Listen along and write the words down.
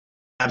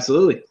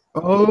Absolutely.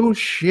 Oh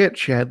shit,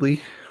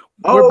 Chadley.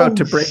 We're about Oh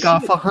to break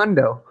off shit. a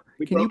hundo.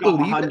 We Can you broke off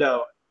a believe it?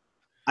 hundo.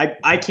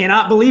 I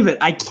cannot believe it.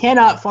 I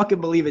cannot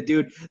fucking believe it,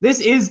 dude. This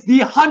is the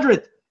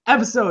 100th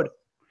episode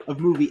of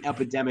Movie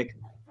Epidemic.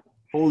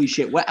 Holy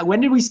shit. When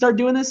did we start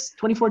doing this?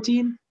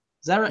 2014?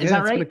 Is that right?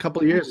 Yeah, it's been a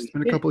couple of years. It's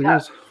been a couple of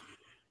years.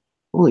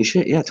 Holy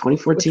shit, yeah,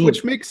 2014.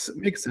 Which makes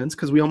sense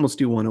because we almost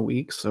do one a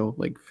week, so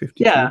like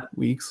 52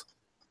 weeks.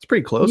 It's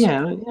pretty close.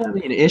 Yeah, I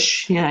mean,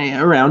 ish.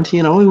 Yeah, around.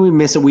 You know, we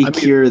miss a week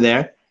here or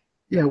there.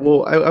 Yeah,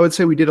 well, I would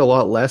say we did a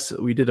lot less.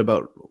 We did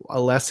about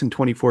less in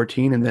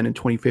 2014, and then in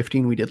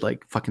 2015 we did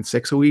like fucking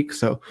 6 a week.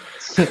 So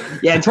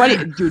yeah, in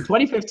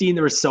 2015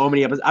 there were so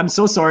many episodes. I'm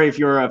so sorry if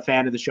you're a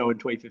fan of the show in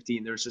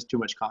 2015. There was just too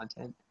much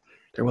content.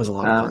 There was a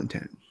lot of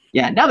content.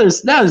 Yeah, now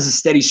there's a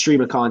steady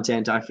stream of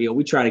content. I feel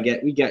we try to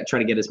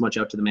get as much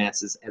out to the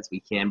masses as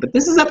we can. But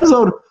this is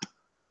episode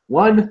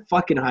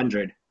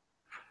 100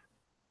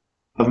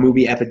 of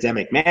Movie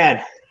Epidemic.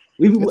 Man,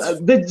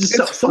 there's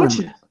just so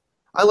much.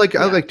 I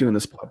like doing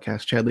this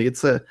podcast, Chadley.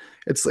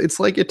 It's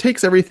like it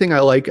takes everything I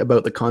like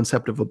about the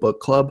concept of a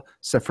book club,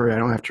 except for I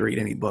don't have to read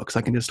any books.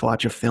 I can just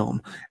watch a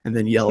film and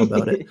then yell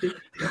about it.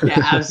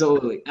 Yeah,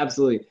 absolutely.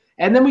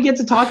 And then we get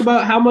to talk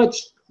about how much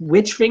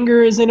which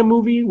finger is in a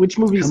movie, which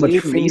movie is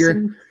Liam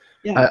Neeson.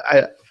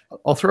 Yeah,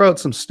 I'll throw out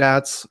some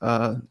stats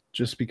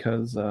just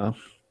because.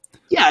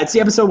 Yeah, it's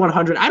the episode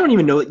 100. I don't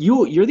even know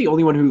you're the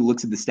only one who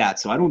looks at the stats,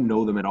 so I don't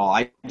know them at all.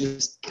 I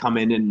just come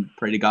in and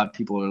pray to God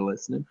people are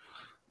listening.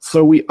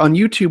 So on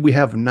YouTube we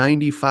have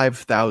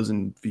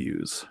 95,000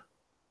 views.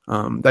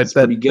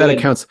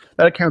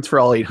 That accounts for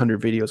all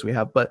 800 videos we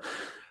have, but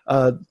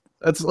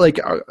that's like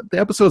the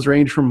episodes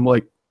range from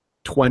like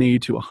 20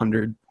 to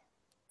 100.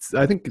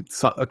 I think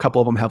a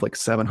couple of them have like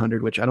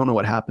 700, which I don't know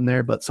what happened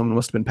there, but someone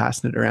must have been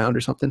passing it around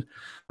or something.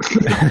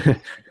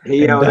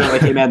 They're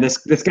like, hey man,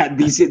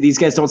 these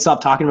guys don't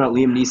stop talking about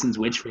Liam Neeson's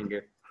witch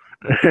finger.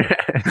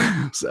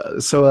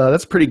 So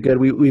that's pretty good.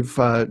 We've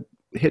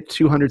hit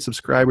 200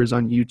 subscribers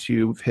on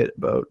YouTube.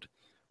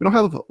 We don't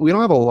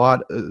have a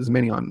lot as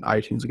many on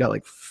iTunes. We got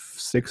like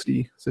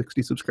 60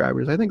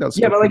 subscribers. I think that's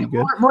pretty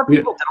good. More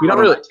people we don't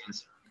really.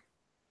 iTunes.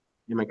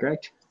 Am I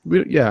correct?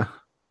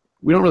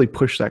 We don't really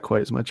push that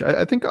quite as much.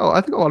 I think a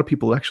lot of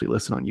people actually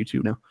listen on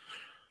YouTube now.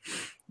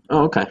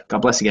 Oh, okay.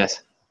 God bless you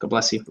guys. God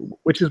bless you.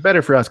 Which is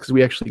better for us because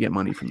we actually get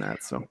money from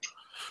that. So.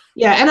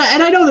 Yeah, and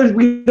I know that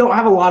we don't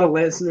have a lot of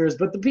listeners,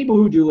 but the people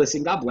who do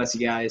listen, God bless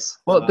you guys.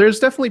 Well, there's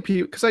definitely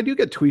people, because I do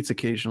get tweets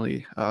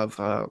occasionally of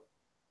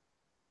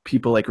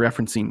people like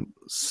referencing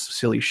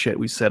silly shit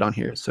we said on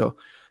here. So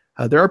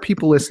there are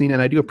people listening,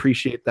 and I do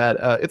appreciate that.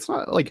 It's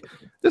not like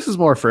this is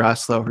more for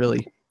us though,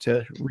 really,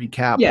 to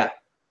recap. Yeah,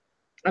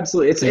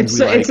 absolutely.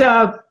 It's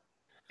a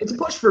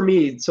push for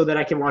me so that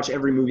I can watch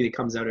every movie that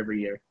comes out every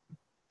year.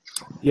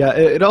 Yeah,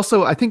 it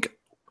also, I think,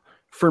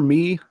 for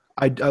me.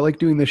 I like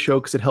doing this show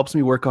because it helps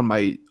me work on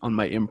my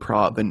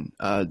improv and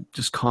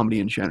just comedy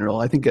in general.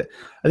 I think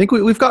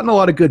we've gotten a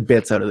lot of good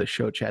bits out of this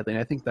show, Chadley. And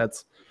I think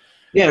that's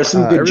there's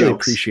some good jokes. I really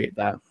appreciate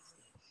that.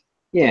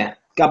 Yeah,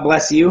 God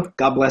bless you.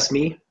 God bless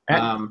me.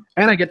 And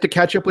I get to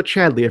catch up with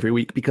Chadley every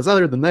week because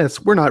other than this,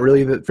 we're not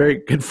really very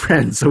good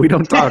friends, so we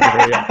don't talk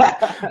very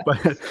often.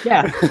 But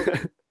yeah,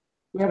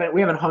 we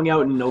haven't hung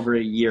out in over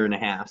a year and a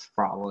half,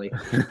 probably.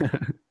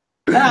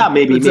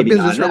 Maybe it's a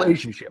business not.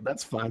 relationship.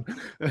 That's fun.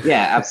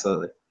 Yeah,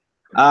 absolutely.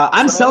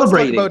 I'm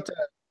celebrating.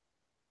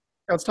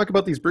 Let's talk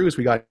about these brews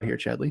we got here,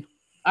 Chadley.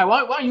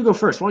 Why don't you go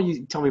first? Why don't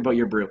you tell me about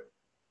your brew?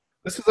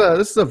 This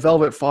is a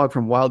Velvet Fog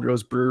from Wild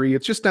Rose Brewery.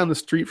 It's just down the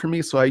street from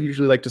me, so I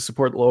usually like to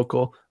support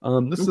local.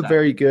 This is a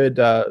very good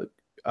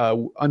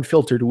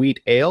unfiltered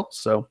wheat ale,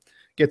 so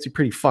gets you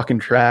pretty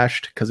fucking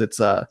trashed because it's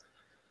a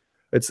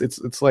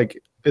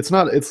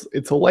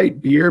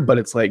light beer, but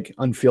it's like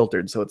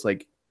unfiltered, so it's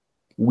like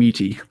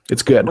wheaty.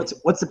 It's good.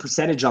 What's the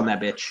percentage on that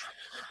bitch?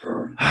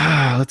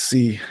 Let's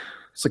see.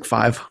 It's like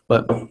 5,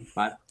 but 5.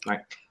 All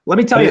right. Let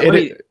me tell you.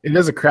 It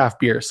is a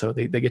craft beer, so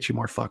they get you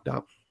more fucked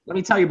up. Let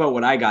me tell you about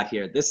what I got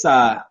here. This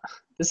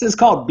is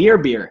called beer.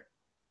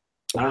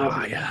 I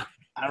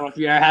don't know if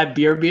you ever had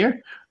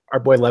beer. Our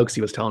boy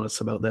Lexi was telling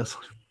us about this.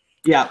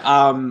 Yeah.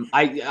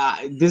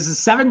 This is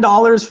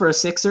 $7 for a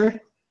sixer.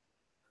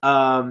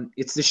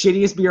 It's the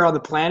shittiest beer on the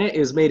planet. It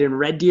was made in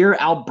Red Deer,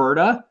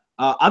 Alberta.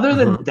 Other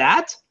than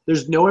that,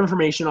 there's no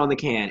information on the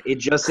can. It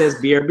just says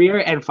beer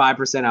and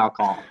 5%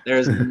 alcohol.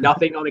 There's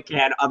nothing on the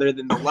can other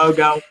than the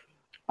logo.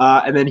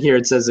 And then here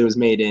it says it was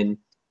made in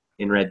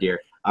Red Deer.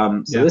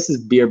 This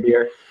is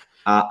beer.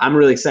 I'm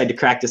really excited to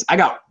crack this. I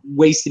got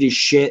wasted as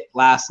shit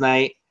last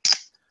night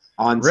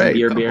on some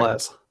beer.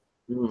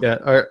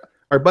 Yeah,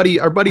 our buddy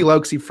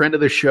Lexi, friend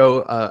of the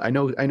show. I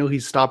know he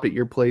stopped at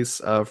your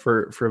place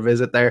for a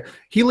visit there.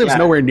 He lives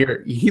nowhere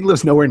near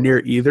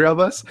either of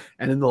us.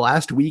 And in the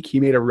last week, he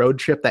made a road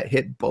trip that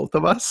hit both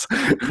of us,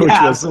 which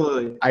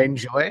absolutely I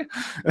enjoy.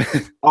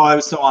 Oh, it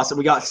was so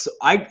awesome.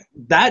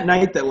 That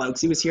night that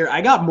Lexi was here,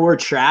 I got more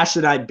trash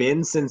than I'd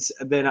been since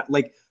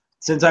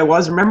I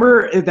was.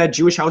 Remember that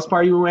Jewish house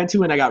party we went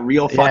to, and I got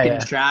real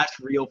fucking trash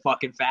real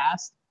fucking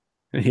fast.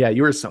 Yeah,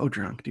 you were so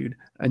drunk, dude.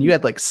 And you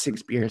had like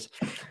 6 beers.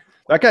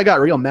 That guy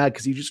got real mad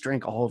because you just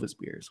drank all of his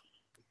beers.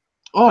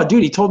 Oh,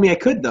 dude, he told me I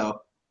could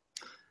though.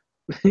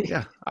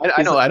 Yeah,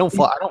 I know. I don't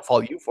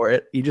fault you for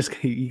it.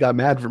 He got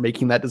mad for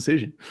making that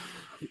decision.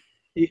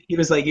 He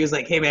was like,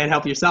 hey man,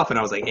 help yourself, and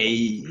I was like,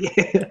 hey.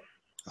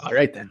 All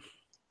right then.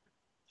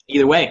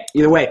 Either way.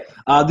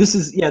 This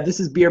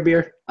is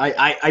beer.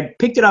 I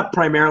picked it up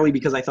primarily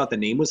because I thought the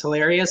name was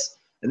hilarious,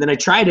 and then I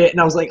tried it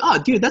and I was like, oh,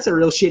 dude, that's a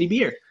real shitty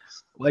beer.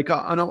 Like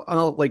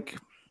like,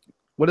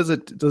 what is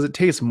it? Does it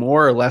taste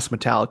more or less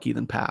metallic-y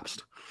than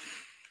Pabst?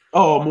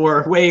 Oh,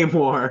 way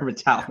more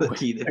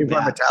metallic-y than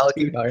Pabst.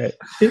 Metallic-y? All right.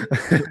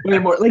 Way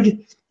more. Like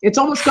it's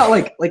almost got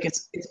like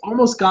it's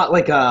almost got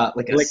like a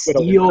steel.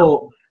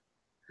 Aluminum.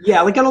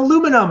 Yeah, like an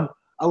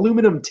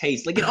aluminum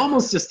taste. Like it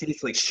almost just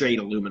tastes like straight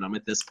aluminum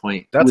at this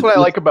point. That's what I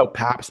like about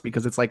Pabst,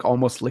 because it's like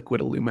almost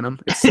liquid aluminum.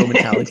 It's so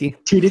metallic-y.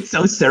 Dude, it's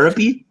so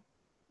syrupy.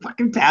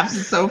 Fucking Pabst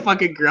is so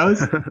fucking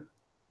gross.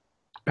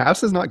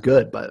 Pabst is not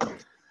good, but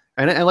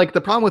and like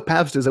the problem with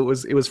Pabst is it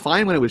was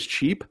fine when it was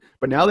cheap,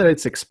 but now that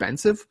it's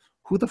expensive,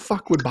 who the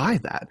fuck would buy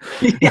that?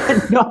 Yeah,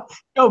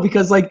 no,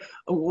 because like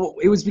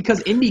it was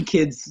because indie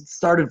kids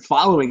started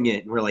following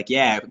it and we're like,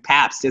 yeah,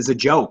 Pabst is a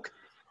joke.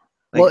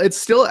 Like, well, it's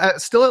still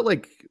at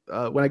like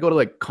when I go to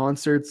like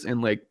concerts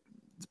and like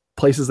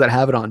places that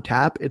have it on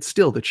tap, it's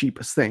still the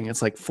cheapest thing.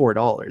 It's like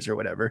 $4 or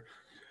whatever.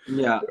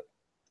 Yeah,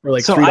 or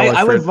like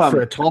 $3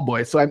 for a tall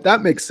boy. So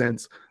that makes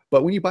sense.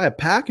 But when you buy a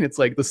pack and it's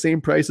like the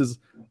same price as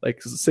like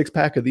a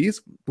 6-pack of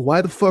these,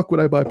 why the fuck would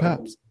I buy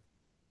Pabst?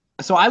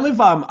 So I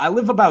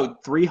live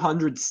about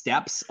 300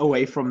 steps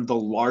away from the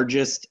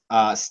largest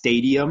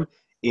stadium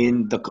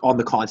on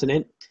the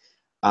continent.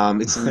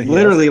 It's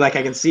literally like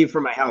I can see it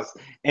from my house.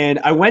 And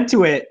I went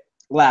to it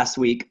last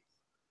week,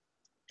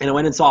 and I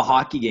went and saw a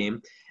hockey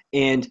game.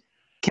 And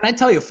can I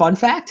tell you a fun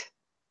fact?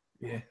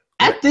 Yeah.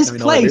 At this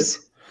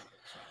place,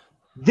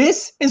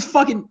 this is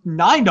fucking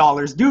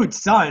 $9, dude,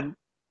 son.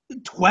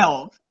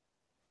 12.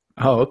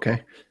 Oh,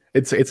 okay.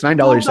 It's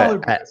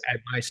 $9 at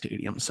my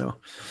stadium, so.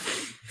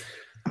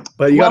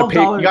 But you gotta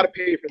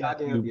pay for that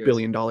new $1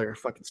 billion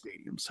fucking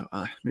stadium, so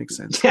makes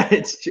sense. Yeah,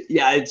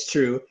 it's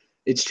true.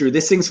 It's true.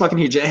 This thing's fucking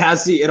huge.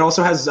 It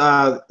also has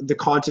the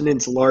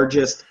continent's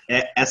largest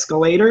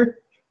escalator.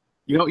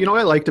 You know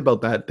what I liked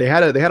about that? They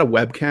had a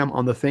webcam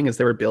on the thing as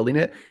they were building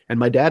it, and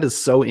my dad is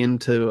so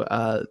into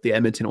the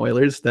Edmonton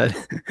Oilers that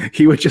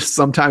he would just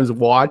sometimes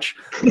watch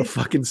the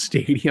fucking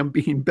stadium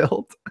being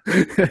built.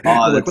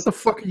 Like, what the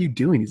fuck are you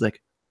doing? He's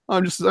like, oh,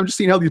 I'm just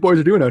seeing how these boys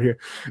are doing out here.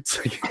 It's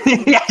like,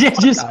 yeah,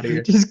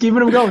 just keeping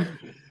them going.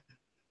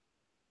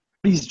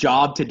 His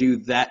job to do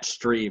that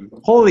stream.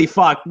 Holy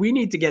fuck, we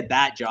need to get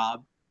that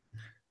job.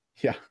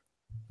 Yeah.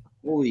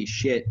 Holy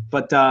shit.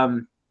 But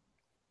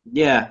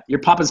yeah, your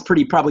papa's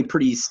probably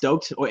pretty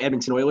stoked.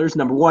 Edmonton Oilers,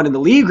 #1 in the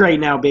league right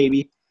now,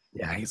 baby.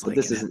 Yeah, he's like,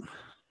 this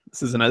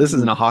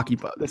isn't a hockey.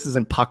 This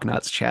isn't puck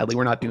nuts, Chadley.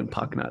 We're not doing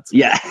puck nuts.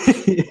 Yeah,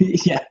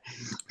 yeah.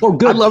 Oh,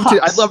 good.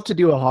 I'd love to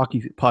do a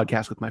hockey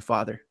podcast with my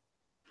father.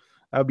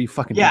 That would be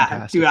fucking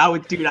fantastic.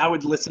 Dude, I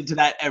would listen to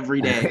that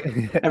every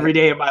day. Every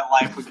day of my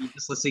life would be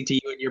just listening to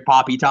you and your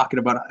poppy talking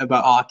about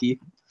hockey.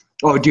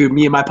 Oh, dude,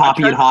 me and my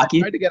poppy and hockey.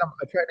 I tried to get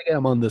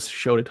him on this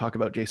show to talk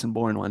about Jason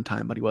Bourne one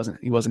time, but he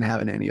wasn't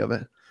having any of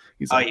it.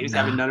 He was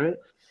having none of it?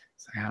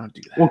 Like, I don't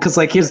do that. Well, because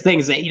like his thing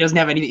is that he doesn't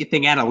have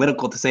anything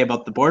analytical to say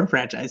about the Bourne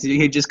franchise.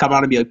 He'd just come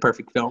out and be like,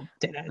 perfect film.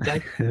 10 out of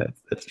 10.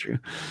 That's true.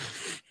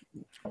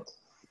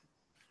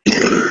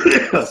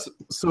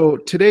 So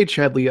today,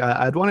 Chadley,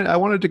 I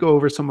wanted to go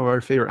over some of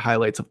our favorite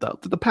highlights of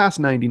the past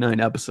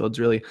 99 episodes.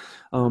 Really,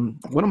 one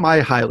of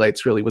my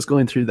highlights really was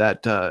going through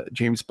that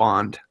James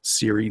Bond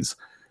series.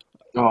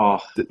 Oh,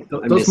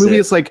 those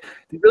movies, like,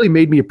 they really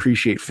made me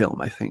appreciate film.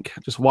 I think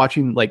just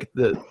watching like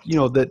the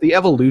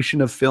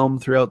evolution of film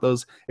throughout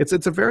those. It's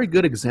a very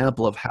good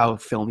example of how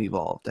film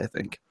evolved. I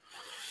think.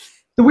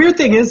 The weird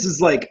thing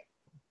is like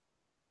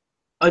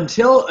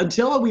until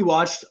we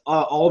watched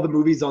all the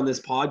movies on this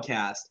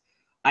podcast,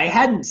 I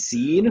hadn't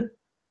seen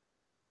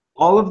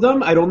all of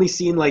them. I'd only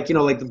seen like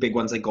the big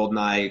ones like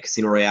GoldenEye,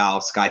 Casino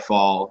Royale,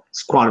 Skyfall,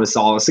 Quantum of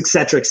Solace,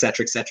 etc.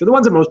 The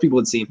ones that most people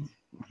had seen.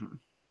 Mm-hmm.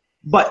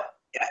 But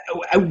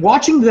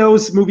watching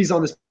those movies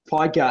on this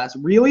podcast,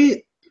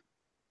 really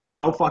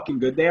how fucking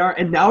good they are.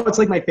 And now it's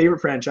like my favorite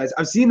franchise.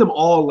 I've seen them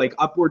all like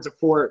upwards of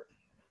four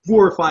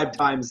or 5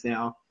 times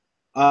now.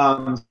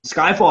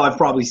 Skyfall I've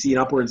probably seen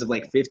upwards of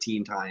like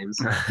 15 times.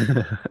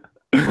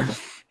 I've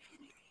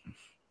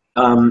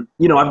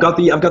got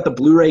the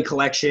Blu-ray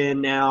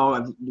collection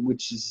now,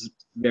 which is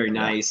very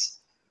nice.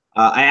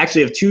 I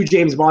actually have 2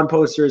 James Bond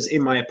posters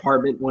in my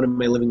apartment, one in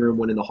my living room,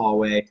 one in the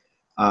hallway.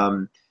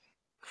 I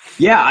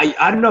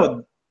don't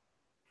know.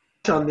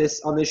 On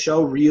this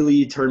show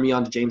really turned me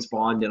on to James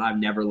Bond, and I've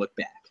never looked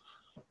back.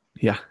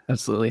 Yeah,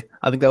 absolutely.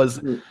 I think that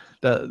was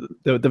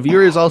the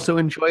viewers also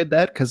enjoyed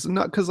that because a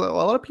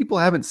lot of people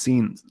haven't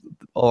seen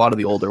a lot of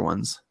the older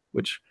ones,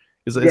 which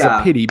is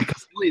a pity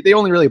because they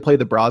only really play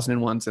the Brosnan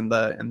ones and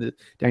the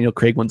Daniel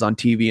Craig ones on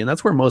TV, and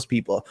that's where most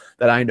people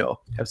that I know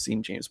have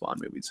seen James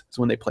Bond movies. It's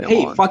when they play them.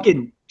 Hey,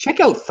 fucking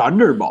check out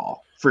Thunderball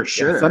for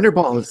sure. Yeah,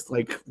 Thunderball is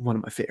like one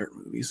of my favorite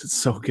movies. It's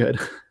so good.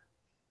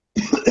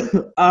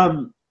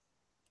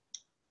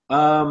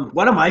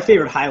 One of my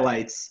favorite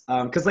highlights,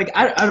 because like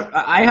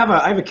I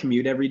have a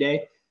commute every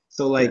day,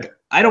 so like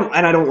I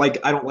don't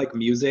like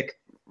music,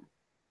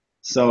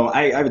 so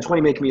I have a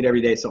 20-minute commute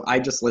every day, so I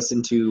just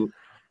listen to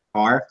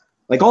car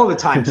like all the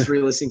time, just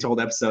re-listening to old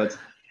episodes.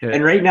 Yeah.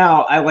 And right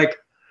now I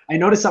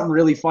noticed something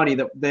really funny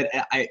that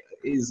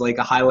is like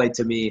a highlight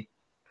to me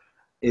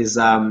is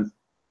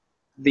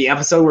the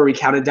episode where we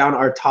counted down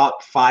our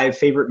top 5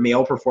 favorite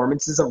male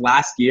performances of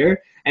last year,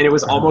 and it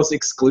was almost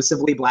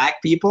exclusively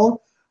black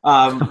people.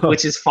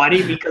 Which is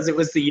funny because it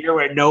was the year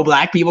where no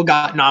black people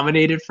got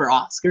nominated for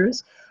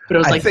Oscars, but it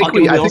was like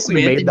fucking Will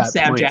Smith and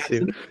Sam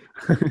Jackson.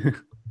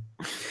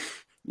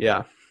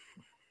 Yeah,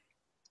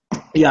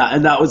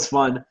 and that was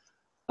fun.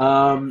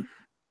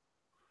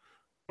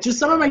 Just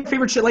some of my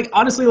favorite shit. Like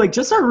honestly, like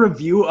just our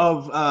review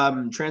of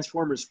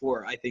Transformers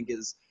 4, I think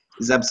is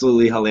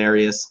absolutely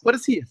hilarious. What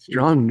is he, a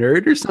strong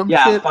nerd or something?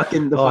 Yeah,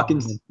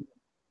 fucking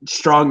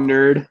strong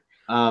nerd.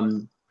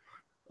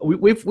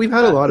 We've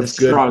had a lot of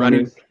good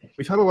running.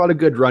 We've had a lot of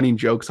good running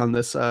jokes on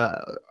this.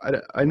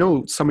 I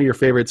know some of your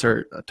favorites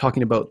are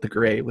talking about The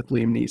Grey with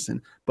Liam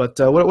Neeson, but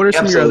what are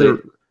some of your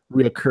other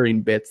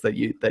reoccurring bits that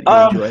you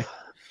enjoy?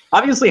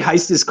 Obviously,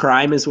 Heist is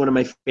Crime is one of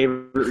my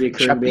favorite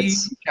reoccurring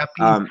bits.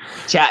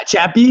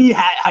 Chappie,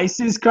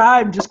 Heist is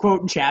Crime. Just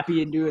quoting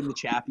Chappie and doing the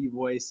Chappie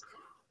voice.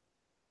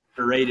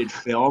 Rated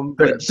film.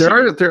 There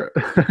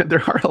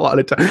are a lot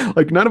of times,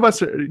 like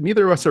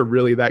neither of us are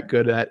really that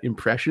good at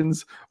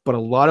impressions, but a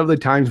lot of the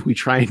times we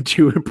try and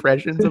do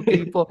impressions of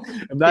people,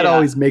 and that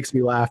always makes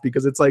me laugh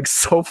because it's like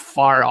so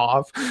far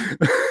off.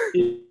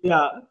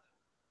 Yeah,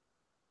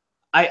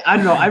 I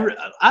don't know.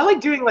 I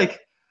like doing like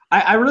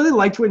I really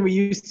liked when we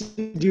used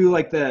to do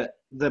like the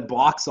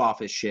box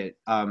office shit.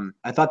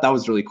 I thought that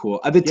was really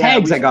cool. The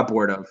tags I got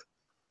bored of.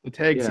 The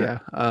tags,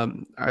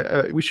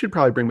 we should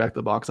probably bring back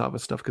the box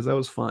office stuff because that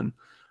was fun.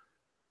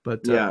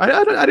 But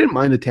I didn't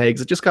mind the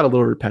tags. It just got a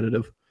little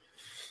repetitive.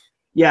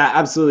 Yeah,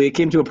 absolutely. It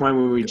came to a point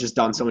where we just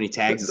done so many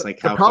tags. It's like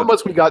the problem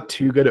was we got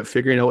too good at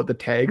figuring out what the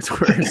tags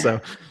were.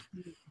 So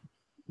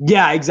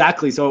yeah,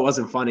 exactly. So it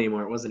wasn't fun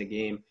anymore. It wasn't a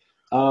game.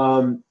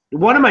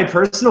 One of my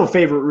personal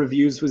favorite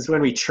reviews was when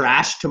we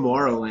trashed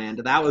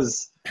Tomorrowland. That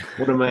was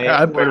one of my.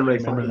 I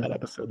remember that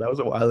episode. That was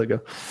a while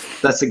ago.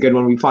 That's a good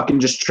one. We fucking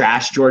just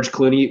trashed George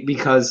Clooney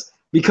because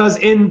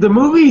in the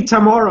movie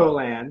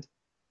Tomorrowland,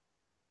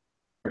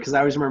 because I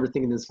always remember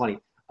thinking this is funny.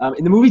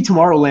 In the movie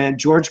Tomorrowland,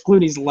 George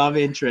Clooney's love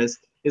interest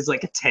is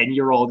like a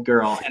 10-year-old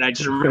girl, and I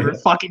just remember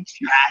fucking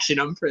trashing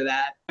him for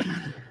that.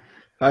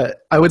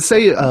 I would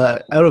say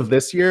out of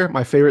this year,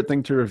 my favorite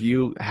thing to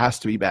review has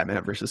to be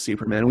Batman versus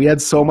Superman. We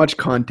had so much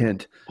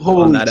content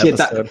on that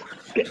episode.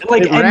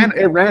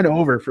 It ran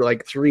over for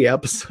like 3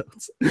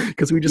 episodes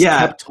because we just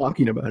kept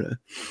talking about it.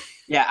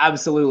 Yeah,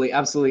 absolutely.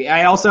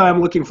 I also am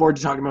looking forward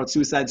to talking about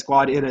Suicide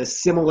Squad in a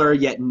similar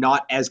yet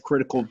not as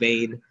critical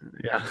vein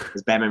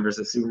as Batman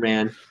versus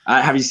Superman.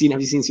 Have you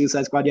seen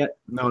Suicide Squad yet?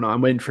 No,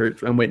 I'm waiting for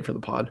the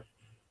pod.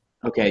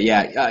 Okay,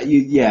 yeah.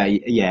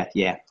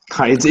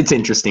 It's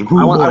interesting.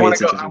 I want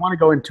to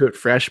go into it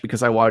fresh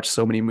because I watch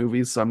so many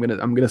movies, so I'm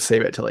gonna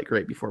save it till like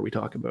right before we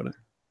talk about it.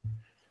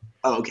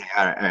 Oh, okay,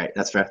 all right.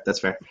 That's fair.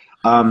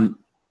 I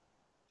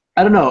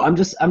don't know. I'm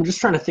just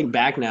trying to think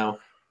back now.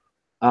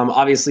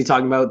 Obviously,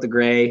 talking about The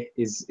Grey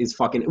is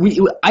fucking.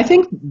 I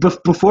think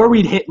before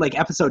we'd hit like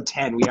episode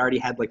 10, we already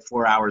had like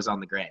 4 hours on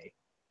The Grey.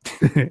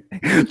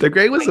 The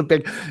Grey was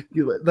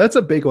that's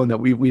a big one that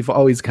we've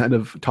always kind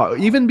of talked.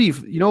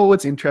 You know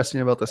what's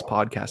interesting about this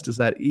podcast is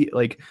that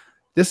like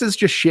this is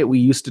just shit we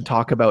used to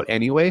talk about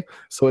anyway,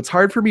 so it's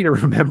hard for me to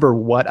remember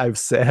what I've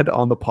said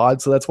on the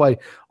pod, so that's why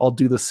I'll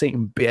do the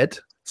same bit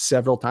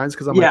several times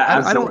because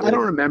I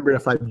don't remember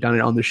if I've done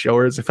it on the show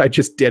or if I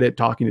just did it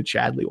talking to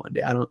Chadley one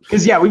day. I don't,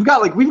 because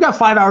we've got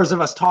 5 hours of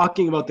us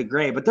talking about The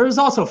Grey, but there's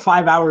also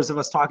 5 hours of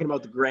us talking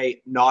about The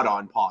Grey not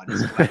on pod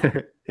as well.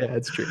 Yeah,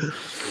 it's true.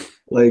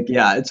 Like,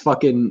 yeah, it's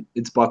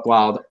buck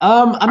wild.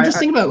 I'm just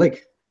thinking about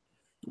like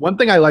one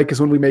thing I like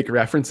is when we make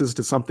references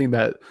to something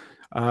that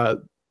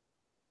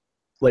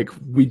like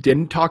we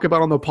didn't talk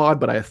about on the pod,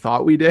 but I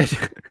thought we did.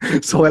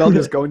 So then I'll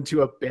just go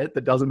into a bit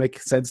that doesn't make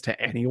sense to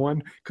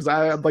anyone.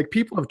 Because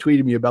people have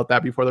tweeted me about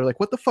that before. They're like,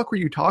 "What the fuck were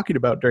you talking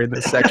about during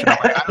this section?" I'm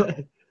like,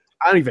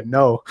 I don't even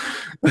know.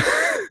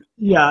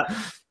 Yeah,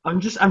 I'm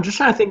just trying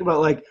to think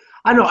about like,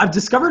 I don't know. I've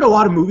discovered a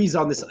lot of movies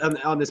on this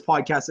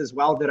podcast as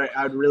well that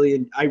I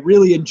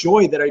really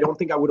enjoy that I don't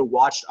think I would have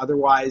watched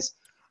otherwise.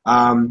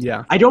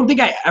 I don't think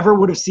I ever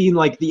would have seen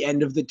like the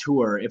end of the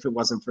tour if it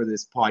wasn't for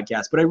this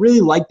podcast, but I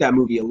really like that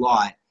movie a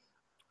lot.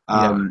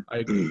 I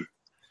agree.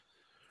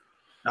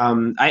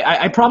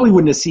 I probably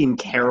wouldn't have seen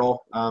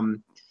Carol. I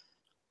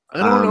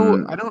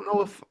don't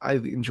know if I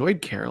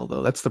enjoyed Carol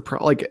though. That's the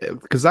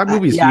because that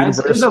movie's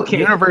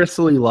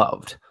universally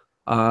loved.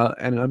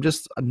 And I'm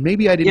just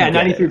maybe I didn't.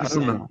 Yeah,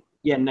 93%.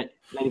 Yeah,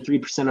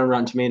 93% on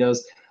Rotten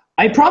Tomatoes.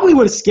 I probably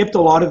would have skipped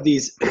a lot of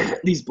these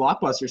these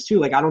blockbusters too.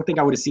 Like I don't think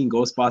I would have seen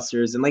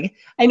Ghostbusters, and like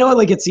I know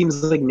like it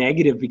seems like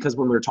negative because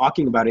when we were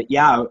talking about it,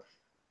 yeah.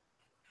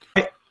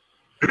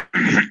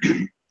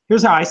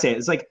 Here's how I say it.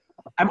 It's like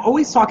I'm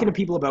always talking to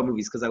people about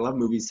movies because I love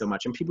movies so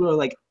much, and people are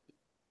like,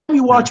 when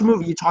you watch a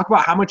movie, you talk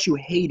about how much you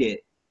hate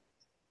it,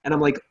 and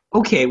I'm like,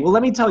 okay, well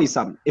let me tell you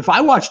something. If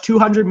I watch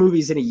 200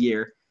 movies in a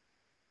year,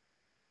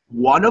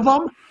 one of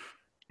them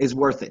is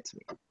worth it to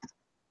me.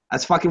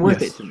 That's fucking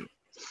worth it to me.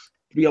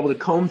 To be able to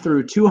comb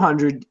through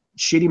 200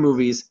 shitty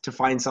movies to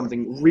find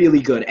something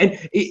really good, and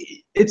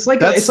it's like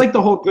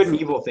the whole good and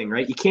evil thing,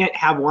 right? You can't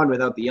have one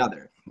without the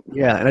other.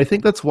 Yeah, and I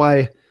think that's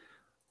why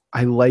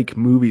I like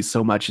movies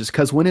so much, is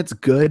because when it's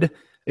good,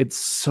 it's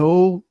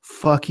so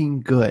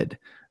fucking good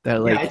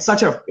that like it's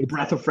such a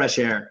breath of fresh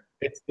air.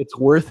 It's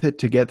worth it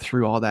to get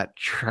through all that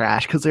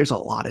trash, because there's a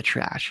lot of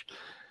trash.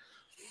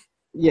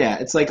 Yeah,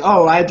 it's like,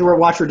 oh, I had to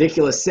watch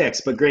Ridiculous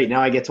 6, but great,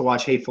 now I get to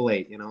watch Hateful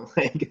Eight. You know,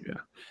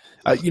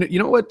 yeah. You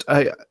know what?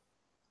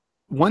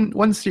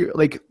 One series,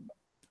 like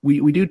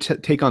we do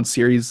take on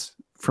series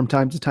from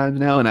time to time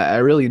now, and I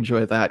really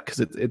enjoy that because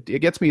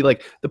it gets me,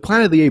 like the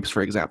Planet of the Apes,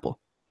 for example.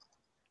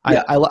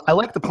 Yeah. I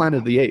like the Planet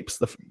of the Apes,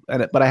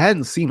 but I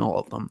hadn't seen all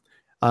of them,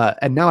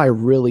 and now I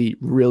really,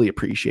 really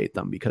appreciate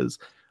them because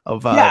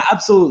of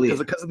absolutely,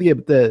 because of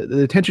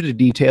the attention to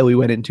detail we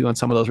went into on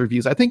some of those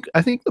reviews. I think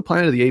the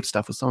Planet of the Apes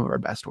stuff was some of our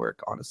best work,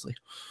 honestly.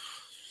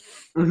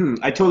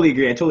 Mm-hmm. I totally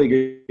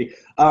agree.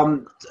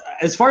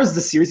 As far as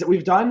the series that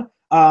we've done,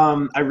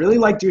 I really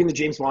like doing the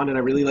James Bond, and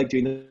I really like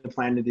doing the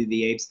Planet of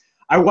the Apes.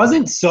 I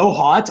wasn't so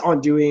hot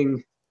on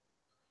doing,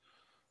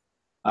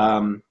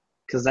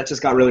 because that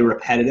just got really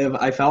repetitive,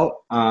 I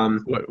felt.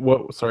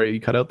 What? Sorry,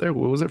 you cut out there.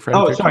 What was it? Friday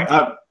 13th?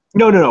 Sorry.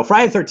 No.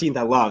 Friday the 13th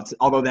I loved,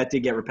 although that did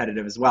get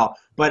repetitive as well.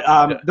 But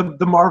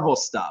the Marvel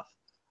stuff.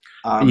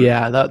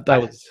 That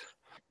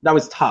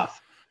was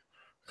tough.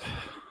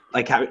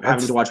 Like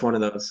having to watch one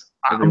of those.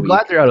 I'm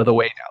glad they're out of the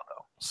way now,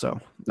 though.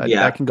 So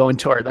that can go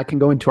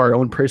into our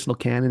own personal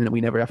canon, and we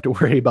never have to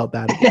worry about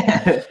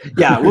that.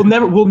 Yeah, we'll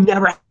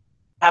never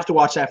have to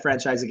watch that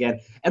franchise again.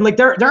 And like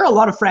there are a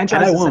lot of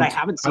franchises that I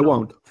haven't seen. I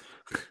won't.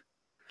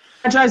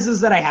 Franchises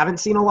that I haven't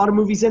seen a lot of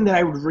movies in that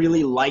I would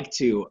really like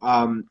to.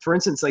 For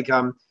instance, like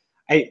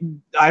I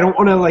don't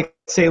want to like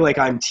say like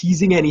I'm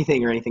teasing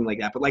anything or anything like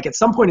that, but like at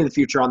some point in the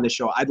future on this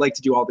show, I'd like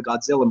to do all the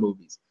Godzilla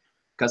movies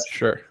because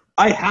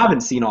I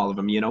haven't seen all of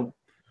them. You know,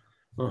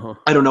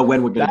 I don't know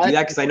when we're gonna do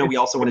that because I know we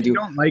also want to do.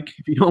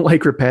 If you don't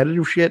like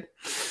repetitive shit,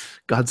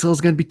 Godzilla's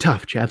gonna be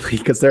tough, Chadley,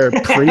 because they're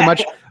pretty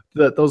much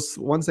those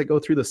ones that go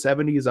through the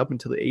 70s up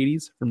into the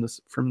 80s from the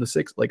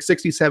 60s,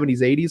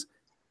 70s, 80s,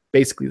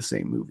 basically the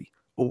same movie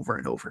over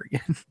and over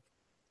again.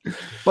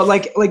 But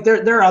like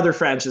there are other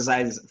franchises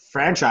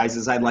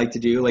I'd like to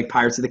do, like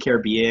Pirates of the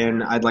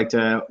Caribbean. I'd like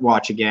to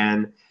watch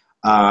again.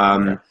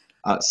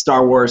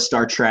 Star Wars,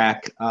 Star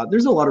Trek.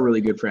 There's a lot of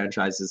really good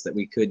franchises that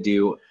we could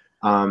do.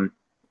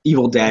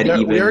 Evil Dead.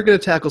 We are going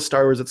to tackle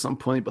Star Wars at some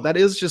point, but that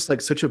is just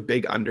like such a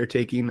big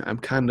undertaking. I'm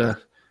kind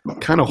of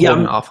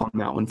holding off on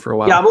that one for a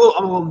while. Yeah, I'm a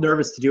little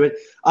nervous to do it.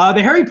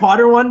 The Harry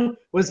Potter one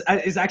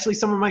is actually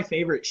some of my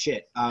favorite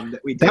shit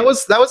that we did. That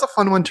was a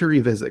fun one to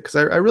revisit because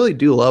I really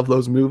do love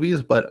those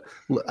movies, but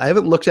I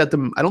haven't looked at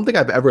them. I don't think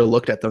I've ever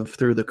looked at them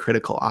through the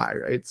critical eye,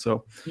 right?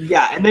 So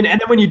yeah, and then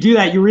when you do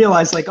that, you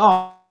realize like,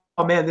 oh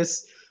man,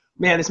 this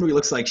movie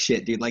looks like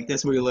shit, dude. Like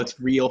this movie looks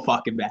real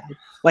fucking bad.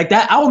 Like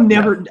that, I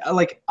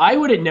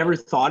would have never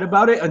thought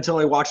about it until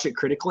I watched it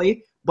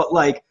critically. But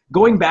like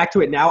going back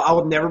to it now, I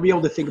will never be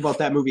able to think about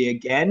that movie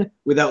again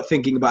without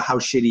thinking about how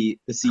shitty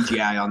the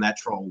CGI on that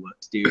troll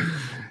looks, dude.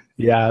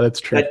 Yeah,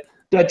 that's true.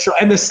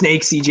 And the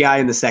snake CGI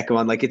in the second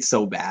one, like it's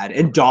so bad.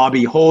 And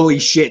Dobby, holy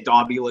shit,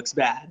 Dobby looks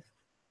bad.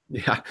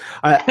 Yeah,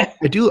 I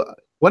do.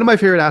 One of my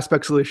favorite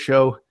aspects of this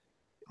show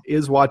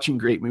is watching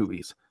great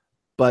movies,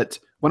 but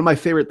one of my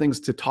favorite things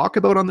to talk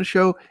about on the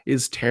show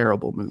is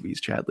terrible movies,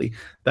 Chadley.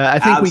 I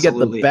think we get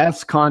the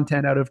best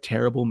content out of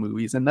terrible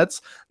movies, and that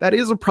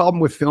is a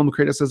problem with film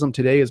criticism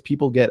today, is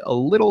people get a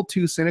little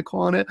too cynical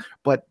on it,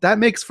 but that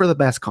makes for the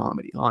best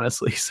comedy,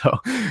 honestly. So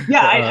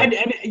yeah, and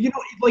you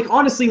know, like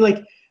honestly,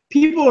 like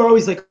people are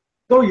always like,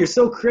 "Oh, you're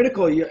so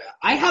critical."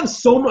 I have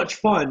so much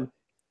fun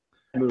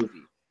in the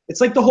movie. It's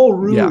like the whole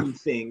Room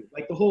thing,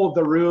 like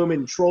the Room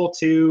and Troll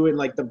 2 and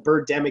like the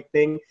Birdemic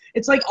thing.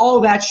 It's like all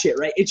that shit,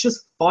 right? It's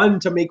just fun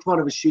to make fun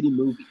of a shitty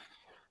movie.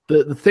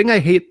 The thing I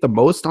hate the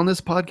most on this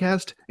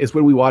podcast is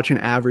when we watch an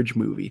average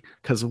movie,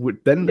 because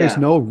then there's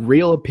no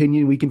real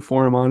opinion we can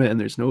form on it, and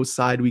there's no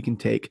side we can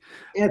take.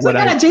 Yeah,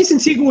 it's Jason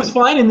Segel was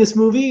fine in this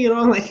movie, you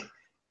know, like.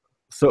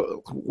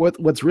 So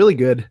what's really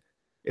good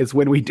is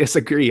when we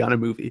disagree on a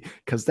movie,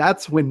 because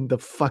that's when the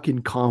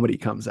fucking comedy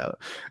comes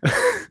out.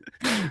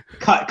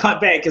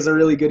 Cut Bank is a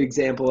really good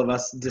example of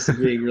us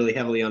disagreeing really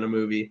heavily on a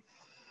movie.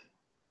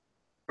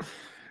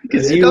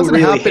 Because you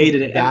really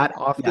hated it that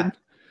often.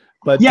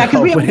 But yeah,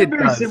 because we have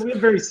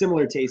very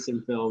similar taste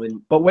in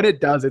film, but when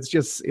it does,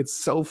 it's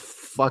so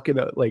fucking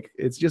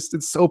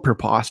it's so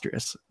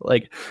preposterous.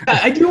 Like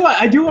I do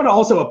want to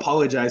also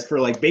apologize for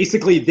like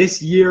basically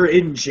this year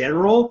in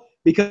general,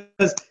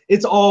 because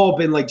it's all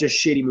been like just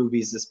shitty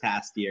movies this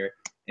past year,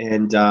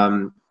 and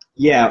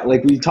yeah,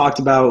 like we talked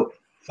about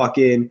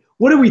fucking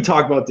what did we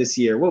talk about this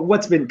year?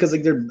 What's been, because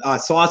like there's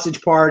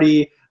Sausage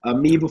Party.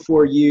 Me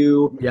Before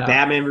You, yeah.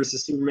 Batman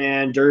versus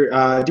Superman.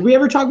 Did we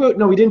ever talk about?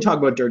 No, we didn't talk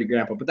about Dirty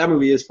Grandpa, but that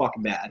movie is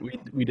fucking bad.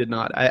 We did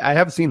not. I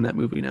have seen that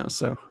movie now,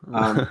 so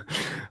yeah,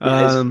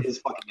 it's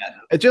fucking bad.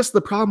 It's just the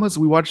problem was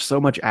we watched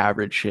so much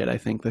average shit, I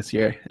think, this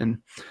year, and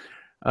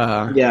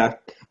yeah,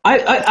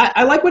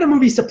 I like when a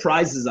movie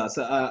surprises us.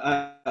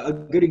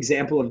 A good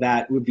example of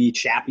that would be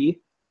Chappie.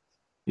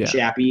 Yeah.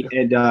 Chappie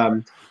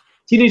and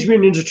Teenage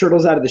Mutant Ninja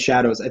Turtles Out of the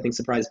Shadows, I think,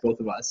 surprised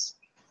both of us.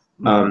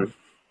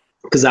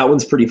 Because that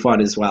one's pretty fun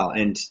as well.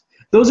 And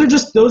those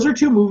are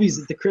two movies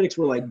that the critics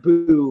were like,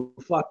 boo,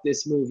 fuck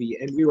this movie.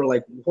 And we were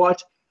like,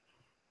 what?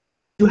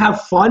 You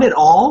have fun at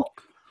all?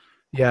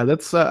 Yeah,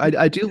 that's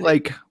I do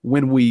like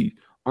when we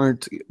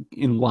aren't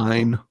in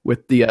line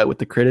with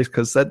the critics,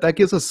 because that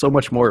gives us so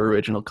much more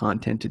original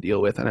content to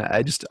deal with. And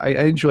I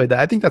enjoy that.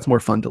 I think that's more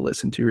fun to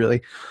listen to,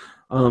 really.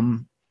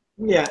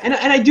 Yeah, and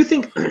I do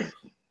think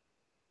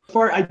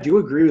I do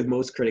agree with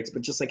most critics,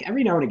 but just like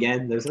every now and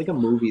again, there's like a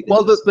movie.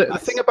 Well, the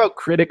thing about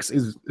critics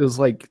is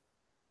like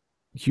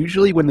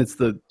usually when it's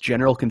the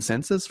general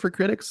consensus for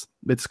critics,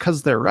 it's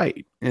because they're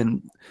right,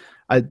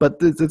 but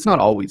it's not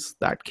always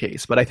that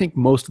case. But I think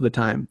most of the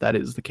time that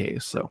is the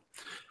case. So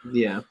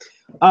yeah,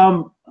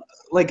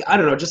 like I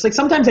don't know, just like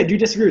sometimes I do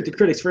disagree with the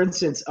critics. For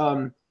instance,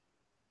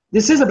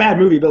 this is a bad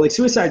movie, but like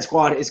Suicide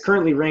Squad is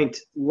currently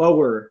ranked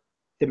lower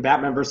than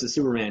Batman versus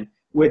Superman,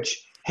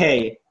 which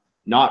hey.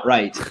 Not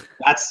right.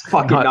 That's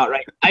fucking not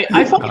right.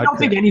 I fucking don't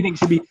think anything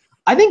should be.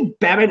 I think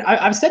Batman.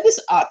 I've said this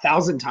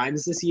 1,000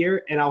 times this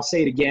year, and I'll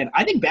say it again.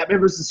 I think Batman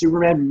vs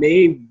Superman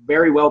may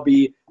very well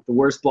be the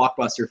worst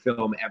blockbuster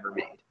film ever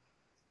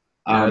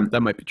made.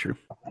 That might be true.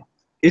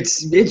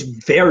 It's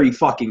very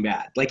fucking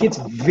bad. Like it's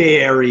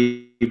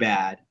very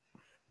bad.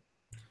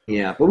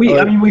 Yeah, but we've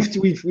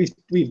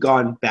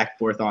gone back and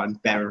forth on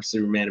Batman vs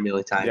Superman a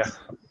million times.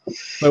 Yeah.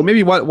 So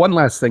maybe one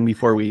last thing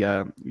before we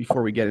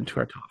get into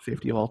our top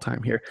 50 of all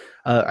time here.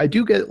 I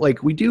do get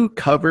we do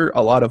cover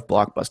a lot of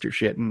blockbuster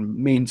shit and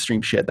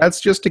mainstream shit. That's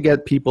just to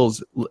get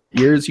people's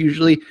ears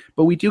usually,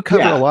 but we do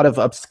cover a lot of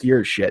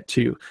obscure shit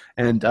too.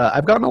 And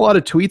I've gotten a lot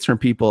of tweets from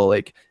people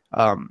like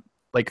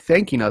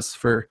thanking us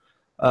for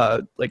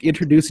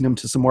introducing them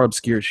to some more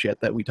obscure shit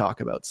that we talk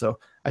about. So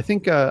I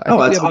think we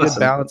have a good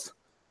balance.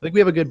 I think we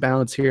have a good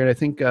balance here, and I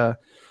think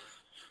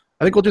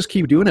we'll just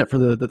keep doing it for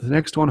the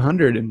next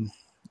 100, and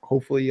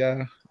hopefully,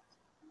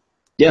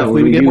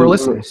 hopefully we get more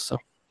listeners. So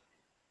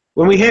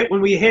when we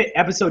hit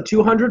episode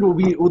 200,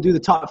 we'll do the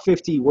top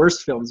 50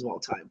 worst films of all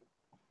time.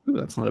 Ooh,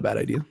 that's not a bad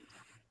idea.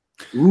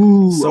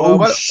 Ooh,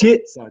 so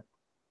shit, son.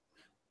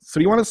 So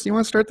do you want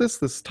to start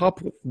this top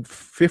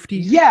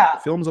 50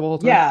 films of all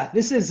time? Yeah,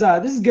 this is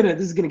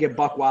gonna get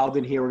buck wild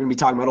in here. We're gonna be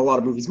talking about a lot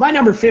of movies. My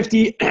number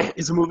 50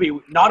 is a movie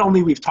not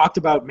only we've talked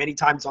about many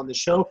times on the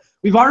show,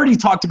 we've already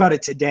talked about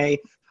it today.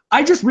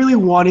 I just really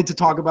wanted to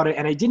talk about it,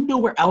 and I didn't know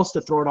where else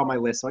to throw it on my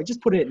list, so I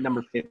just put it at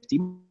number 50.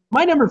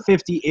 My number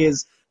 50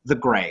 is The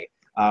Grey,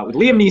 with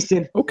Liam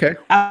Neeson. Okay.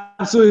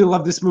 Absolutely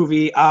love this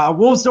movie.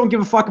 Wolves Don't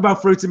Give a Fuck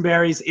About Fruits and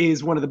Berries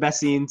is one of the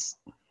best scenes.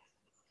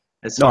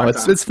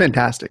 It's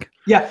fantastic.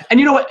 Yeah, and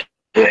you know what?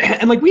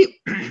 And like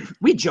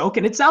we joke,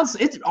 and it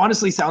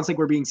honestly sounds like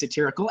we're being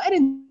satirical, and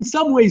in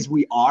some ways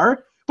we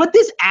are. But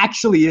this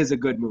actually is a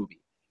good movie.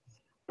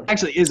 I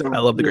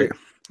love The Grey.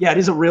 Yeah, it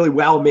is a really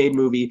well-made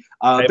movie.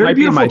 Very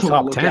beautiful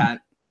to look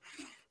at.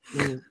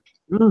 You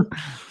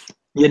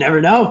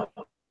never know.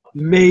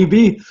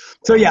 Maybe.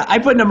 So yeah, I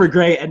put number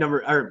Grey at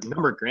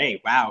number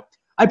Grey. Wow,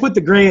 I put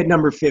The Grey at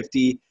number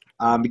 50.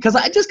 Because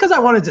I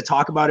wanted to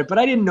talk about it, but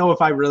I didn't know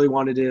if I really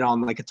wanted it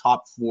on like a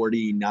top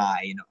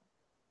 49.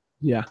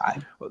 Yeah.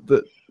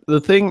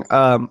 The thing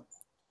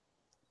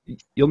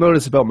you'll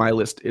notice about my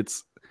list,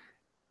 it's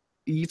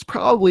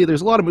probably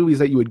there's a lot of movies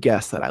that you would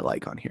guess that I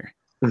like on here,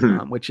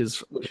 which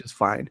is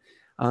fine.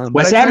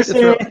 Wes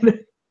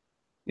Anderson.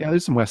 Yeah,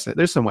 there's some Wes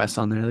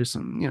on there. There's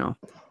some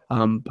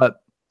but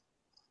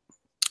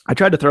I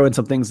tried to throw in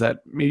some things that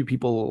maybe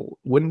people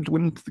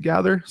wouldn't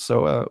gather.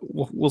 So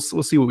we'll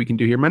see what we can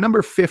do here. My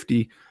number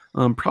 50,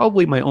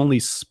 probably my only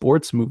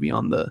sports movie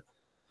on the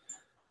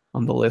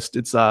list.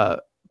 It's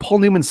Paul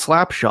Newman's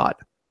Slapshot.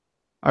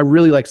 I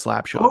really like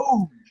Slapshot.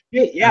 Oh,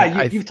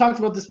 yeah, you've talked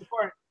about this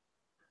before.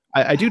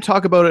 I do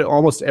talk about it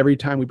almost every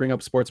time we bring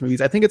up sports movies.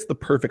 I think it's the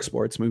perfect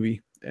sports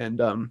movie, and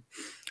I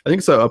think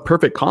it's a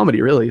perfect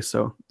comedy, really.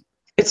 So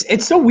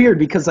it's so weird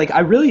because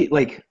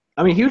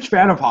I'm a huge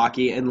fan of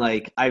hockey, and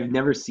like I've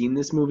never seen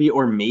this movie,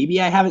 or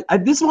maybe I haven't.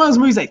 This is one of those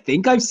movies I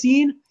think I've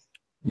seen.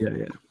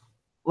 Yeah.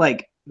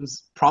 Like it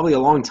was probably a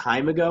long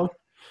time ago.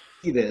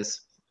 See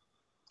this.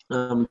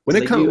 When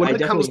it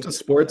comes to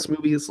sports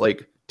movies,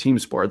 like team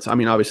sports, I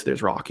mean, obviously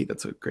there's Rocky.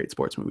 That's a great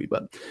sports movie,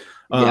 but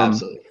yeah,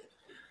 absolutely.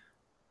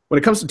 when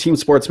it comes to team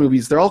sports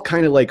movies, they're all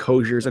kind of like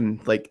Hosier's and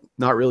like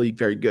not really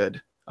very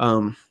good.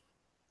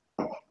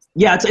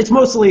 Yeah, it's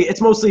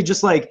mostly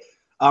just like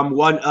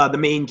the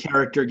main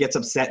character gets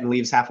upset and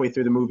leaves halfway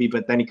through the movie,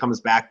 but then he comes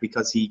back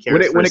because he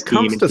cares for his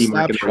team and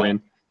teamwork and win.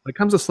 When it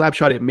comes to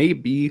Slapshot, it may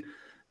be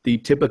the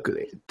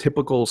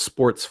typical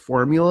sports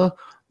formula,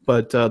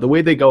 but the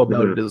way they go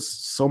about it is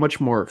so much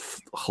more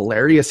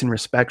hilarious and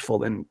respectful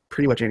than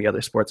pretty much any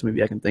other sports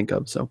movie I can think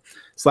of. So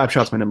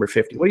Slapshot's my number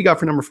 50. What do you got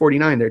for number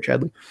 49 there,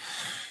 Chadley?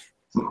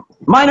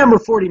 My number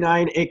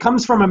 49, it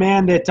comes from a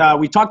man that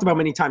we talked about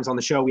many times on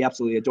the show. We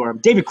absolutely adore him.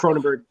 David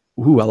Cronenberg.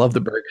 Ooh, I love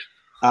the Berg.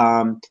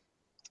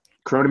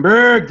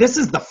 Cronenberg. This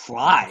is The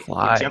Fly.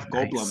 Jeff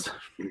Goldblum. Nice.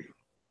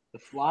 The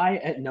Fly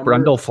at number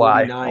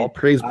Brundlefly. 49. All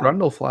praise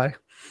Brundlefly.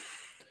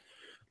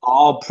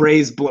 All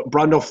praise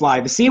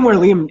Brundlefly. The scene where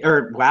Liam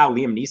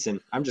Neeson.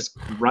 I'm just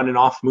running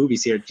off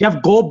movies here. Jeff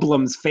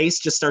Goldblum's face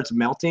just starts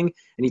melting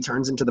and he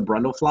turns into the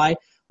Brundlefly.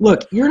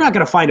 Look, you're not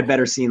going to find a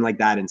better scene like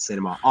that in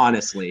cinema,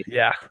 honestly.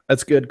 Yeah,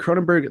 that's good.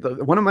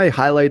 Cronenberg, one of my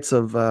highlights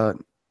of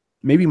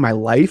maybe my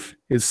life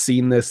is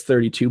seeing this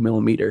 32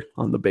 millimeter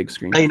on the big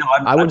screen. I know.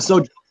 I'm so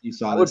jealous you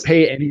saw this. I would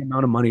pay any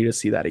amount of money to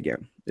see that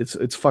again.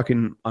 It's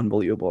fucking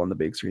unbelievable on the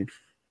big screen.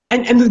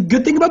 And the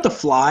good thing about The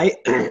Fly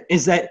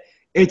is that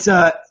it's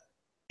an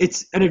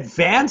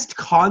advanced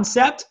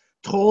concept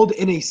told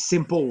in a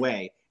simple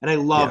way. And I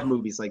love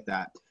movies like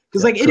that.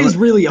 Because it is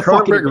really a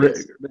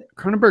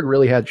Cronenberg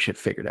really had shit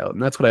figured out,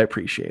 and that's what I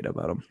appreciate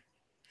about him.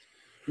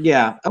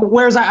 Yeah.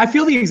 Whereas I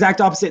feel the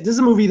exact opposite. This is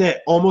a movie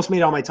that almost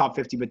made all my top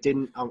 50, but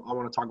didn't. I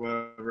want to talk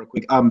about it real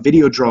quick.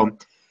 Videodrome.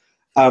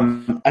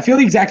 I feel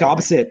the exact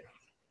opposite.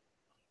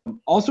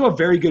 Also a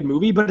very good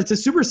movie, but it's a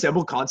super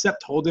simple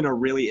concept told in a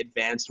really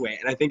advanced way,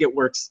 and I think it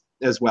works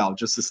as well,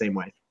 just the same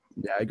way.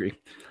 Yeah, I agree.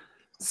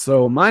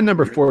 So my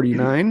number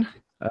 49.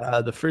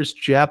 The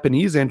first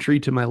Japanese entry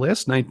to my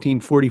list,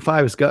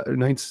 1945 is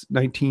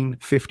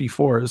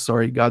 1954.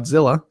 Sorry,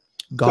 Godzilla.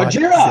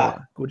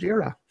 Gojira.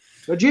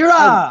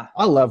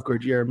 I love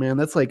Gojira, man.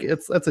 That's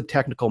a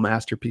technical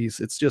masterpiece.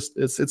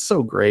 It's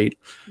so great.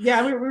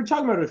 Yeah, we were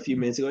talking about it a few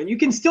minutes ago, and you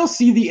can still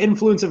see the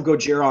influence of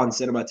Gojira on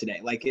cinema today.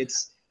 Like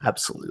it's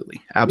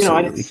absolutely.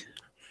 It's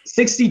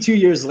 62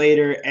 years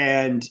later,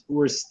 and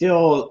we're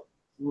still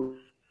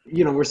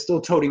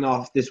toting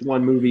off this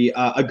one movie.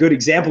 A good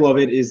example of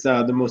it is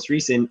the most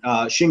recent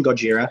Shin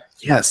Gojira.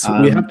 Yes,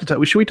 we have to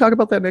talk. Should we talk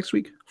about that next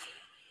week?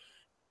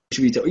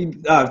 Tune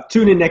in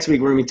next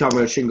week. We're going to be talking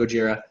about Shin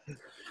Gojira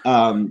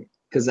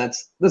because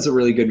that's a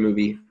really good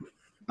movie.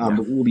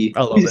 We'll be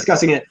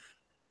discussing it.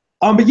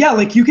 But yeah,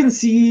 like you can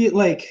see,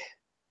 like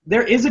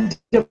there is a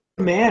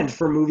demand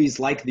for movies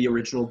like the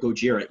original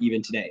Gojira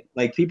even today.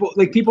 Like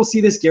people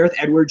see this Gareth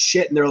Edwards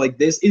shit and they're like,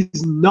 this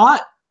is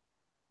not.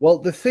 Well,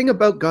 the thing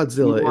about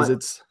Godzilla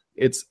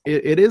is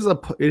it is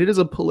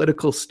a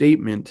political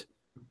statement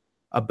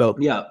about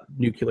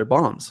nuclear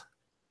bombs,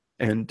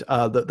 and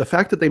the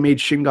fact that they made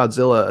Shin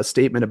Godzilla a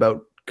statement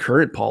about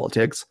current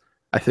politics,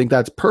 I think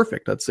that's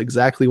perfect. That's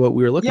exactly what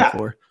we were looking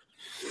for.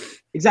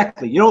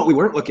 Exactly. You know what we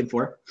weren't looking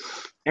for?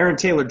 Aaron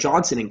Taylor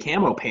Johnson in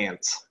camo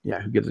pants.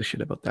 Yeah, who gives a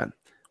shit about that?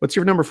 What's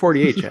your number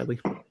 48, Chadley?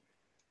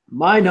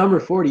 My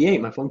number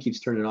 48. My phone keeps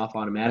turning off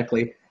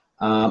automatically.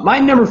 My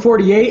number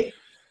 48.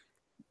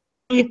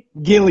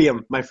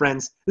 Gilliam, my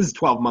friends. This is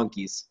 12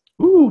 Monkeys.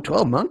 Ooh,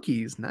 12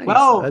 Monkeys. Nice.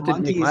 That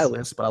didn't make my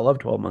list, but I love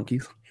 12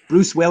 Monkeys.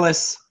 Bruce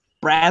Willis,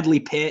 Bradley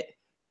Pitt.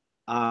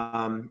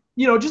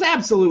 Just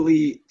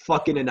absolutely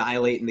fucking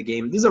annihilating the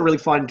game. This is a really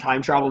fun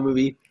time travel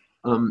movie.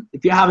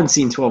 If you haven't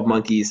seen 12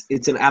 Monkeys,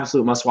 it's an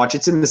absolute must watch.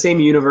 It's in the same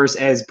universe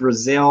as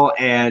Brazil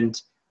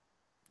and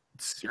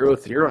Zero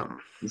Theorem.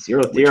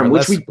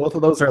 Both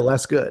of those are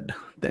less good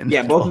than.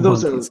 Yeah, both of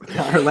those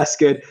are less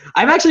good.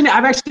 I've actually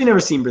never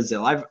seen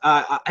Brazil. I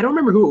don't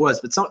remember who it was,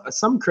 but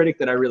some critic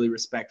that I really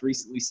respect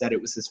recently said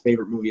it was his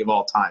favorite movie of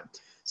all time.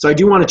 So I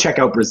do want to check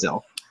out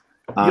Brazil.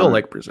 You'll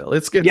like Brazil.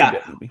 It's good.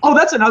 Yeah. Oh,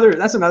 that's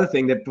another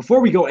thing that before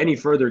we go any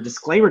further,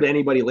 disclaimer to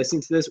anybody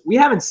listening to this: we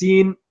haven't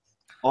seen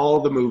all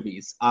the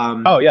movies.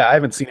 I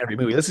haven't seen every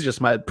movie. This is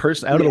just my out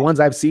of the ones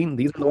I've seen.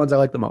 These are the ones I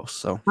like the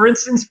most. So, for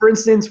instance,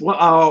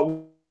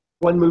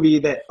 one movie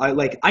that I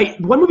like,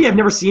 one movie I've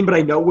never seen, but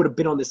I know would have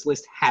been on this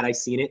list had I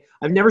seen it.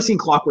 I've never seen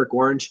Clockwork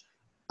Orange.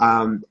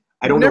 I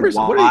don't know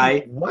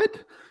why. What?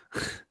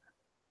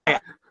 I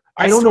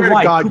don't know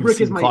why. God,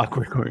 Kubrick is my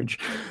Clockwork Orange.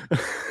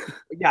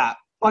 Yeah,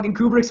 fucking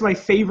Kubrick's my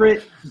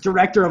favorite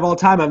director of all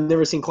time. I've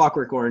never seen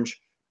Clockwork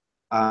Orange.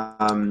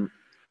 Have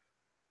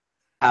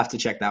to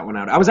check that one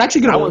out. I was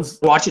actually going to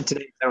watch it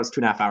today. That was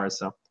 2.5 hours,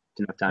 so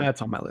didn't have time.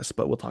 That's on my list,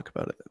 but we'll talk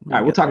about it. All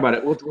right, we'll talk about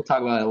it. We'll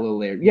talk about it a little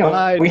later.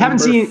 Yeah, we haven't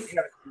seen.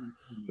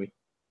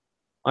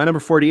 My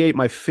number 48,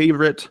 my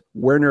favorite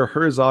Werner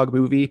Herzog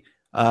movie.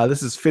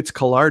 This is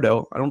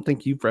Fitzcarraldo. I don't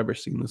think you've ever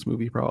seen this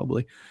movie,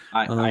 probably.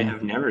 I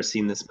have never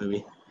seen this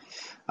movie.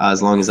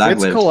 As long as I've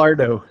lived.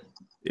 Fitzcarraldo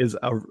is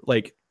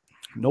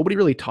nobody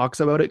really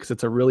talks about it because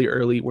it's a really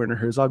early Werner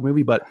Herzog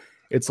movie, but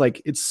it's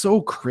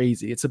so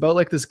crazy. It's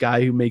about this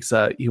guy who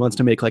he wants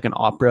to make an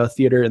opera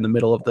theater in the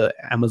middle of the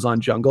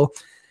Amazon jungle,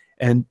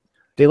 and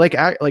they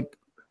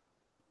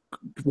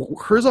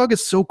Herzog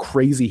is so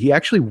crazy. He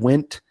actually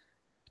went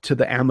to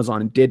the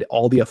Amazon and did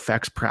all the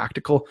effects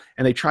practical,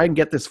 and they try and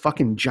get this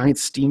fucking giant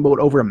steamboat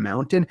over a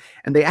mountain,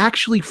 and they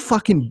actually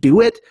fucking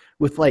do it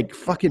with like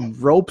fucking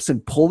ropes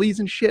and pulleys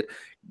and shit.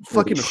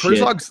 Fucking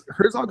Herzog's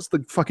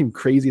the fucking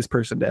craziest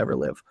person to ever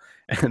live,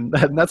 and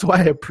that's why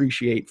I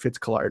appreciate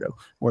Fitzcarraldo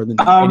more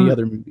than any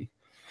other movie.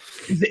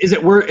 Is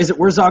it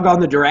Herzog on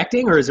the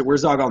directing, or is it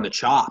Herzog on the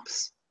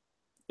chops?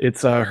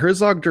 It's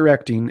Herzog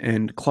directing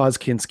and Klaus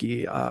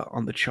Kinski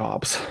on the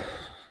chops.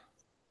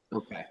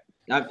 Okay.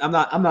 I'm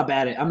not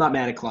mad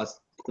at Klaus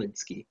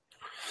Kinski.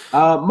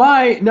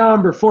 My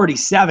number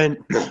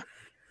 47.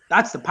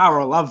 That's the power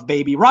of love,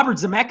 baby. Robert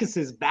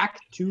Zemeckis' Back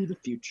to the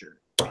Future.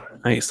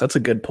 Nice. That's a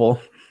good pull.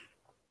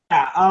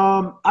 Yeah.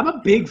 I'm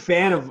a big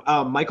fan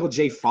of Michael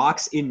J.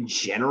 Fox in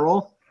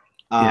general.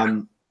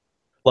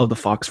 Love the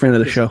Fox, friend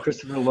of the show.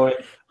 Christopher Lloyd.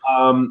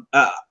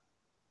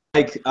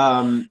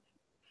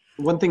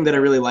 One thing that I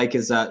really like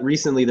is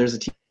recently there's a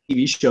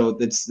TV show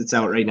that's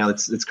out right now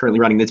that's currently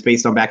running that's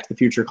based on Back to the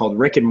Future called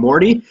Rick and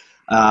Morty.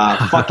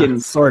 Fucking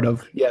sort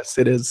of. Yes,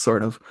 it is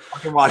sort of.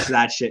 Fucking watch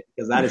that shit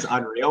because that is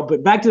unreal.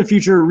 But Back to the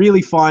Future,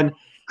 really fun.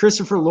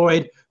 Christopher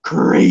Lloyd,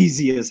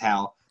 crazy as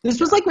hell. This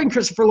was like when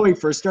Christopher Lloyd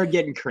first started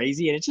getting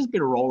crazy, and it's just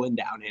been rolling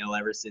downhill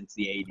ever since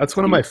the 80s. That's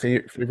one of my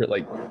favorite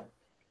like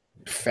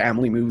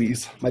family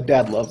movies. My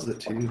dad loves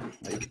it too.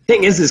 Like,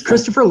 thing is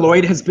Christopher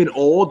Lloyd has been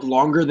old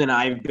longer than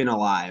I've been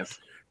alive.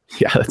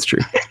 Yeah, that's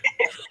true.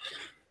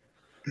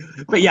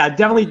 But yeah,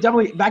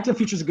 definitely Back to the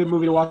Future is a good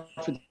movie to watch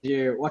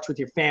with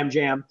your fam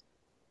jam.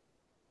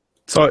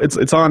 So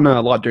it's on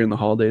a lot during the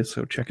holidays,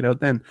 so check it out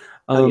then.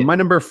 My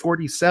number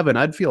 47,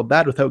 I'd feel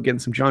bad without getting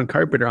some John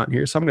Carpenter on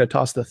here, so I'm going to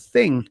toss The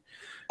Thing.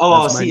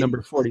 That's my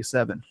number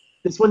 47.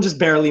 This one just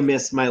barely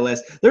missed my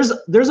list. There's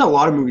a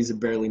lot of movies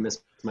that barely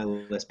missed my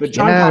list, but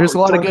there's a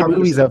lot of good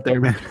movies out there,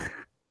 man.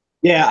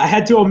 Yeah, I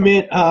had to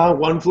omit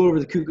One Flew Over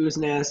the Cuckoo's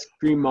Nest,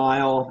 Green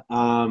Mile.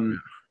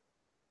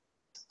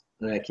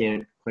 I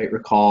can't quite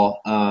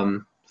recall.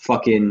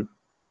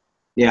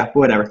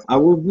 Whatever.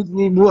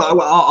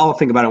 I'll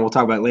think about it and we'll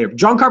talk about it later.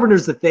 John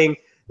Carpenter's The Thing.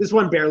 This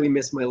one barely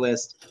missed my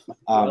list.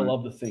 I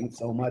love The Thing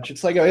so much.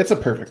 It's like it's a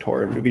perfect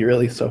horror movie,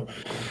 really. So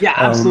yeah,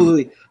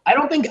 absolutely. I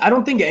don't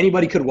think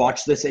anybody could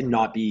watch this and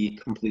not be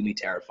completely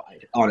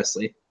terrified.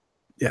 Honestly.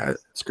 Yeah,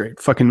 it's great.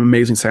 Fucking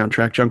amazing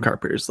soundtrack. John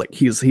Carpenter's like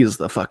he's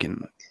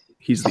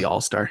the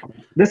all-star.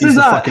 He's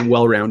the fucking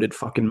well-rounded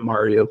fucking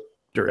Mario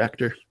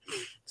director.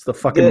 It's the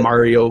fucking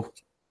Mario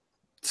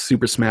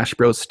Super Smash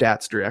Bros.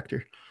 Stats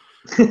director.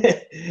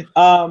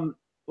 What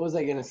was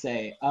I gonna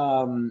say?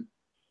 The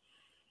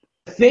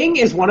Thing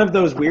is one of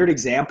those weird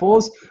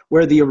examples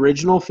where the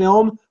original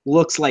film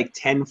looks like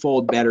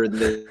tenfold better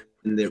than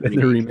the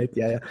remake.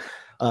 Yeah.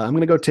 I'm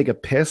gonna go take a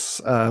piss.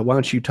 Why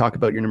don't you talk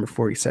about your number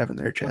 47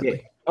 there,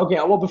 Chadley? Okay.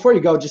 Well, before you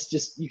go,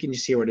 just you can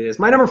just hear what it is.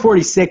 My number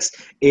 46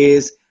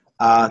 is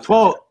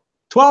 12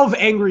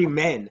 Angry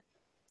Men.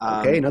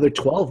 Okay, another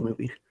 12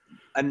 movie.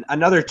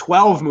 Another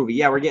 12 movie.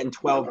 Yeah, we're getting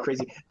 12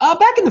 crazy.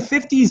 Back in the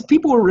 50s,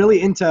 people were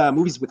really into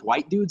movies with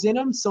white dudes in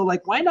them. So,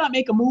 like, why not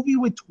make a movie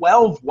with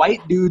 12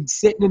 white dudes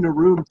sitting in a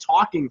room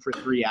talking for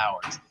 3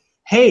 hours?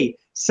 Hey,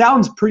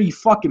 sounds pretty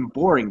fucking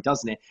boring,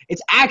 doesn't it?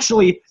 It's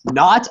actually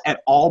not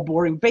at all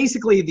boring.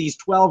 Basically, these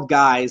 12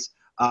 guys,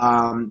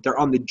 they're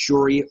on the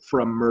jury for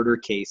a murder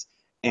case.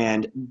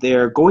 And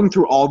they're going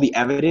through all the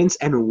evidence.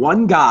 And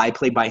one guy,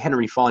 played by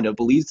Henry Fonda,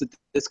 believes that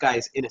this guy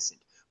is innocent.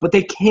 But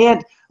they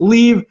can't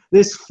leave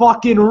this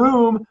fucking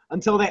room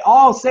until they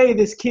all say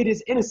this kid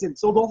is innocent.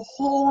 So the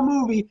whole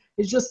movie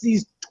is just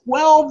these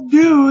 12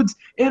 dudes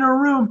in a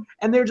room,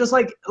 and they're just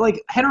like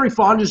Henry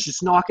Fonda's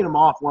just knocking them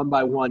off one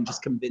by one,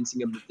 just convincing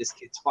them that this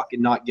kid's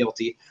fucking not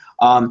guilty.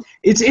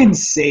 It's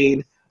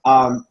insane.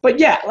 But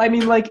yeah, I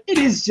mean, like it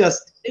is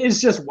just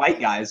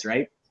white guys,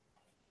 right?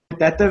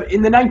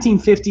 In the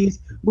 1950s,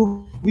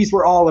 movies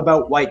were all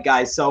about white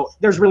guys, so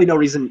there's really no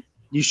reason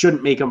you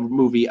shouldn't make a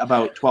movie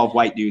about 12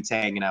 white dudes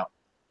hanging out.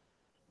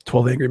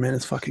 12 Angry Men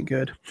is fucking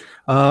good.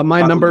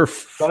 My number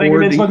 40, Angry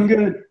Men's fucking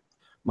good.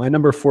 My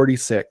number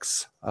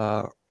 46.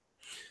 One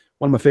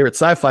of my favorite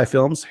sci-fi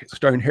films,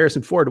 starring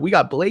Harrison Ford. We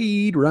got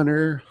Blade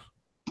Runner.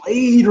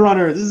 Blade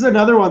Runner. This is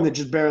another one that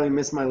just barely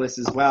missed my list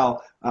as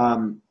well.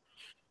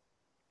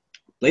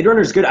 Blade Runner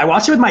is good. I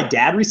watched it with my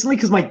dad recently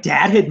because my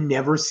dad had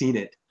never seen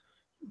it.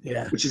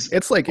 Yeah, which is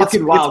it's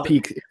wild.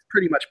 It's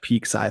pretty much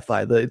peak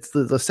sci-fi.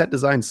 The set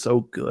design's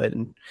so good,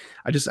 and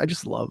I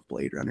just love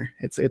Blade Runner.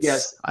 It's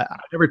yes. I've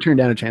never turned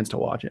down a chance to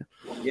watch it.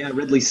 Yeah,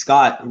 Ridley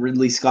Scott.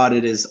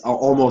 It is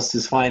almost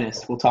his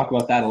finest. We'll talk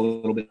about that a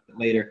little bit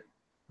later.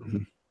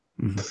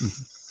 Mm-hmm. Mm-hmm.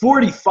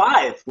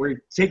 45.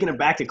 We're taking it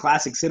back to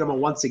classic cinema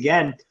once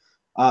again.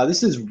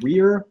 This is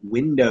Rear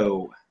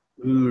Window.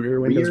 Ooh, Rear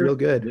Window's real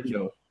good.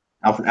 Window.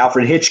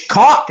 Alfred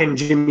Hitchcock and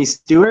Jimmy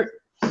Stewart.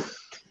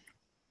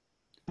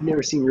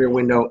 Never seen Rear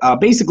Window.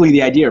 Basically,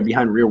 the idea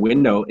behind Rear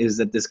Window is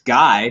that this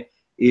guy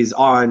is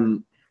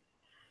on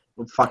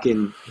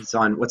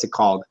what's it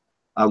called?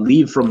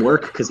 Leave from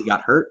work because he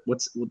got hurt.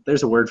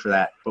 There's a word for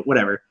that, but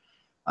whatever.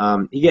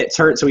 He gets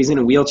hurt, so he's in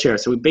a wheelchair.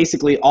 So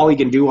basically all he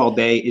can do all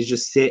day is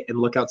just sit and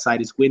look outside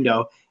his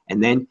window,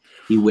 and then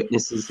he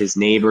witnesses his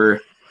neighbor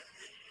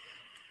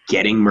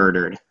getting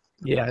murdered.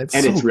 Yeah,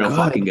 it's real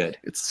fucking good.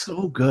 It's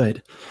so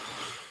good.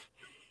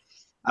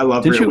 I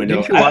love Rear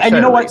Window. Did you watch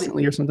that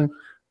recently or something?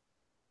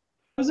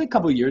 It was a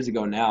couple of years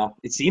ago now.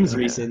 It seems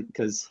recent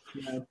because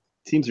it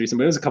seems recent,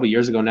 but it was a couple of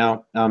years ago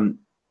now.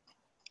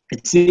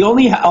 It's the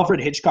only Alfred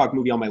Hitchcock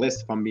movie on my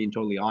list, if I'm being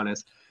totally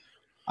honest.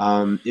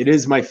 It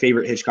is my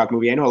favorite Hitchcock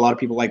movie. I know a lot of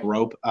people like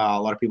Rope. A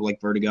lot of people like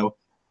Vertigo.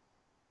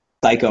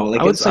 Psycho.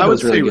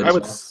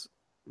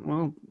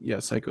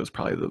 Psycho is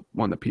probably the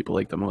one that people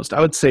like the most.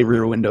 I would say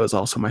Rear Window is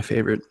also my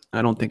favorite.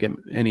 I don't think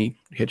any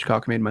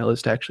Hitchcock made my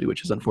list, actually,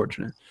 which is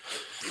unfortunate.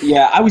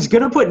 Yeah, I was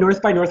going to put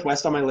North by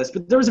Northwest on my list,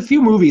 but there was a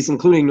few movies,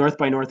 including North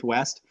by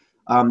Northwest,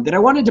 that I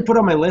wanted to put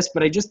on my list,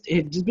 but it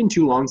had just been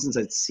too long since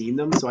I'd seen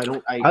them, so I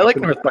like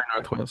North by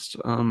Northwest.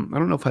 I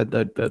don't know if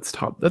that's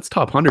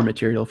top 100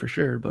 material for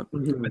sure, but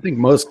I think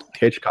most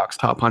Hitchcock's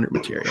top 100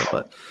 material.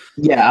 But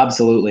yeah,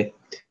 absolutely.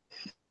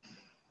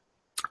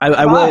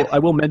 I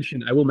will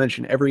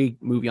mention every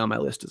movie on my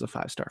list is a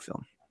 5-star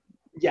film.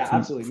 Yeah,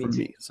 absolutely. For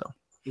me, so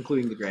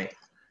including The Grey.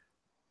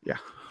 Yeah.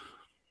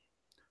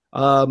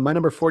 My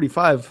number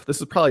 45.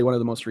 This is probably one of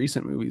the most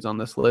recent movies on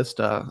this list.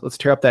 Let's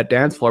tear up that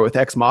dance floor with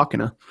Ex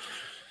Machina.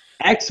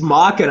 Ex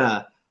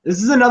Machina.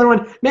 This is another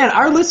one. Man,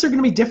 our lists are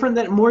going to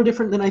be more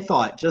different than I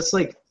thought. Just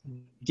like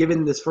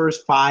given this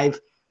first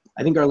 5,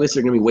 I think our lists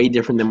are going to be way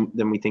different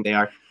than we think they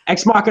are.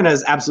 Ex Machina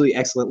is absolutely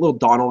excellent. Little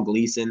Donald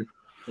Gleason.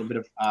 A little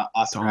bit of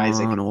Oscar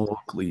Isaac. Donald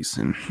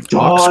Gleason.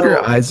 Oscar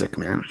Isaac,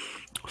 man.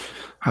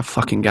 That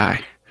fucking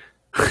guy.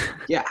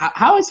 Yeah,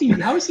 how is he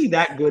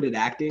that good at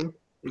acting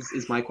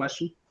is my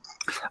question.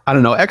 I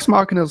don't know. Ex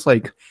Machina is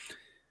like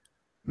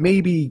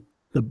maybe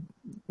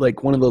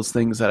one of those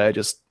things that I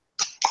just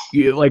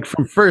like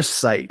from first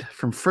sight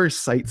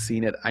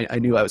seeing it, I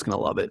knew I was gonna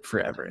love it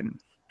forever, and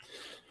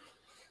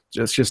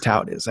just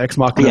how it is. Ex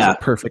Machina is a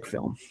perfect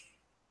film.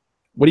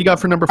 What do you got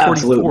for number 44?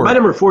 Absolutely. My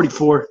number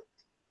 44.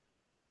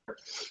 A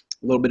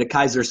little bit of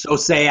Kaiser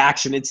Sose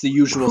action. It's The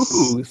Usual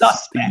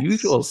Suspects. The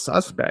Usual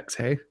Suspects,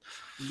 hey?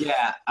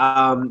 Yeah.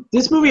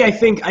 This movie, I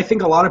think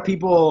a lot of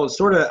people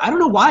sort of, I don't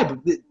know why, but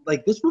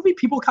like this movie,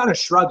 people kind of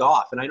shrug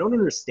off, and I don't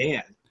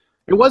understand.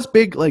 It was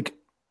big, like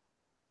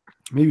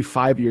maybe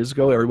 5 years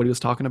ago. Everybody was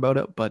talking about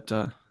it, but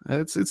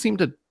it seemed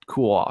to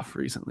cool off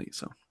recently.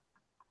 So.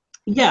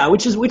 Yeah,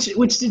 which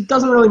it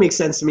doesn't really make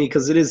sense to me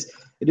because it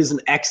is an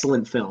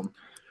excellent film.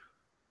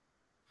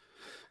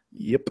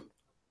 Yep.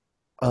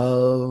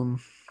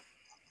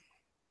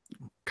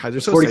 Kaiser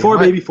Sose. 44,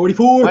 baby,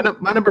 44.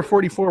 My number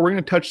 44. We're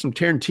gonna touch some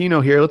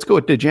Tarantino here. Let's go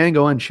with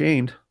Django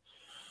Unchained.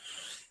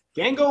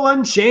 Django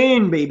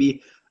Unchained,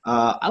 baby.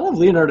 I love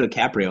Leonardo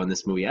DiCaprio in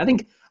this movie. I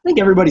think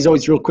everybody's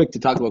always real quick to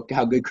talk about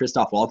how good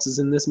Christoph Waltz is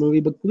in this movie,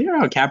 but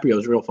Leonardo DiCaprio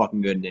is real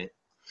fucking good in it.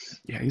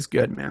 Yeah, he's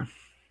good, man.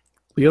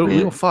 Leo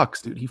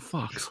fucks, dude. He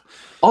fucks.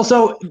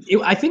 Also,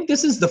 I think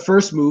this is the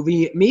first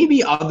movie,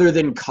 maybe other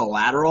than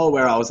Collateral,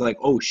 where I was like,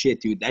 "Oh shit,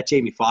 dude, that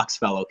Jamie Foxx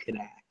fellow can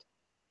act.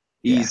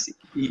 He's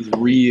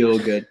real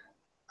good."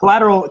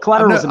 Collateral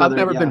is another.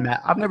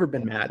 I've never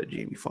been mad at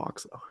Jamie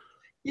Foxx though.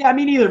 Yeah,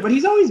 me neither. But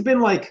he's always been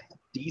like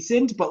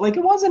decent. But like,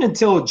 it wasn't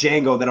until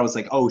Django that I was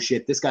like, "Oh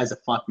shit, this guy's a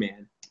fuck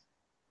man."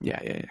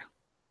 Yeah.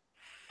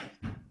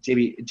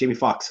 Jamie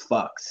Foxx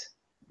fucks.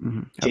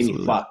 Mm-hmm, Jamie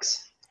fucks.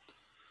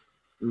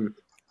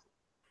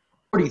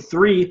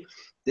 43.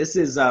 This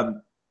is a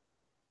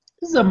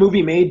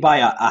movie made by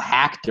a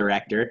hack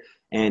director,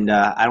 and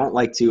I don't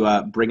like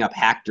to bring up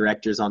hack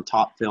directors on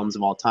top films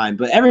of all time,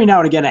 but every now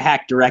and again a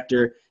hack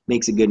director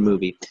makes a good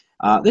movie.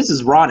 This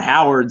is Ron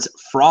Howard's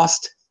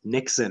Frost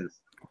Nixon.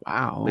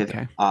 Wow.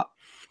 Okay. With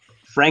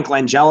Frank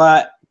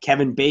Langella,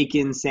 Kevin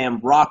Bacon,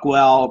 Sam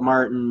Rockwell,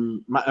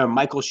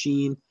 Michael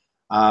Sheen.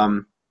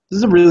 This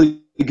is a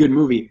really good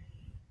movie.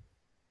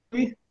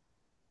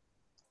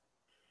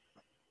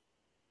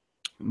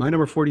 My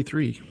number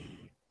 43,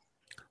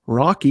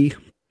 Rocky.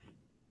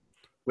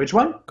 Which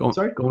one? Going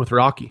with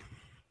Rocky.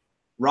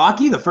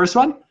 Rocky, the first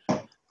one?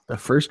 The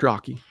first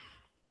Rocky.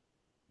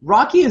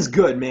 Rocky is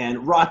good,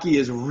 man. Rocky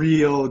is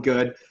real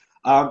good.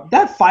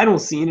 That final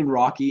scene in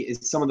Rocky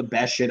is some of the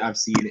best shit I've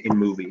seen in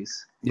movies.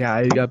 Yeah,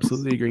 I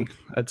absolutely agree.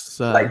 That's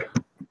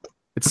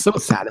it's so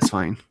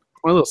satisfying.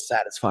 One of those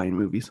satisfying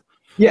movies.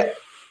 Yeah,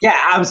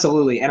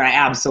 absolutely, and I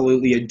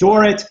absolutely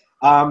adore it.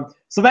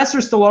 Sylvester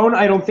Stallone,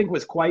 I don't think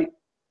was quite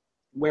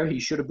where he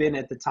should have been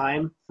at the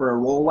time for a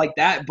role like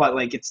that, but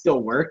like it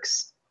still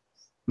works.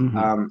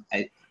 Mm-hmm.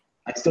 I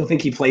still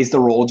think he plays the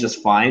role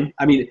just fine.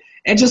 I mean,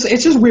 it's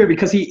just weird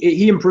because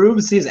he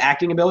improves his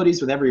acting abilities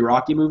with every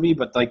Rocky movie,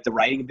 but like the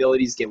writing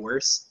abilities get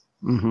worse.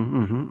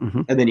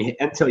 And then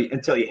until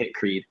you hit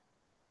Creed.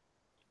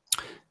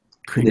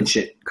 Creed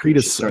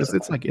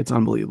it's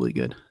unbelievably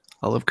good.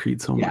 I love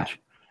Creed so much.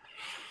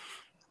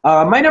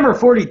 My number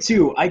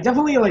 42,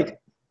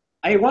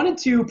 I wanted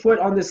to put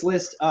on this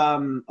list a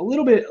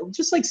little bit,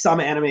 just like some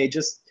anime,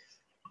 just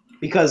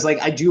because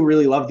like I do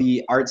really love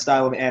the art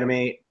style of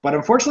anime, but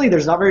unfortunately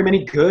there's not very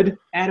many good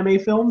anime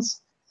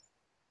films.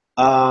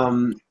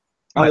 Other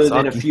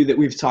than a few that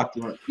we've talked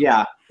about.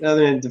 Yeah,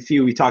 other than the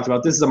few we talked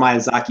about. This is a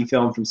Miyazaki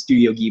film from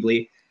Studio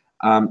Ghibli.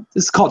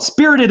 This is called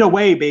Spirited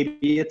Away,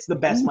 baby. It's the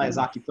best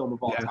Miyazaki film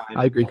of all time.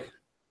 I agree.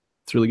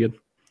 It's really good.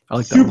 I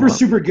like that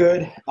super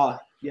good.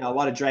 Yeah, a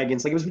lot of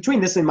dragons. Like, it was between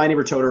this and My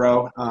Neighbor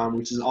Totoro,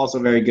 which is also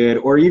very good.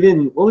 Or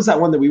even, what was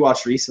that one that we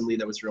watched recently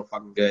that was real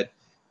fucking good?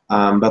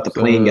 About the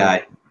plane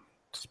guy.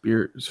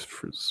 Spirited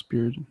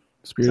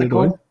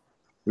Away?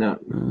 No,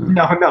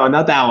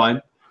 not that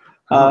one.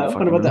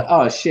 What about that?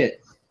 Oh,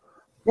 shit.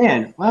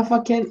 Man, why the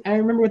fuck can't I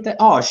remember what that?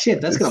 Oh,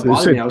 shit, that's going to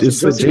bother me.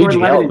 It's a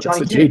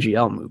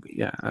JGL movie.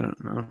 Yeah, I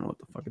don't know what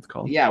the fuck it's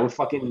called. Yeah, with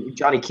fucking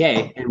Johnny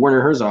K and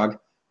Werner Herzog.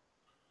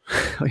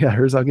 Oh, yeah,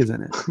 Herzog is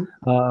in it.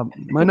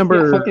 My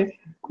number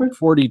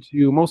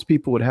 42, most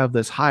people would have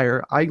this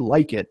higher. I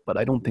like it, but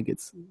I don't think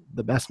it's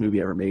the best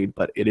movie ever made,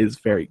 but it is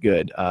very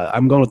good.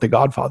 I'm going with The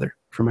Godfather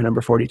for my number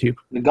 42.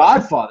 The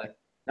Godfather,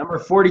 number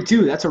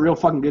 42. That's a real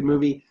fucking good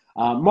movie.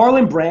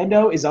 Marlon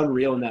Brando is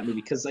unreal in that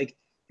movie because, like,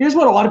 here's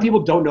what a lot of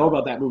people don't know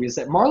about that movie is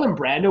that Marlon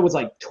Brando was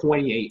like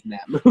 28 in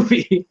that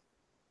movie.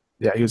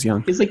 Yeah, he was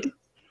young. He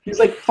was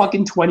like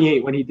fucking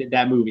 28 when he did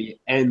that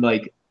movie, and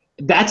like,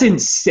 that's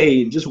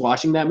insane. Just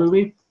watching that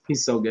movie,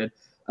 he's so good.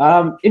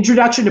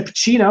 Introduction to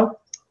Pacino.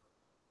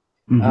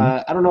 Mm-hmm.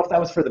 I don't know if that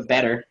was for the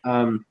better.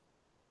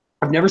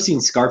 I've never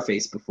seen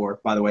Scarface before,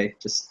 by the way.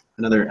 Just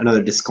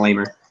another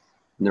disclaimer.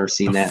 Never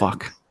seen that.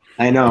 Fuck.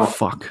 I know.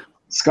 Fuck.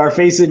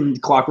 Scarface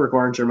and Clockwork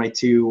Orange are my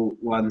two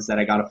ones that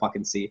I gotta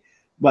fucking see.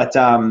 But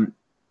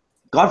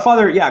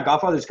Godfather,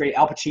 Godfather's great.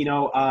 Al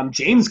Pacino,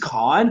 James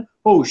Caan.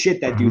 Oh shit,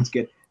 that dude's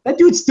good. That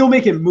dude's still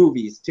making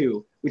movies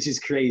too, which is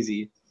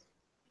crazy.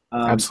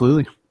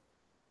 Absolutely.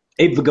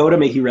 Abe Vigoda,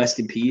 may he rest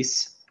in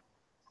peace.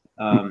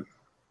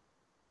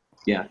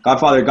 Yeah,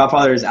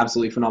 Godfather is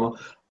absolutely phenomenal.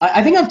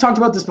 I think I've talked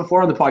about this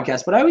before on the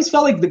podcast, but I always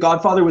felt like The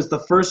Godfather was the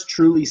first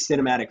truly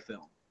cinematic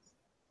film.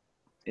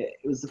 It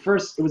was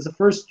the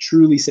first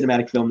truly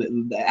cinematic film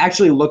that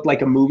actually looked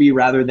like a movie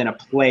rather than a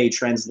play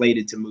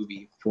translated to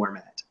movie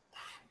format.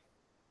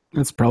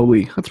 That's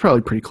probably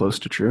pretty close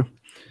to true.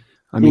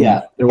 I mean,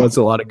 there was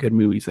a lot of good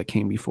movies that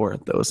came before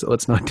it, though, so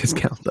let's not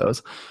discount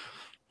those.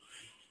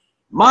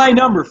 My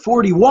number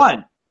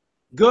 41.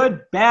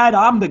 Good, bad,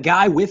 I'm the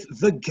guy with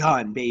the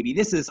gun, baby.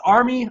 This is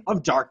Army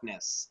of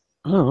Darkness.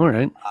 Oh, all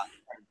right.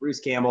 Bruce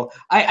Campbell.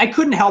 I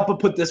couldn't help but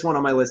put this one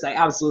on my list. I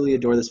absolutely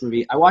adore this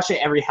movie. I watch it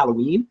every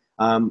Halloween,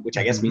 which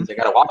I guess means I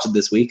got to watch it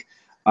this week.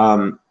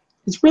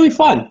 It's really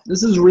fun.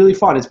 This is really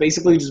fun. It's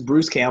basically just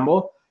Bruce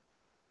Campbell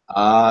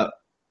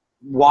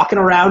walking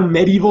around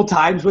medieval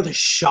times with a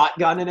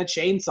shotgun and a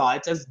chainsaw.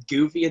 It's as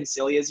goofy and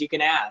silly as you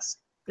can ask.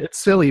 It's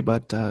silly,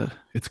 but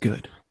it's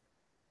good.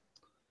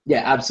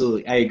 Yeah,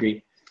 absolutely. I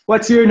agree.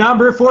 What's your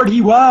number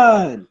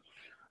 41?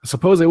 I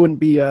suppose it wouldn't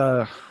be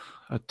a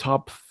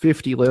top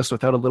 50 list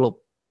without a little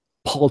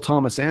Paul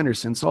Thomas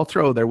Anderson, so I'll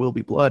throw There Will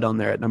Be Blood on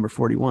there at number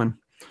 41.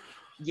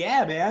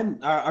 Yeah, man.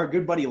 Our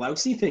good buddy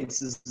Lousy thinks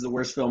this is the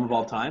worst film of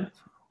all time.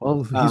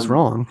 Well, he's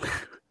wrong.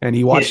 And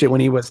he watched it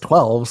when he was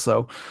 12,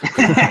 so.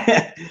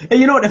 Hey,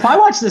 you know what? If I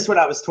watched this when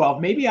I was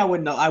 12, maybe I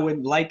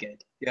wouldn't like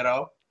it, you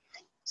know?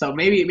 So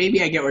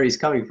maybe I get where he's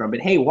coming from.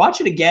 But hey,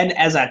 watch it again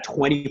as a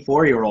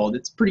 24-year-old.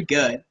 It's pretty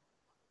good.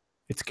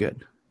 It's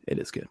good. It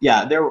is good.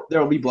 Yeah, There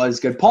Will Be Blood is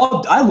good.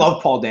 I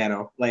love Paul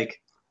Dano. Like,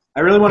 I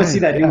really want to see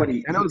that new one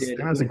he did.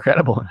 That was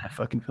incredible in that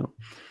fucking film.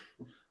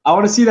 I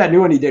want to see that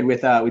new one he did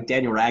with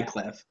Daniel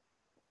Radcliffe,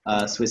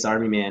 Swiss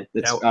Army Man.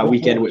 That's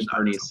Weekend with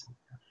Bernie's.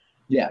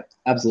 Yeah,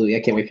 absolutely. I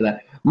can't wait for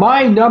that.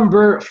 My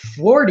number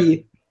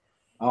 40.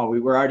 Oh, we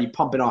were already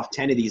pumping off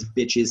 10 of these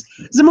bitches.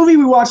 This is a movie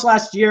we watched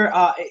last year.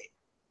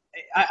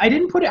 I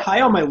didn't put it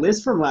high on my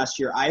list from last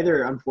year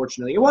either,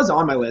 unfortunately. It was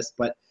on my list,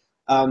 but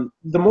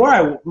the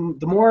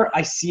more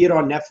I see it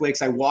on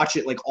Netflix, I watch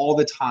it like all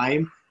the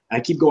time, and I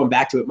keep going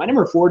back to it. My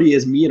number 40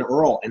 is Me and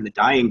Earl and the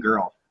Dying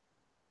Girl.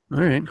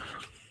 All right.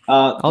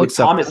 I'll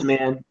accept Thomas that.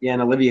 Mann,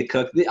 and Olivia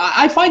Cooke.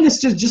 I find this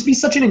to just be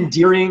such an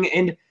endearing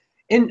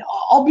and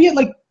albeit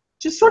like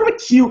just sort of a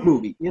cute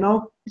movie, you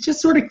know? It's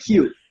just sort of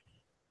cute.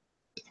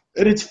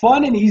 And it's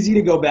fun and easy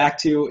to go back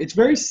to. It's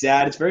very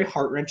sad. It's very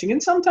heart-wrenching.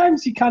 And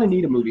sometimes you kind of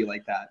need a movie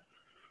like that.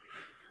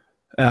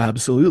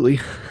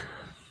 Absolutely.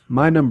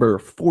 My number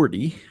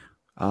 40,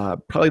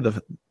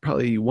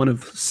 probably one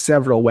of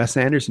several Wes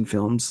Anderson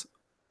films,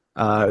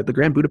 The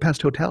Grand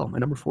Budapest Hotel, my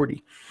number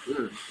 40.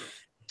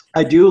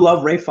 I do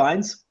love Ralph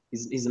Fiennes.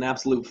 He's an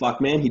absolute fuck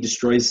man. He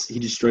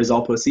destroys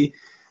all pussy.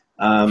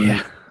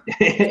 Yeah,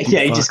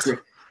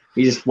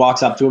 he just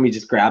walks up to him. He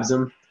just grabs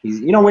him.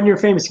 When you're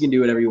famous, you can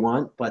do whatever you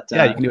want. But you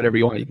can do whatever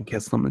you want. You can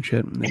kiss them and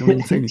shit. And they don't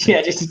even say anything.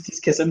 Yeah,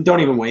 just kiss him. Don't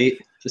even wait.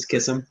 Just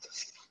kiss him.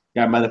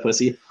 Grab him by the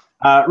pussy.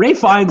 Ralph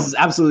Fiennes is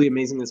absolutely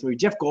amazing in this movie.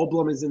 Jeff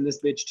Goldblum is in this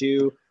bitch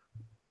too.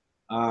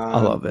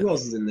 I love it. Who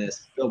else is in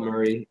this? Bill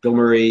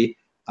Murray.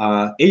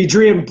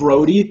 Adrian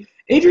Brody.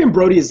 Adrian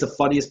Brody is the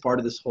funniest part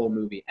of this whole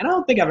movie. And I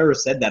don't think I've ever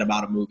said that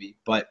about a movie,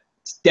 but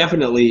it's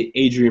definitely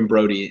Adrian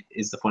Brody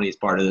is the funniest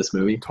part of this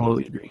movie.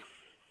 Totally agree.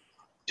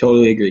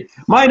 Totally agree.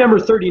 My number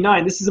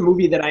 39, this is a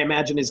movie that I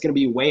imagine is going to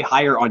be way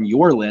higher on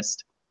your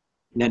list.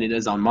 than it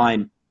is on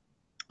mine.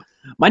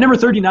 My number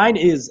 39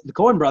 is the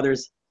Coen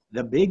brothers,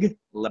 The Big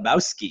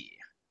Lebowski.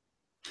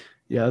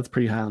 Yeah, that's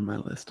pretty high on my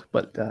list,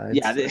 but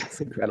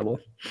it's incredible.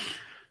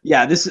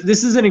 Yeah, this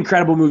is an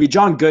incredible movie.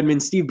 John Goodman,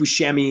 Steve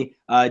Buscemi,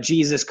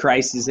 Jesus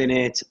Christ is in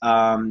it.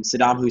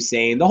 Saddam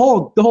Hussein, the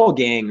whole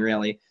gang,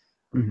 really.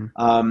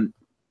 Mm-hmm.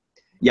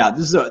 Yeah,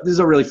 this is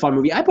a really fun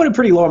movie. I put it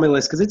pretty low on my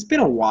list because it's been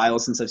a while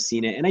since I've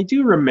seen it, and I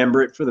do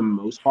remember it for the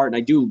most part, and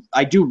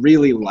I do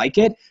really like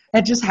it.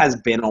 It just has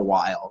been a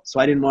while, so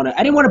I didn't want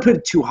to put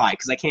it too high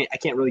because I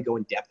can't really go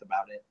in depth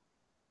about it.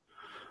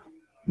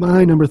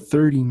 My number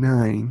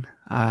 39,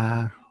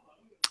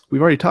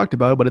 we've already talked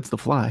about it, but it's The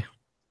Fly.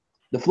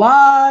 The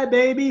Fly,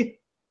 baby,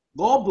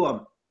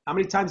 Goldblum. How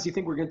many times do you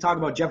think we're going to talk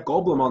about Jeff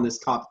Goldblum on this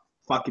top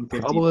fucking 50?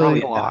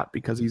 Probably a lot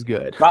because he's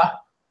good.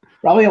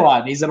 Probably a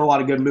lot. He's in a lot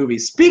of good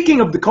movies.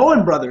 Speaking of the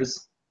Coen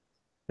brothers,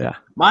 yeah,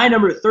 my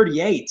number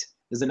 38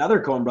 is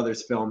another Coen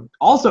brothers film,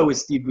 also with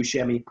Steve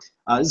Buscemi.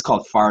 This is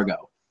called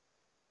Fargo.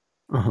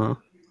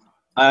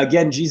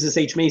 Again, Jesus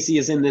H. Macy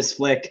is in this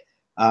flick.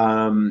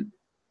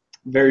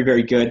 Very,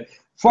 very good.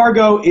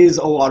 Fargo is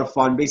a lot of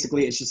fun.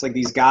 Basically, it's just like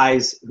these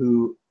guys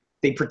who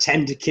they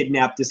pretend to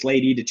kidnap this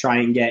lady to try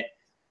and get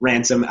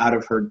ransom out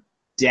of her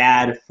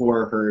dad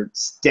for her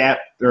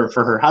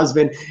for her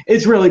husband.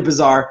 It's really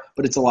bizarre,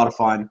 but it's a lot of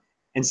fun.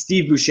 And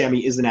Steve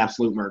Buscemi is an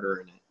absolute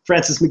murderer in it.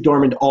 Frances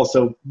McDormand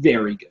also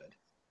very good.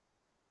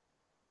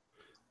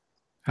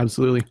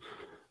 Absolutely.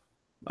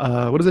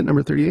 What is it,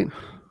 number 38?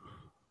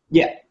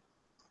 Yeah.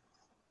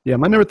 Yeah,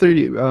 my number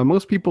 30,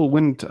 most people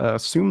wouldn't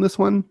assume this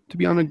one to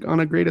be on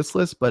a greatest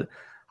list, but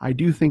I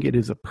do think it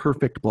is a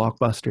perfect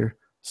blockbuster.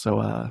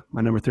 So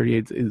my number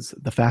 38 is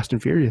The Fast and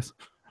Furious.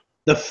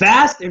 The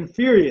Fast and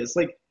Furious,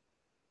 like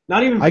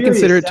not even. I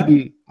consider it to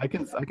be. I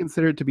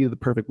consider it to be the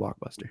perfect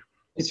blockbuster.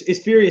 Is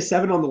Furious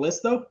 7 on the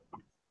list though?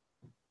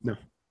 No.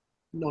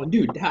 No,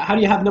 dude. How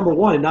do you have number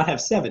 1 and not have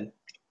 7?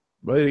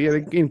 But yeah,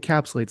 it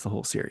encapsulates the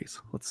whole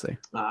series. Let's say.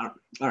 All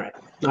right.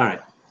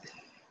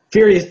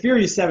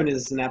 Furious 7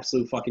 is an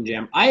absolute fucking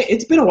jam.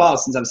 It's been a while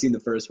since I've seen the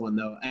first one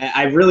though.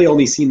 I've really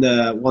only seen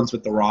the ones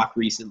with The Rock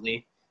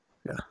recently.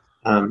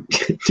 Yeah.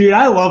 Dude,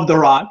 I love The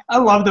Rock. I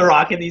love The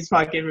Rock in these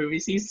fucking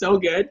movies. He's so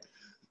good.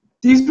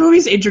 These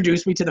movies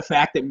introduced me to the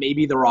fact that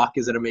maybe The Rock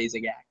is an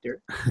amazing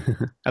actor.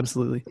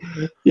 Absolutely.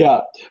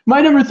 Yeah.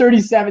 My number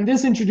 37,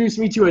 this introduced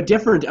me to a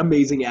different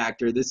amazing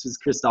actor. This was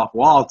Christoph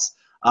Waltz.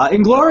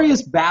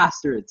 Inglourious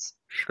Bastards.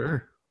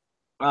 Sure.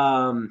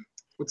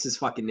 What's his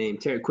fucking name?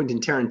 Quentin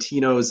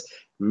Tarantino's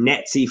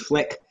Nazi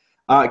flick.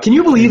 Can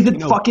you believe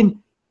that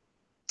fucking...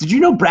 Did you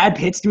know Brad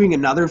Pitt's doing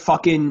another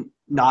fucking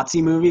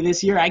Nazi movie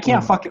this year? I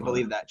can't fucking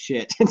believe that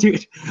shit.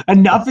 Dude,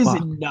 enough is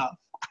enough.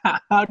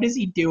 How does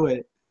he do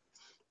it?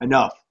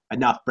 Enough,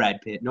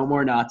 Brad Pitt. No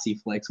more Nazi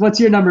flicks.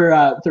 What's your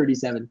number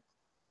 37?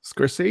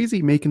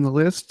 Scorsese making the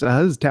list.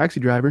 This is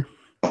Taxi Driver.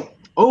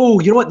 Oh,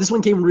 you know what? This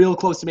one came real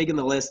close to making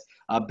the list.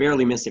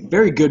 Barely missed it.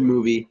 Very good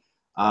movie.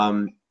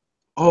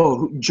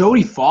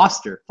 Jodie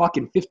Foster,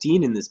 fucking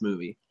 15 in this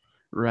movie.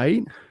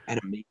 Right? And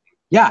amazing.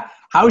 Yeah.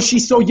 How is she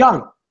so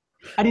young?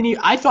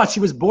 I thought she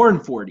was born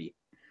 40.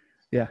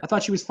 Yeah. I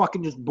thought she was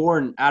fucking just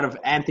born out of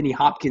Anthony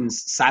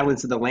Hopkins'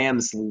 Silence of the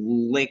Lambs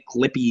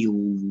lippy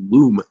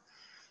loom.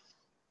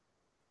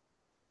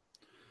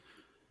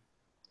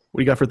 What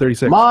do you got for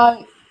 36?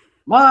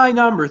 My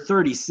number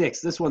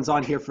 36. This one's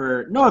on here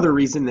for no other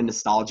reason than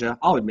nostalgia.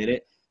 I'll admit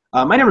it.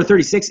 My number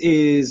 36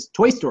 is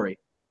Toy Story.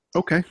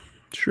 Okay,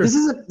 sure. This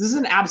is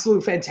an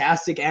absolute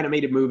fantastic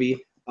animated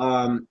movie.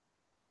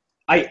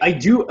 I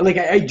do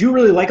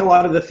really like a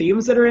lot of the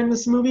themes that are in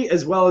this movie,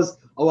 as well as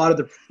a lot of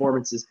the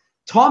performances.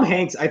 Tom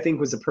Hanks, I think,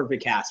 was a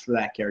perfect cast for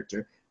that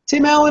character.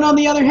 Tim Allen, on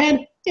the other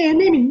hand,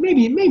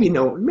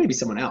 maybe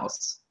someone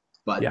else.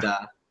 But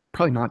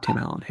probably not Tim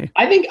Allen. Hey,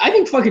 I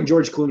think fucking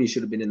George Clooney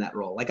should have been in that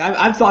role. Like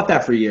I've thought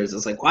that for years.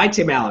 It's like, why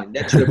Tim Allen?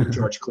 That should have been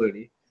George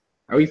Clooney.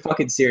 Are we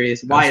fucking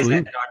serious? Why is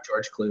that not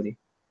George Clooney?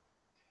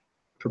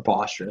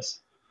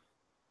 Preposterous.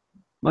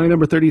 My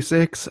number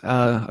 36,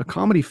 a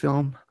comedy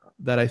film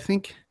that I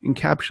think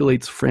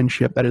encapsulates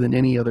friendship better than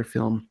any other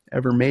film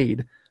ever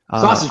made.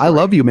 I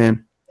Love You,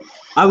 Man.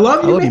 I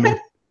Love You, Man?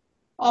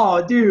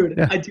 Oh, dude.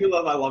 Yeah. I do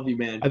love I Love You,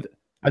 Man.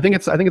 I think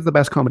it's the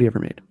best comedy ever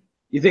made.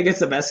 You think it's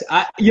the best?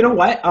 You know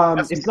what?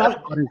 It's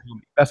not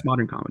best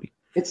modern comedy.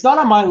 It's not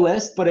on my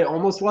list, but it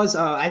almost was.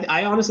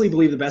 I honestly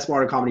believe the best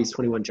modern comedy is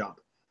 21 Jump.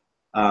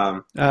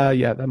 Yeah,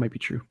 that might be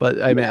true.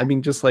 But I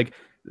mean, just like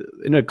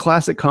in a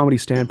classic comedy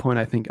standpoint,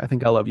 I think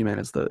I Love You, Man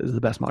is the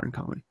best modern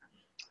comedy.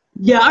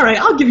 Yeah, all right.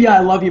 I'll give you I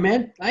Love You,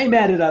 Man. I ain't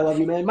mad at I Love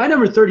You, Man. My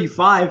number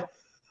 35.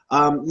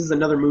 This is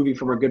another movie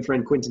from our good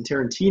friend Quentin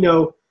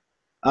Tarantino.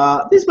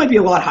 This might be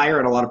a lot higher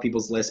on a lot of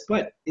people's list,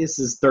 but this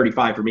is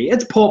 35 for me.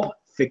 It's Pulp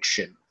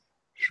Fiction.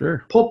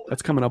 Sure. Pulp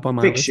That's coming up on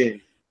my Fiction.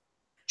 list.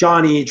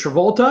 Johnny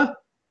Travolta,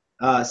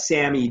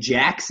 Sammy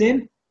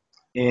Jackson,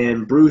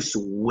 and Bruce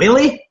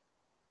Willis.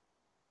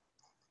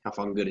 How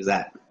fucking good is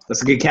that?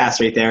 That's a good cast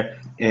right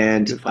there.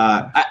 And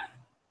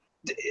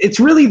it's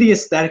really the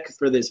aesthetic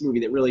for this movie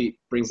that really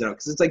brings it out,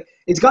 because it's like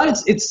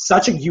it's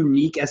such a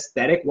unique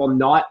aesthetic while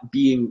not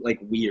being like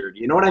weird.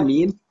 You know what I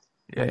mean?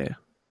 Yeah.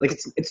 Like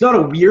it's not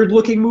a weird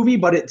looking movie,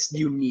 but it's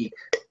unique.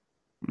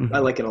 I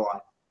like it a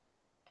lot.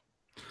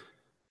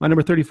 My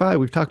number 35,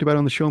 we've talked about it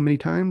on the show many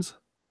times.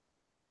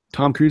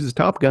 Tom Cruise's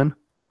Top Gun.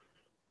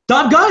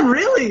 Top Gun,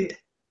 really?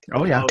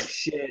 Oh yeah. Oh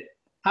shit!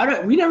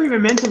 We never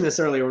even mentioned this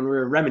earlier when we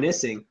were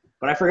reminiscing,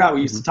 but I forgot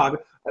we used to talk.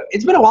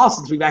 It's been a while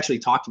since we've actually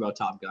talked about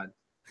Top Gun.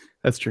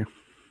 That's true.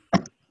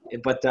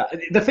 But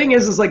the thing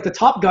is like the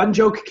Top Gun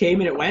joke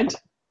came and it went.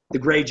 The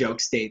gray joke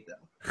stayed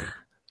though.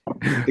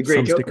 The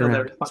gray joke will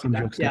never fucking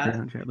die.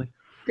 Yeah.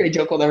 Gray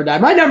joke will never die.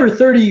 My number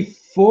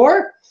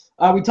 34.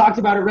 We talked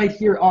about it right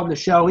here on the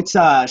show. It's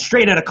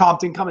Straight Outta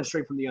Compton, coming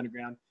straight from the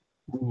underground.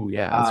 Ooh,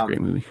 yeah, that's a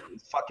great movie.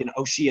 Fucking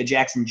O'Shea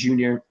Jackson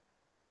Jr.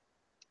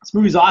 This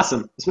movie's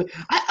awesome.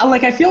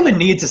 I feel the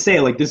need to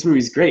say, like, this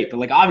movie's great, but,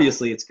 like,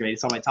 obviously it's great.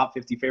 It's on my top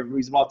 50 favorite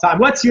movies of all time.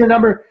 What's your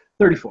number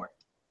 34?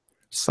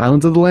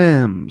 Silence of the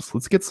Lambs.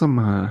 Let's get some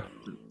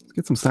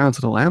Silence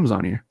of the Lambs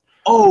on here.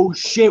 Oh,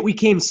 shit. We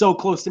came so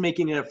close to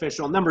making it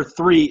official. Number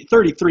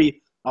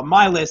 33 on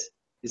my list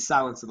is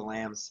Silence of the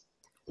Lambs.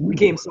 We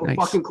came so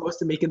fucking close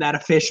to making that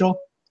official.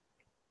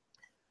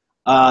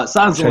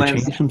 Silence of the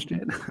Lambs. Change some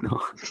shit?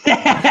 No.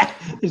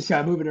 Just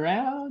try moving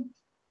around.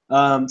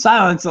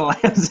 Silence of the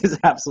Lambs is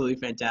absolutely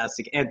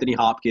fantastic. Anthony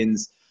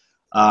Hopkins.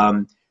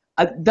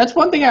 That's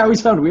one thing I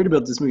always found weird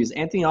about this movie is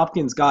Anthony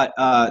Hopkins got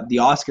the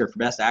Oscar for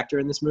Best Actor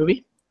in this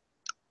movie.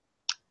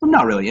 I'm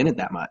not really in it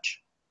that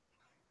much.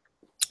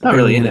 Not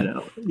really in it at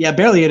all. Yeah,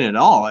 barely in it at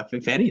all,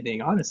 if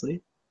anything,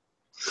 honestly.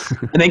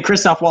 And then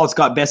Christoph Waltz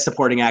got Best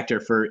Supporting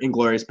Actor for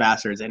Inglourious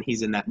Basterds, and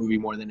he's in that movie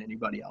more than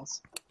anybody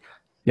else.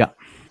 Yeah.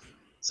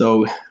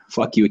 So,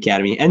 fuck you,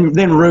 Academy. And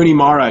then Rooney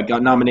Mara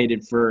got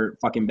nominated for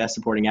fucking Best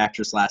Supporting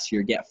Actress last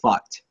year. Get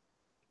fucked.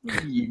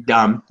 You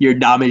dumb. You're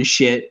dumb as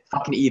shit.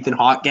 Fucking Ethan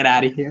Hawke, get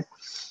out of here.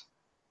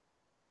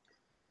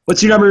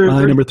 What's your number?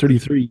 Number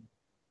 33.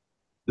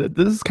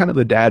 This is kind of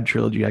the dad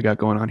trilogy I got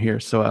going on here,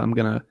 so I'm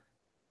going to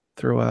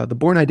throw The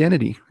Bourne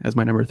Identity as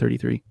my number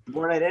 33.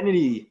 Bourne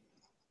Identity.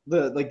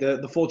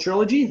 The full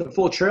trilogy? The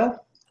full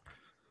trail?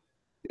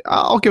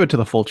 I'll give it to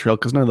the full trail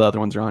because none of the other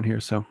ones are on here.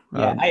 So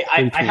yeah,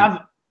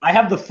 I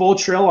have the full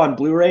trail on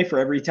Blu-ray for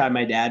every time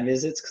my dad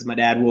visits, because my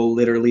dad will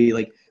literally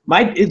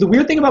the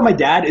weird thing about my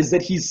dad is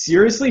that he's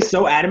seriously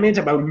so adamant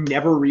about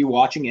never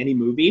rewatching any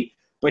movie,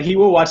 but he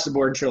will watch the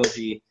Bourne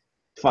trilogy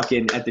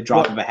fucking at the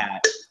drop of a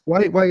hat.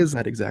 Why is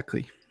that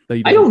exactly?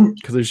 That I don't,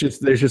 because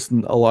there's just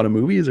a lot of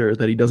movies, or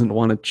that he doesn't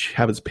want to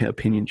have his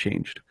opinion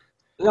changed.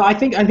 No, I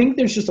think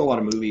there's just a lot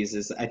of movies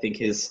is I think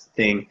his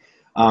thing.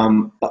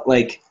 But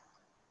like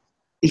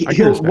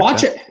he'll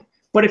watch it.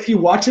 But if he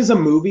watches a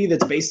movie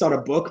that's based on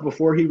a book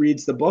before he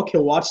reads the book,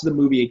 he'll watch the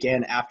movie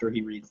again after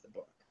he reads the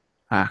book.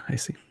 Ah, I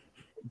see.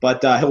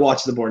 But he'll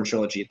watch the Bourne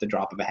trilogy at the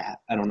drop of a hat.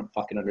 I don't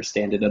fucking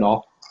understand it at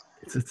all.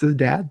 It's a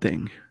dad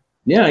thing.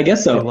 Yeah, I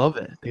guess so.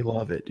 They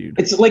love it, dude.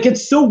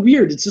 It's so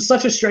weird. It's just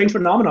such a strange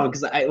phenomenon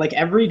because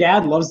every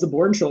dad loves the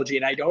Bourne trilogy,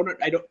 and I don't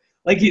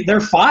like, they're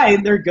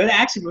fine. They're good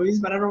action movies,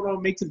 but I don't know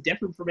what makes them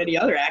different from any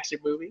other action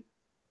movie.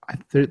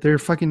 They're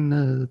fucking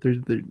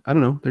they're I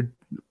don't know. They're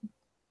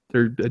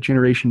a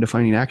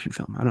generation-defining action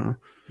film. I don't know.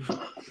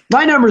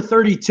 My number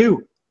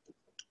 32,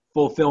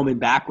 full film in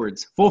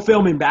backwards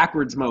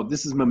mode.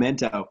 This is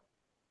Memento.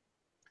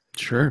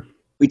 Sure.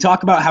 We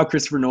talk about how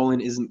Christopher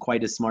Nolan isn't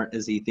quite as smart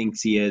as he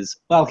thinks he is.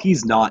 Well,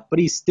 he's not, but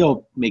he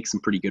still makes some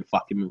pretty good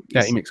fucking movies.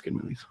 Yeah, he makes good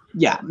movies.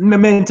 Yeah,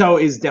 Memento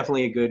is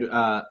definitely a good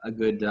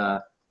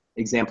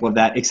example of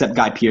that. Except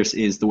Guy Pearce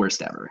is the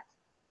worst ever.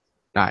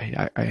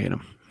 I hate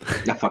him.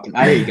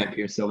 I hate Guy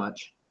Pearce so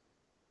much.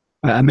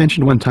 I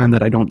mentioned one time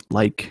that I don't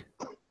like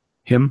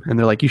him, and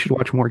they're like, "You should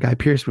watch more Guy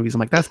Pearce movies." I'm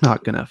like, "That's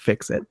not gonna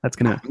fix it. That's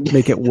gonna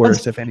make it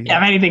worse, if anything." Yeah,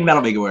 if anything,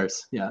 that'll make it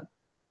worse. Yeah.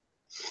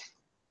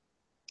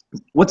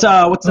 What's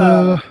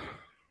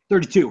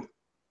 32?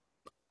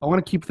 I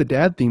want to keep the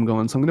dad theme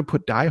going, so I'm gonna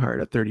put Die Hard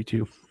at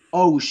 32.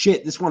 Oh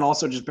shit! This one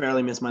also just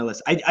barely missed my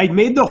list. I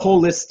made the whole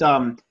list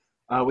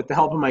with the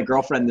help of my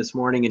girlfriend this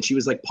morning, and she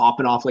was like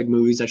popping off like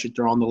movies I should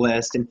throw on the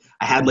list, and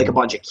I had like a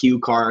bunch of cue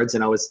cards,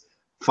 and I was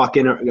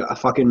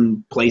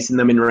fucking placing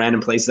them in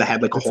random places. I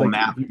had like a whole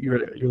map.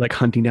 You're like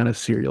hunting down a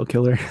serial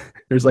killer.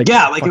 There's like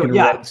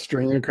red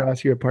string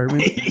across your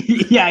apartment.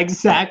 Yeah,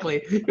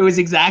 exactly. It was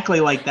exactly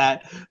like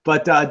that.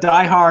 But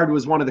Die Hard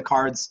was one of the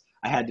cards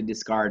I had to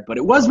discard. But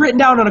it was written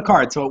down on a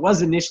card, so it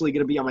was initially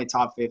going to be on my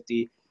top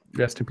 50.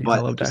 Rest in peace. I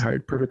love Die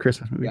Hard. Perfect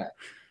Christmas movie. Yeah.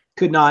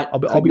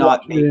 I'll be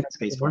watching it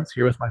once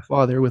here with my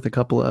father with a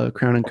couple of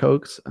Crown and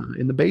Cokes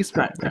in the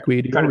basement. Like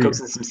we do. Crown and Cokes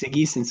and some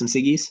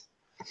ciggies.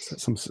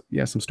 Some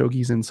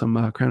stogies and some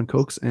Crown and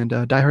Cokes and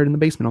Die Hard in the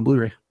basement on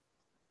Blu-ray.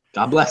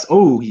 God bless.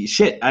 Oh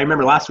shit! I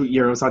remember last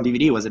year it was on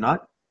DVD, was it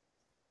not?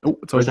 Oh,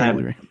 it's always on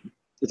Blu-ray.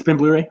 It's been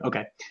Blu-ray.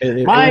 Okay.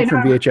 It went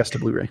from VHS to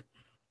Blu-ray.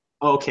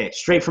 Okay,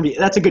 straight from.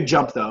 That's a good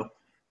jump though.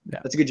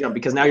 Yeah. That's a good jump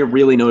because now you're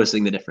really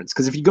noticing the difference.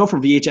 Because if you go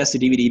from VHS to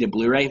DVD to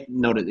Blu-ray,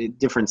 the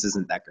difference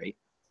isn't that great.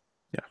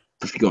 Yeah.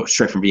 go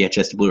straight from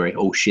VHS to Blu-ray.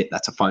 Oh shit,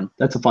 that's a fun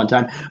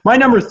time. My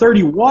number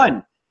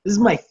 31. This is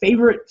my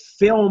favorite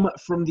film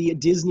from the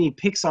Disney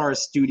Pixar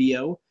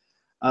studio.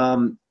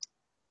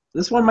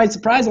 This one might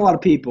surprise a lot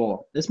of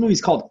people. This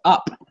movie's called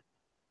Up.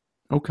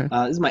 Okay.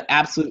 This is my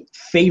absolute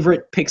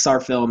favorite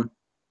Pixar film.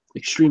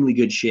 Extremely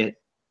good shit.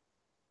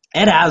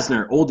 Ed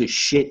Asner, old as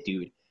shit,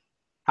 dude.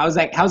 How's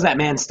that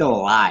man still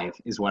alive?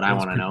 Is what I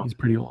want to know. He's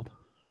pretty old.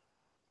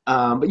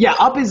 But yeah,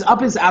 Up is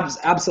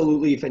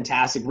absolutely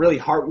fantastic. Really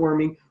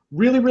heartwarming.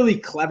 Really, really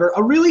clever.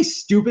 A really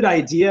stupid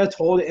idea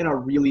told in a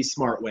really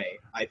smart way,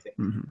 I think.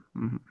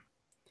 Mm-hmm.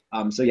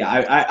 Mm-hmm. So yeah,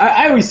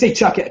 I always say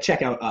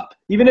check out Up.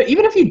 Even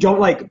if you don't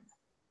like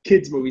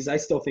kids movies, I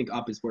still think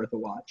Up is worth a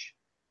watch.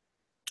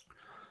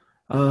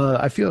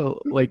 I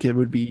feel like it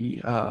would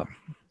be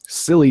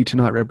silly to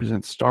not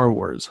represent Star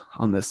Wars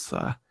on this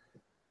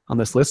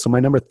list. So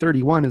my number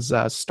 31 is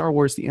Star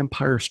Wars: The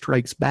Empire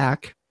Strikes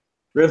Back.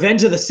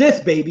 Revenge of the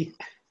Sith, baby.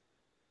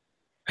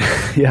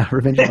 Yeah,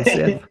 Revenge of the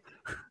Sith.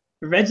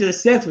 Revenge of the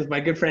Sith with my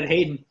good friend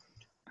Hayden.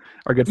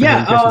 Our good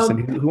friend Hayden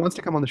Christensen, who wants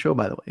to come on the show,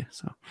 by the way.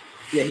 So.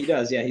 Yeah, he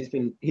does. Yeah, he's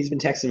been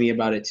texting me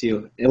about it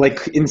too,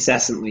 like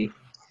incessantly.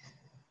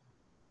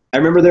 I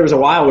remember there was a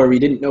while where we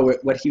didn't know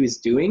what he was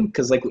doing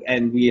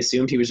and we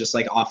assumed he was just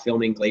like off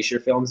filming Glacier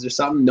films or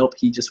something. Nope,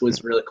 he just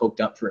was really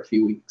coked up for a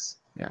few weeks.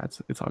 Yeah,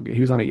 it's all good.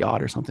 He was on a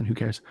yacht or something. Who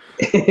cares?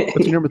 What's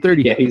your number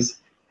 30? Yeah,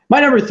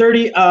 my number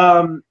 30.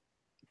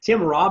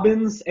 Tim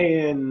Robbins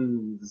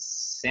and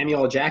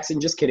Samuel L.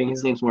 Jackson. Just kidding.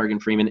 His name's Morgan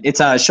Freeman.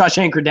 It's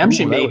Shawshank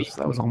Redemption, baby.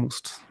 That was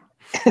almost.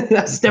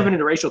 That's stepping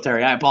into racial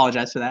territory. I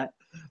apologize for that.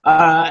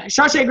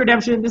 Shawshank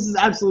Redemption. This is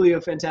absolutely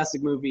a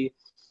fantastic movie.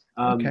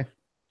 Okay.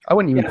 I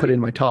wouldn't even put it in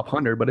my top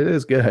 100, but it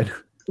is good.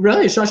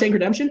 Really, Shawshank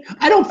Redemption?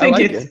 I don't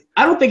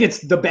think it's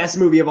the best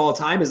movie of all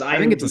time. I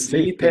think it's a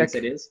safe pick.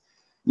 It is.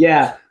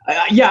 Yeah,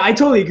 I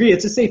totally agree.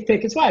 It's a safe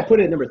pick. It's why I put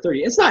it at number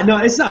 30. It's not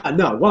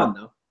one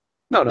though.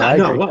 No,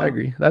 I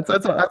agree. That's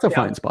a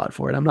fine spot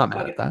for it. I'm not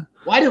mad at that.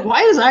 Why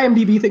does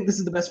IMDb think this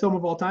is the best film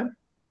of all time?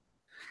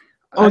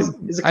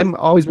 I've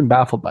always been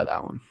baffled by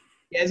that one.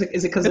 Yeah, is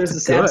it because there's a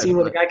sad scene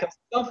where the guy comes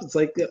off? It's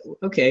like,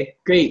 okay,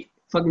 great,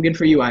 fucking good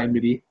for you,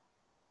 IMDb.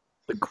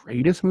 The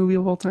greatest movie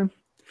of all time?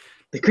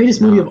 The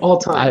greatest movie of all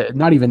time.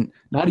 Not even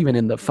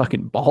in the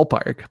fucking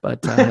ballpark,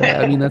 but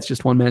I mean that's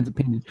just one man's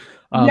opinion.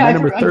 My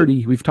number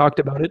 30, we've talked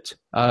about it.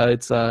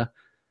 It's a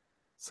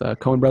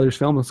Coen Brothers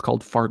film. It's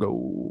called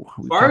Fargo.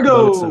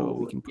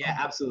 Fargo. Yeah,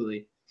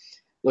 absolutely.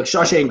 Look,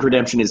 Shawshank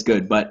Redemption is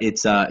good, but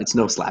it's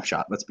no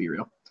Slapshot. Let's be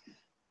real.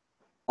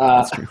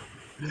 That's true.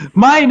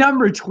 My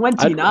number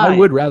 29. I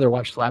would rather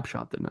watch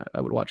Slapshot than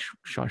I would watch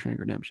Shawshank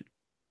Redemption.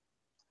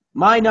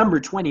 My number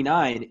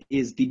 29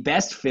 is the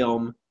best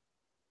film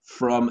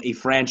from a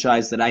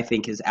franchise that I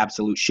think is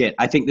absolute shit.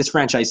 I think this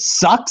franchise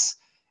sucks,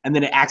 and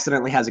then it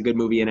accidentally has a good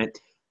movie in it.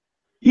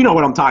 You know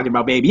what I'm talking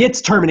about, baby.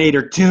 It's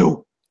Terminator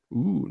 2.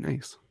 Ooh,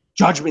 nice.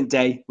 Judgment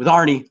Day with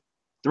Arnie.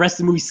 The rest of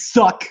the movies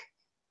suck.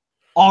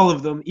 All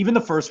of them. Even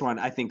the first one,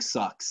 I think,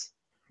 sucks.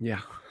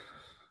 Yeah.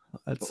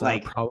 That's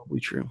probably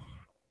true.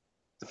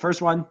 The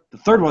first one. The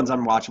third one's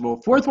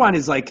unwatchable. Fourth one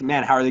is like,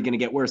 man, how are they going to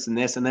get worse than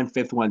this? And then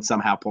fifth one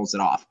somehow pulls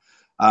it off.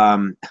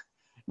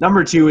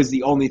 Number 2 is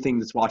the only thing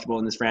that's watchable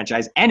in this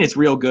franchise, and it's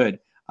real good.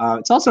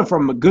 It's also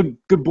from a good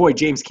boy,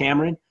 James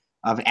Cameron,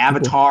 of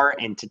Avatar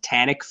and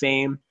Titanic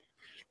fame.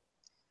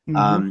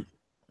 Mm-hmm.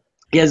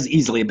 He has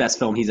easily the best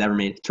film he's ever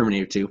made,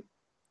 Terminator 2.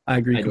 I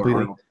agree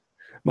completely.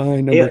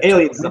 My number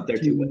Aliens is up there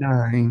too.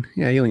 9.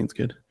 Yeah, Aliens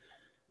good.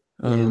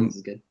 Aliens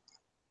is good.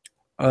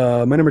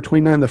 My number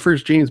 29, the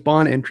first James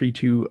Bond entry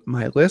to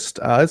my list.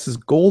 This is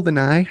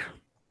GoldenEye.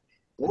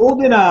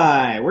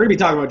 GoldenEye. We're gonna be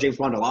talking about James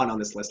Bond a lot on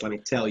this list. Let me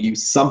tell you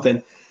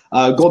something.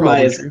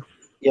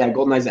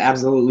 GoldenEye is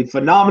absolutely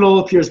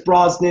phenomenal. Pierce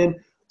Brosnan.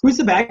 Who's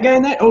the bad guy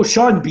in that? Oh,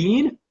 Sean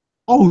Bean.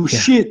 Oh yeah.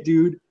 Shit,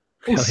 dude.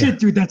 Oh shit,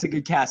 dude. That's a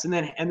good cast. And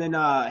then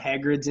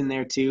Hagrid's in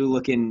there too,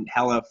 looking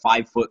hella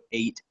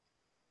 5'8".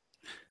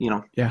 You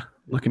know. Yeah,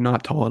 looking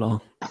not tall at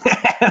all.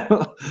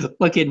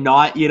 Looking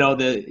not,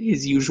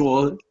 his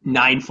usual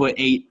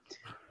 9'8".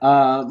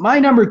 My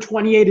number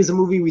 28 is a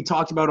movie we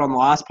talked about on the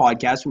last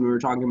podcast when we were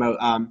talking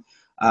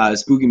about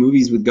spooky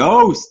movies with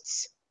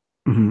ghosts.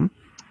 Mm-hmm.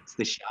 It's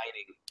The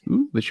Shining.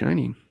 Ooh, The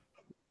Shining.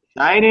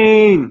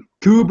 Shining.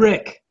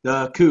 Kubrick.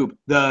 The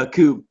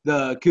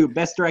Coob.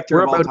 Best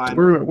director of all time.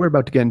 We're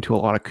about to get into a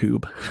lot of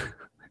Coob.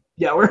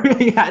 Yeah, we're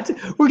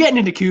getting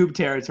into Coob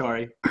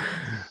territory.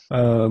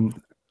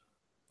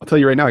 I'll tell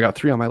you right now, I got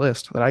 3 on my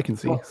list that I can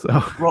see.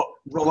 So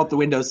roll up the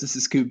windows. This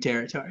is Coob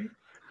territory.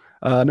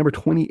 Number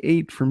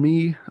 28 for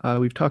me.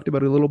 We've talked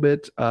about it a little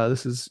bit.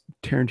 This is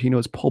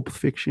Tarantino's Pulp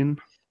Fiction.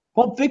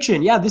 Pulp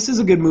Fiction. Yeah, this is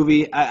a good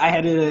movie. I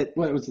had it at,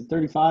 what was it,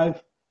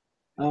 35?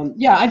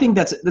 Yeah, I think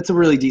that's a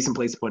really decent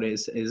place to put it.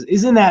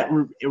 Is in that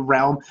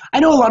realm. I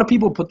know a lot of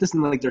people put this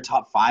in like their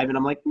top 5, and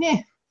I'm like, nah.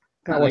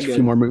 I'll watch a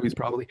few more movies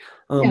probably.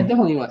 Yeah,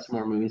 definitely watch some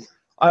more movies.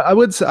 I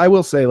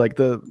will say like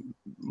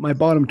my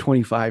bottom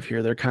 25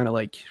 here, they're kind of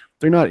like,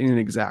 they're not in an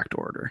exact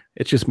order.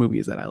 It's just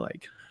movies that I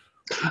like.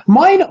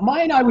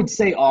 Mine I would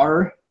say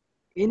are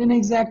in an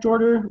exact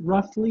order,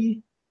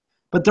 roughly.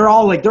 but they're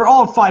all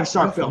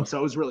 5-star films, so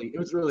it was really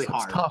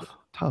hard. It's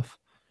tough.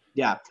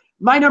 Yeah.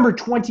 My number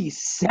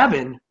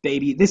 27,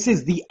 baby. This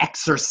is The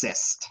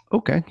Exorcist.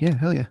 Okay, yeah,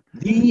 hell yeah.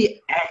 The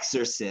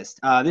Exorcist.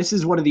 This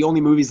is one of the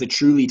only movies that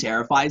truly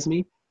terrifies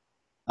me.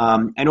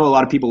 I know a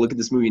lot of people look at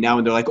this movie now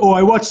and they're like, "Oh,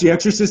 I watched The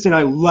Exorcist and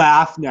I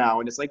laugh now,"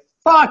 and it's like,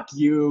 "Fuck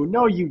you!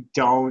 No, you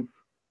don't.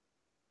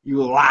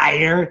 You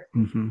liar."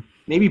 Mm-hmm.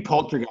 Maybe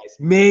Poltergeist.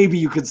 Maybe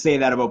you could say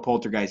that about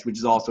Poltergeist, which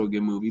is also a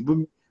good movie, but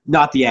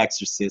not The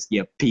Exorcist.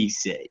 You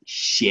piece of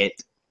shit.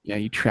 Yeah,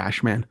 you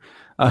trash man.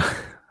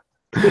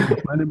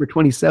 My number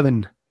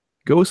 27,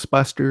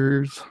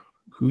 Ghostbusters.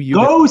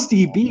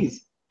 Ghosty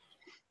Bees.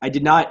 I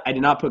did not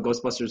put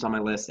Ghostbusters on my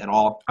list at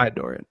all. I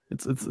adore it.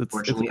 It's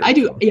Fortunately, I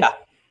do. Yeah.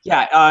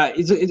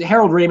 It's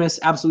Harold Ramis,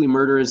 absolutely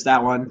murderous.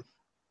 That one.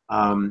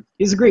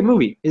 It's a great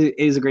movie. It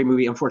is a great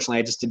movie. Unfortunately,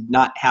 I just did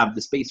not have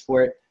the space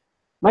for it.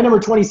 My number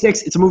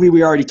 26. It's a movie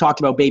we already talked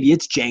about, baby.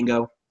 It's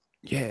Django.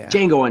 Yeah.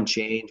 Django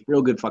Unchained.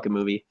 Real good fucking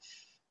movie.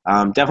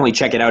 Definitely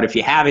check it out if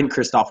you haven't.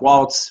 Christoph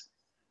Waltz,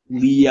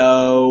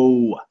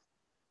 Leo,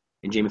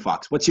 and Jamie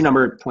Foxx. What's your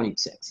number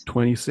 26?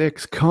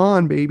 26.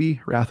 Khan,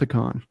 baby. Wrath of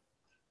Khan.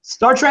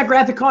 Star Trek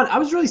Wrath of Khan. I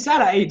was really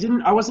sad.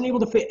 I wasn't able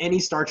to fit any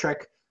Star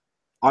Trek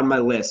on my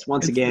list.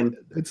 Wrath of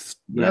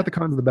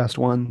Khan's the best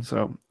one,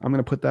 so I'm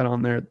gonna put that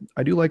on there.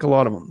 I do like a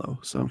lot of them though.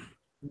 So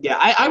yeah,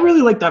 I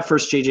really like that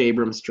first J.J.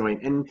 Abrams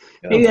joint, and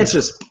maybe that's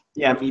just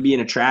me being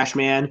a trash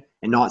man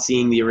and not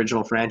seeing the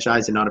original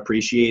franchise and not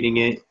appreciating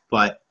it.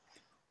 But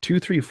 2,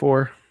 3,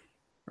 4,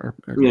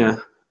 yeah.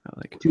 I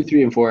like 2,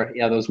 3, and 4.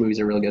 Yeah, those movies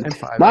are really good. And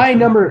 5. My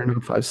number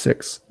 5,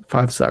 6.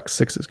 5 sucks.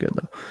 6 is good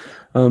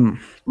though.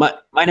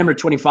 My number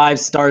 25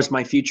 stars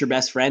my future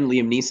best friend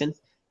Liam Neeson.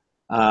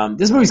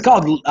 This movie's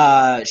called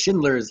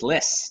Schindler's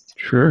List.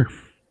 Sure.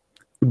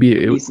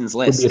 Neeson's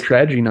List. It would be a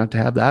tragedy not to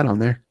have that on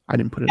there. I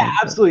didn't put it. Yeah,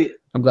 absolutely.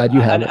 I'm glad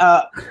you have it.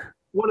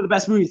 One of the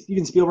best movies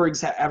Steven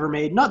Spielberg's ever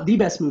made. Not the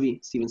best movie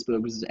Steven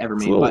Spielberg's ever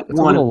made, but it's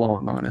a little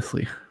long,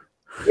 honestly.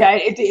 Yeah,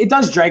 it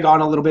does drag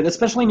on a little bit,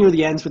 especially near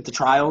the ends with the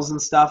trials and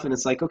stuff. And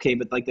it's like, okay,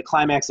 but like the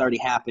climax already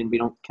happened. We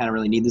don't kind of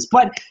really need this.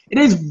 But it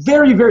is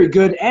very, very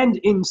good and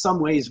in some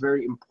ways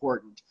very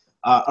important.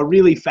 A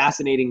really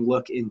fascinating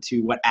look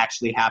into what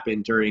actually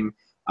happened during,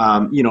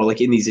 like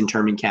in these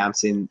internment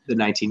camps in the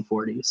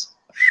 1940s.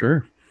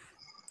 Sure.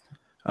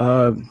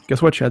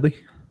 Guess what, Chadley?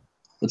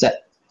 What's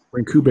that? We're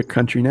in Kubrick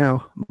country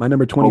now. My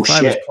number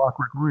 25 is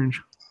Clockwork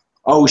Orange.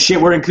 Oh,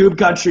 shit, we're in Coob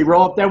country.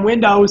 Roll up them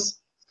windows.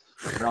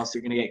 Or else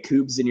you're going to get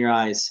Coobs in your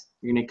eyes.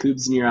 You're going to get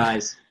Coobs in your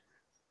eyes.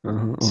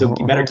 So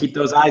you better keep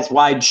those eyes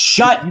wide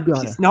shut. You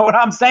know what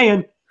I'm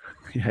saying?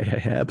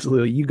 Yeah,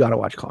 absolutely. You got to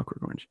watch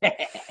Clockwork Orange.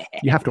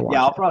 You have to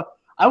watch it.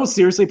 I will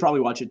seriously probably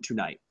watch it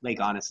tonight. Like,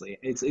 honestly.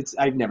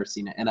 I've never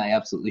seen it, and I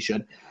absolutely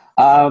should.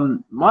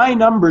 My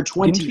number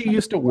 20. Didn't you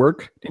used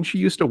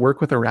to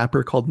work with a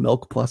rapper called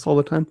Milk Plus all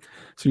the time?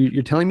 So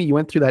you're telling me you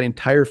went through that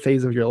entire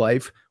phase of your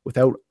life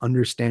without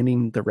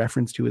understanding the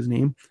reference to his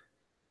name?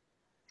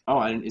 Oh,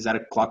 and is that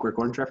a Clockwork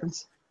Orange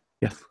reference?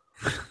 Yes.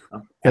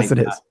 Oh, yes, it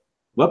is.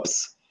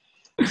 Whoops.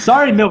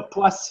 Sorry, Milk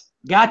Plus.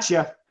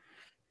 Gotcha.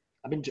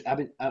 I've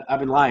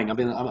been lying. I'm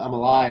a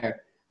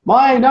liar.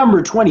 My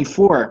number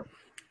 24.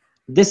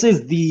 This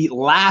is the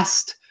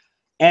last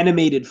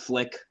animated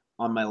flick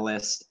on my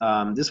list.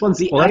 This one's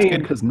the that's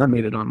good because none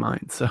made it on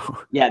mine. So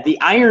yeah, The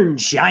Iron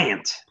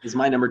Giant is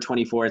my number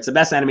 24. It's the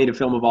best animated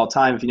film of all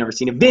time. If you've never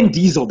seen it, Vin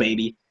Diesel,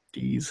 baby. The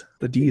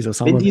Diesel.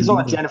 Vin Diesel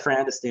and Jennifer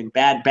Aniston.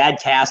 Bad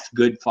cast,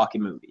 good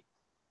fucking movie.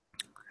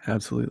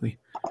 Absolutely.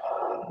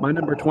 My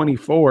number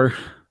 24.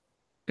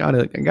 I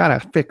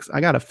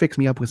gotta fix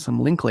me up with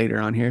some Linklater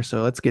on here.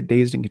 So let's get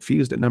Dazed and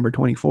Confused at number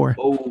 24.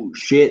 Oh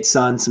shit,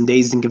 son! Some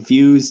Dazed and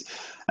Confused.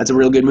 That's a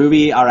real good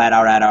movie. All right.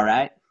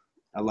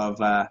 I love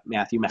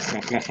Matthew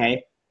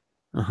McConaughey.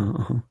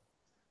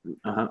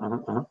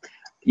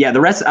 Yeah, the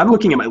rest. I'm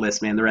looking at my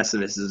list, man. The rest of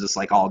this is just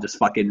like all just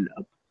fucking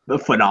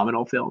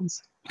phenomenal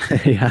films.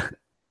 Yeah.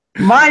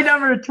 My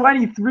number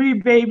 23,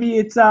 baby.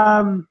 It's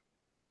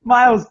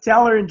Miles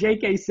Teller and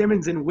J.K.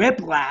 Simmons in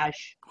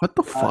Whiplash. What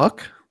the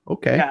fuck?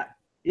 Okay.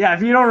 Yeah.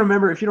 If you don't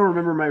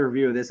remember my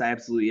review of this, I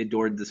absolutely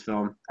adored this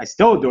film. I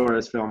still adore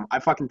this film. I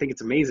fucking think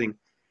it's amazing.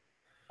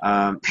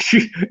 Are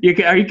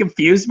you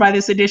confused by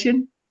this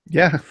edition?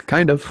 Yeah,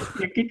 kind of.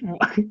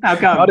 How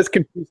come? Not as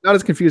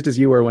confused as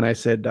you were when I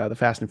said The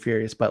Fast and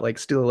Furious, but like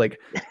still like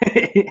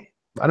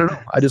I don't know.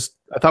 I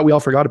thought we all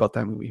forgot about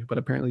that movie, but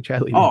apparently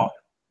Chadley. Oh,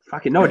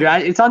 fucking no, dude!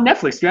 It's on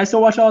Netflix, dude. I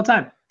still watch it all the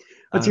time.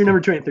 What's your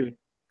number 23?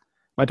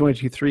 My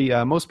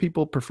 23. Most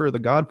people prefer The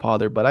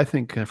Godfather, but I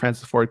think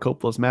Francis Ford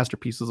Coppola's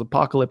masterpiece is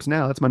Apocalypse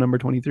Now. That's my number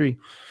 23.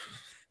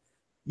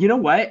 You know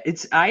what?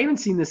 I haven't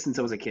seen this since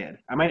I was a kid.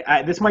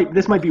 This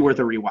might be worth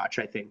a rewatch,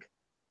 I think.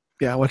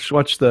 Yeah, watch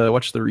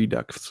the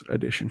Redux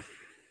edition.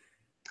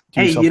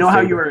 Hey, you know how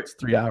you were? It's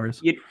 3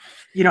 hours.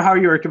 You know how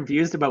you were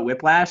confused about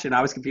Whiplash, and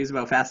I was confused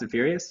about Fast and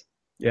Furious.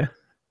 Yeah.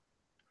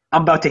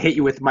 I'm about to hit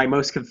you with my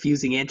most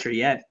confusing answer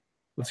yet.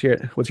 Let's hear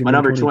it. What's your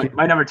number 20?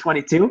 My number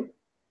 22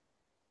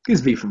 is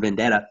V for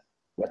Vendetta.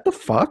 What the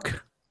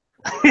fuck?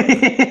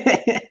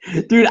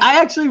 Dude,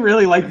 I actually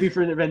really like V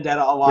for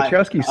Vendetta a lot.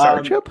 Wachowski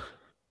Starship?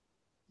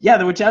 Yeah,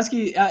 the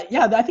Wachowski.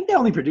 Yeah, I think they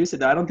only produced it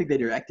though. I don't think they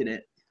directed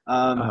it.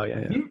 Oh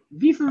yeah.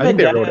 V for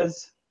Vendetta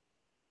is.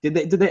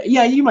 Did they?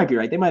 Yeah, you might be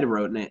right. They might have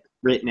written it.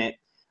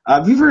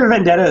 V for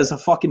Vendetta is a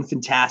fucking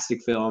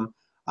fantastic film.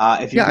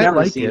 If you've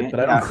never seen it,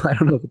 but I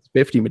don't know if it's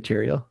 50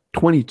 material,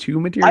 22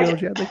 material.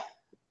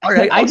 All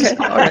right,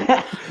 all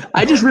right.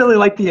 I just really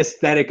like the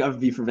aesthetic of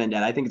V for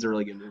Vendetta. I think it's a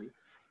really good movie.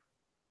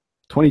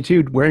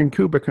 22, we're in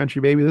Kubrick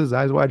country, baby. This is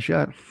Eyes Wide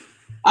Shut.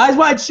 Eyes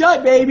Wide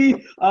Shut,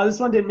 baby. This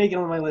one didn't make it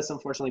on my list,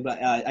 unfortunately,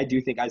 but I do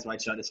think Eyes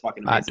Wide Shut is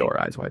fucking amazing. I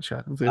adore Eyes Wide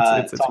Shut.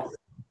 It's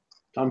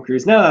Tom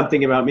Cruise. Now that I'm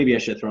thinking about, maybe I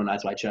should throw an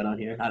Eyes Wide Shut on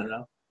here. I don't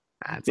know.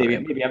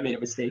 Maybe I made a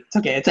mistake. It's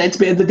okay. It's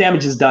the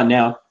damage is done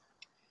now.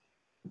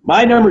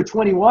 My number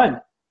 21.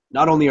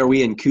 Not only are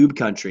we in Coob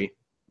country,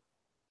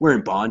 we're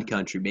in Bond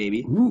country,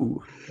 baby.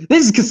 Ooh.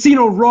 This is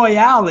Casino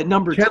Royale at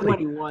number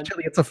 21.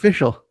 Chelly, it's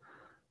official.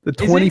 The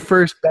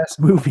 21st best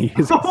movie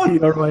is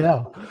Casino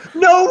Royale.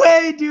 No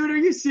way, dude. Are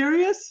you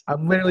serious?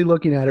 I'm literally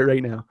looking at it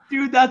right now.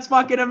 Dude, that's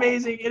fucking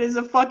amazing. It is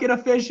a fucking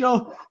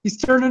official. He's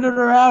turning it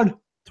around.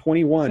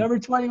 21. Number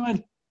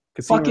 21.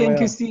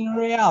 Casino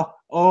Royale.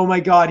 Oh my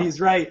God, he's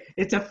right.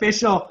 It's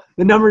official.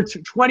 The number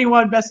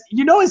 21 best.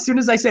 You know, as soon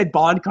as I said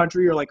Bond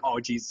country, you're like, oh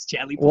Jesus,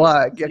 Chandler.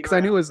 Well, yeah, because I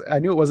knew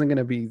it wasn't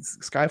gonna be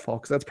Skyfall,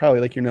 because that's probably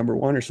like your number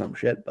one or some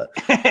shit. But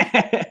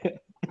I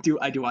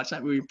do watch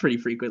that movie pretty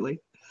frequently.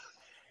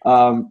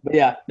 But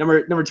yeah,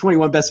 number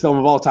 21 best film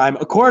of all time,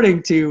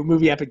 according to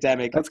Movie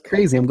Epidemic. That's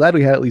crazy. I'm glad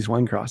we had at least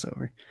one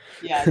crossover.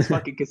 Yeah, it's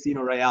fucking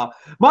Casino Royale.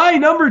 My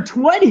number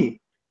 20,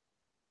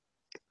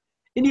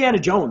 Indiana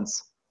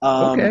Jones.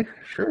 Okay,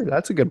 sure,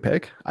 that's a good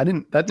pick.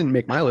 That didn't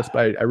make my list,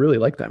 but I really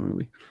like that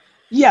movie.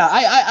 Yeah,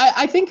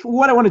 I think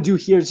what I want to do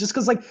here is just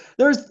because like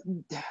there's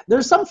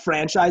some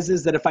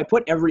franchises that if I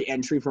put every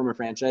entry from a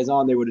franchise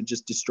on, they would have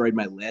just destroyed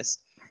my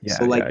list. Yeah,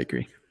 so, like, I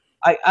agree.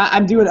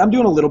 I'm doing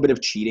a little bit of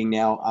cheating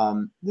now.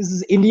 This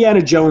is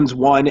Indiana Jones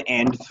 1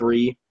 and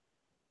 3.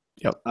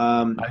 Yep.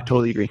 I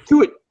totally agree.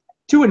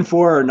 2 and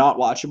 4 are not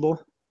watchable.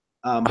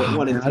 But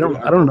 1 and 3 I don't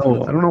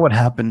know. I don't know what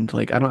happened.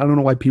 Like I don't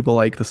know why people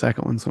like the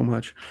second one so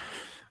much.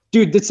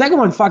 Dude, the second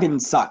one fucking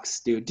sucks,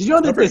 dude. Did you know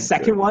that the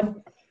second one?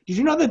 Did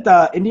you know that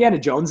the Indiana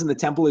Jones and the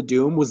Temple of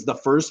Doom was the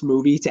first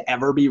movie to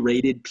ever be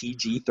rated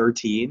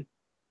PG-13?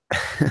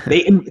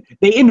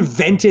 They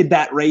invented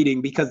that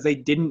rating because they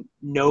didn't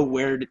know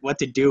what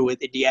to do with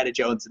Indiana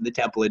Jones and the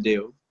Temple of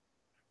Doom.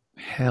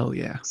 Hell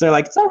yeah! So they're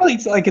like, it's not really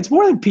like it's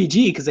more than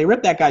PG because they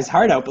ripped that guy's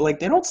heart out, but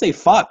like they don't say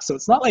fuck, so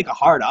it's not like a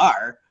hard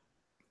R.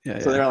 Yeah.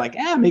 So they're like,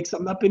 make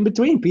something up in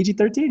between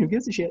PG-13. Who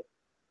gives a shit?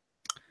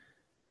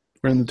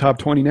 We're in the top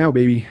 20 now,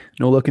 baby.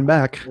 No looking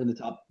back. We're in the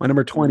top. My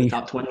number 20.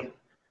 Top 20.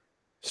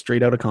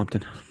 Straight Outta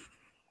Compton.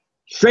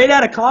 Straight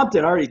Outta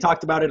Compton. I already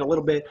talked about it a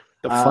little bit.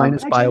 The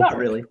finest biopic. Not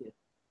really.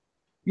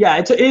 Yeah,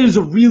 it is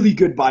a really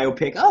good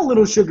biopic. A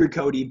little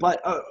sugar-coaty,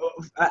 but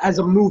as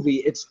a movie,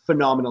 it's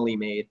phenomenally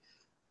made.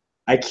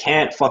 I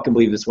can't fucking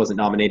believe this wasn't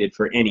nominated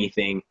for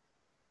anything.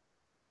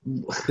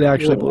 It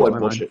actually blows my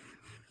mind.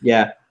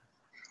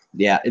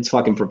 Yeah, it's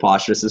fucking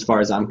preposterous as far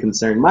as I'm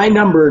concerned. My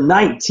number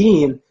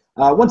 19,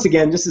 once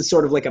again, this is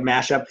sort of like a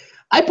mashup.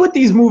 I put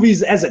these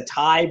movies as a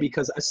tie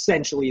because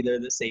essentially they're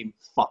the same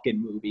fucking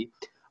movie.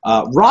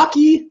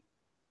 Rocky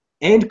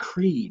and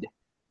Creed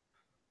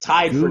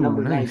tied for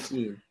number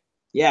 19.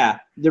 Yeah,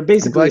 they're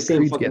basically the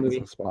same fucking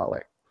movie.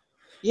 Spotlight.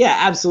 Yeah,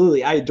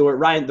 absolutely. I adore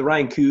Ryan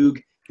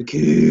Coog,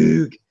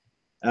 who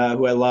I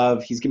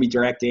love. He's gonna be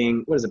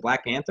directing. What is it?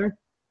 Black Panther.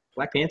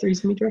 He's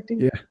gonna be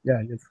directing. Yeah,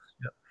 he is.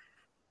 Yep.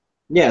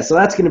 Yeah, so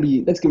that's gonna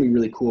be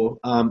really cool.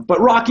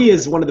 But Rocky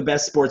is one of the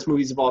best sports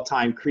movies of all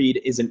time.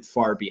 Creed isn't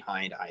far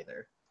behind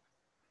either.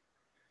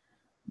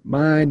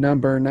 My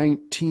number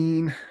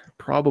 19,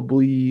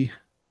 probably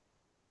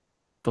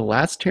the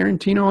last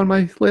Tarantino on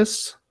my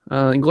list,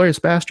 Inglourious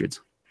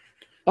Basterds.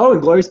 Oh,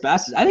 Inglourious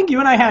Basterds. I think you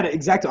and I had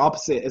exact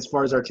opposite as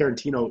far as our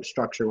Tarantino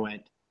structure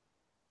went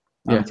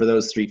for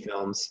those three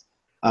films.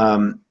 I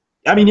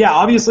mean, yeah,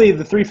 obviously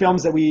the three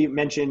films that we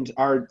mentioned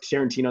are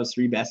Tarantino's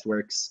three best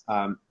works.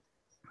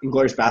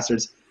 Inglourious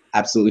Basterds,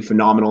 absolutely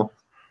phenomenal.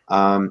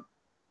 I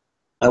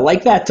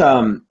like that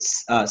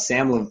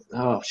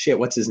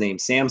what's his name?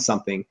 Sam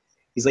something.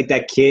 He's like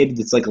that kid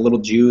that's like a little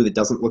Jew that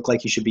doesn't look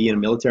like he should be in a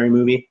military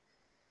movie.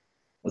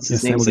 What's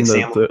his name? It's like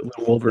Sam. The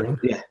Little Wolverine.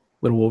 Yeah.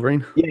 Little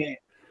Wolverine?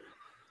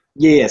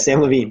 Yeah,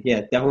 Sam Levine.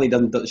 Yeah, definitely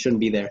shouldn't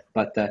be there,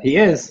 but he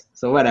is.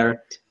 So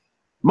whatever.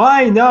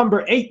 My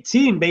number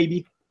 18,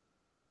 baby.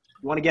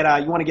 You want to get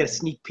a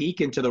sneak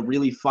peek into the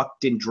really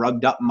fucked and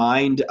drugged up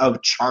mind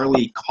of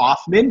Charlie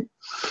Kaufman?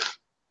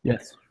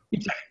 Yes.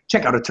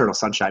 Check out Eternal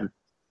Sunshine.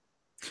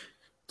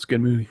 It's a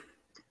good movie.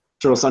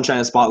 Eternal Sunshine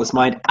of the Spotless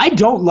Mind. I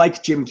don't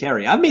like Jim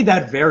Carrey. I've made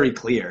that very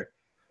clear.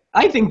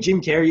 I think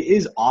Jim Carrey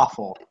is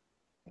awful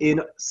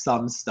in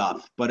some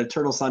stuff, but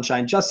Eternal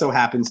Sunshine just so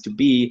happens to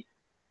be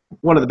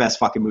one of the best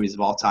fucking movies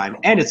of all time,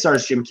 and it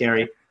stars Jim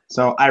Carrey,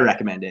 so I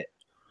recommend it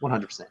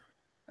 100%.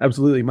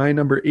 Absolutely. My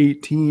number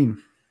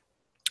 18,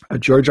 a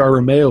George R.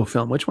 Romero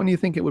film. Which one do you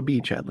think it would be,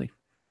 Chadley?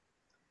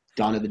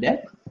 Dawn of the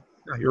Dead?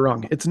 No, you're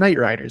wrong. It's Knight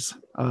Riders.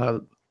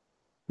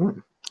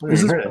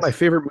 This is one of my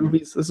favorite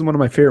movies. This is one of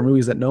my favorite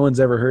movies that no one's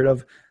ever heard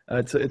of.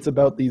 It's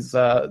about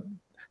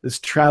this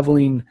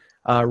traveling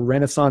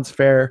Renaissance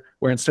fair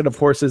where instead of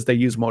horses they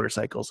use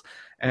motorcycles,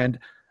 and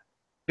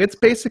it's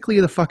basically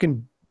the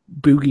fucking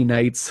Boogie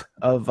Nights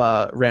of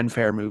Ren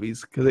Fair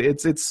movies, because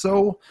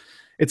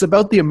it's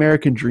about the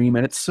American dream,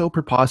 and it's so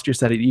preposterous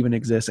that it even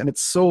exists, and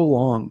it's so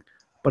long,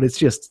 but it's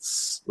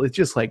just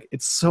like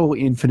it's so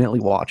infinitely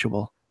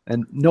watchable,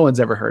 and no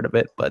one's ever heard of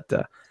it. But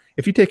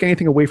if you take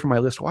anything away from my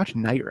list, watch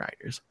Knight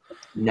Riders.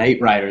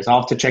 Knight Riders. I'll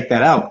have to check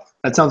that out.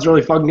 That sounds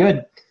really fucking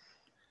good.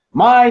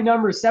 My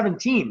number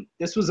 17.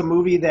 This was a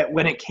movie that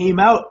when it came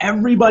out,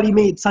 everybody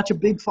made such a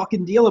big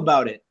fucking deal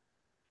about it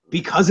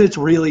because it's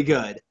really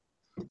good.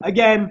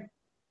 Again,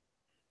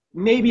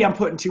 maybe I'm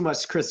putting too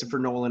much Christopher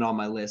Nolan on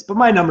my list, but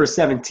my number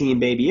 17,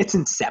 baby, it's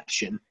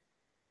Inception.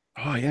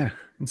 Oh yeah,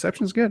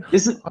 Inception's good.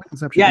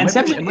 Inception. Yeah,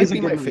 Inception might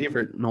be my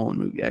favorite Nolan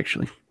movie,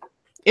 actually.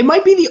 It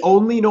might be the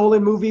only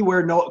Nolan movie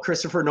where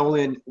Christopher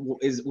Nolan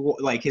is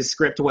like his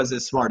script was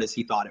as smart as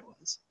he thought it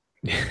was.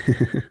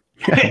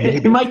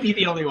 It might be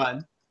the only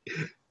one,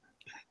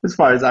 as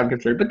far as I'm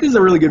concerned. But this is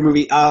a really good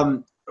movie.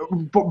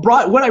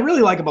 What I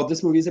really like about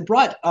this movie is it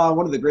brought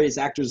one of the greatest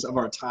actors of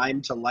our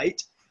time to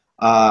light,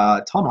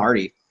 Tom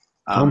Hardy.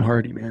 Tom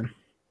Hardy, man.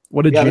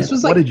 What a gem.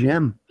 What a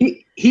gem.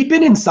 He'd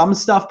been in some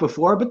stuff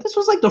before, but this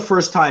was like the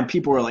first time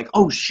people were like,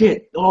 oh,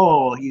 shit.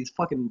 Oh, he's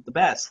fucking the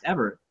best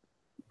ever.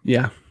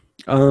 Yeah.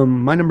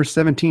 My number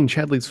 17,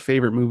 Chadley's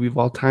favorite movie of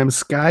all time,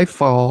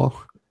 Skyfall.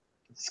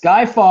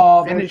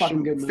 Skyfall. Very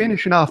fucking good movie.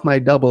 Finishing off my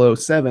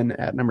 007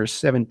 at number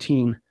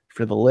 17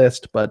 for the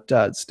list, but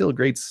still a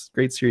great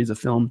series of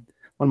film.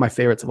 One of my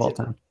favorites of all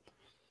time.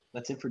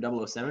 That's it for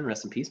 007.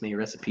 Rest in peace. May you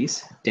rest in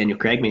peace. Daniel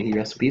Craig, may he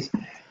rest in peace.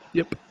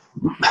 Yep.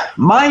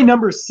 My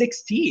number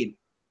 16.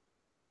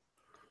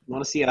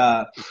 Want to see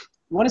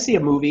a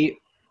movie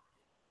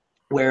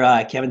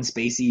where Kevin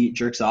Spacey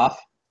jerks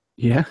off?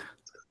 Yeah.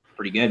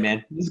 Pretty good,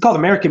 man. This is called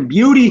American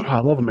Beauty. Oh, I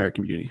love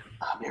American Beauty.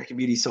 American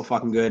Beauty is so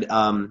fucking good.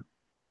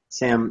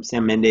 Sam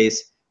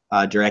Mendes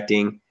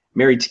directing.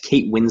 Married to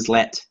Kate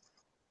Winslet.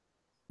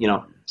 You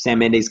know, Sam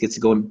Mendes gets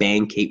to go and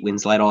bang Kate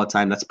Winslet all the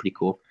time. That's pretty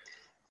cool.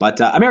 But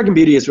American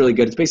Beauty is really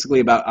good. It's basically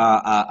about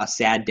a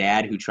sad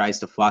dad who tries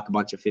to fuck a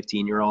bunch of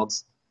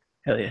 15-year-olds.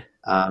 Hell yeah.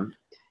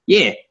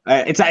 Yeah.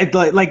 It's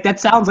like that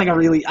sounds like a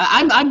really.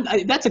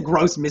 That's a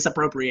gross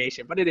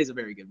misappropriation, but it is a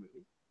very good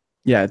movie.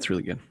 Yeah, it's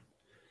really good.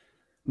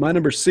 My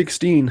number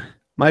 16,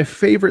 my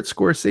favorite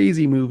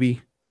Scorsese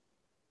movie,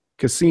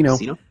 Casino.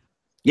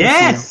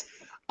 Yes!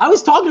 Casino. I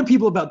was talking to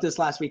people about this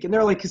last week, and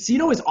they're like,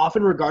 Casino is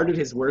often regarded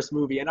his worst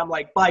movie. And I'm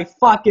like, by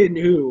fucking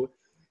who?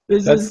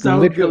 That's so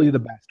literally good. The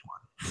best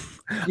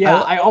one.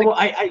 Yeah, I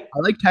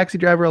like Taxi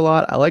Driver a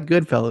lot. I like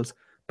Goodfellas,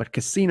 but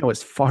Casino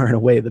is far and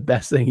away the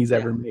best thing he's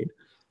ever made.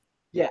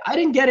 Yeah, I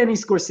didn't get any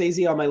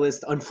Scorsese on my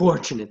list,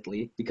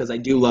 unfortunately, because I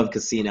do love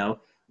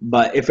Casino.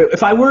 But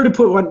if I were to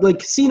put one, like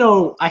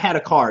Casino, I had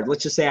a card.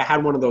 Let's just say I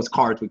had one of those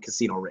cards with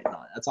Casino written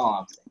on it. That's all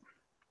I'm saying.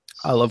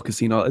 I love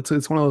Casino. It's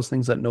one of those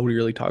things that nobody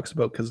really talks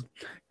about because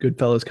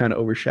Goodfellas kind of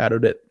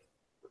overshadowed it.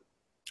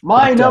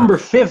 My number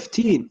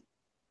 15.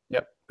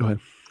 Yep, go ahead.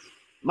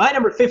 My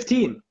number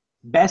 15,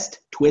 best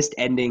twist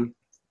ending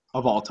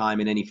of all time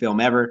in any film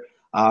ever.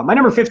 My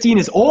number 15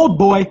 is Old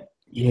Boy.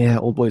 Yeah,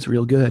 Old Boy's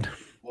real good.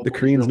 The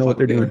Koreans know what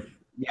they're doing.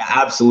 Yeah,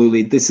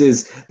 absolutely. This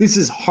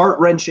is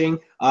heart-wrenching.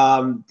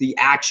 The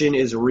action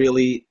is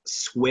really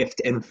swift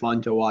and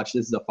fun to watch.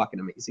 This is a fucking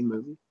amazing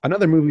movie.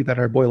 Another movie that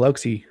our boy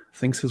Leuxi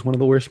thinks is one of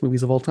the worst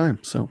movies of all time.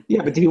 So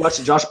yeah, but did you watch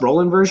the Josh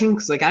Brolin version?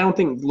 Because like I don't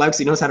think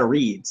Leuxi knows how to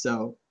read.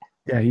 So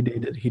yeah, he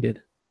did. He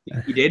did?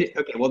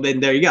 Okay, well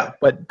then there you go.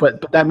 But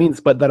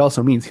that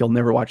also means he'll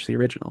never watch the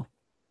original.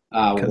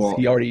 Because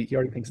he already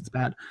thinks it's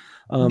bad.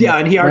 Yeah,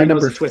 and he already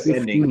knows the twist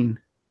ending.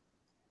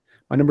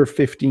 My number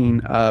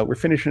 15, we're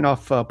finishing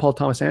off Paul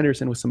Thomas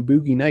Anderson with some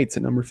Boogie Nights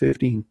at number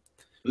 15.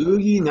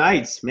 Boogie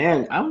Nights,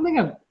 man. I don't think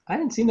I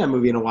haven't seen that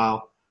movie in a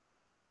while.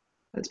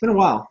 It's been a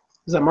while.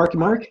 Is that Marky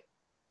Mark?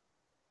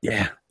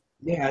 Yeah.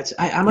 Yeah,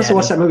 I must have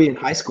watched that movie in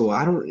high school.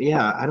 I don't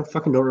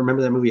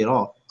remember that movie at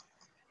all.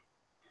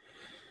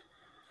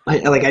 I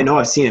know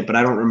I've seen it, but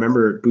I don't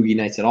remember Boogie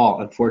Nights at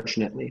all,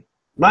 unfortunately.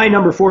 My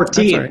number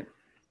 14. That's all right.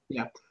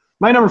 Yeah.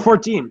 My number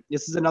 14.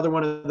 This is another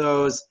one of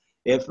those.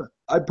 If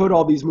I put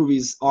all these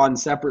movies on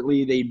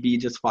separately, they'd be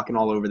just fucking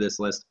all over this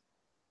list.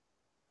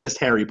 Just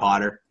Harry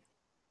Potter.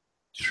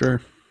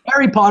 Sure.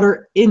 Harry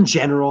Potter in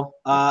general.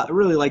 I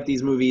really like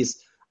these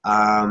movies.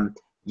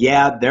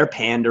 Yeah, they're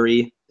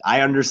pandery.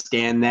 I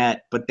understand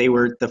that, but they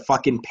were the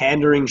fucking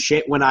pandering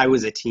shit when I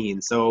was a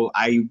teen. So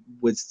I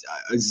was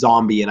a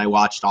zombie and I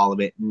watched all of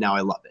it, and now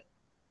I love it.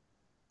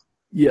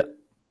 Yeah.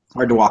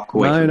 Hard to walk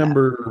away from My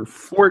number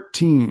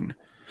 14.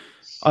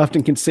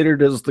 Often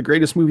considered as the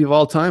greatest movie of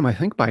all time, I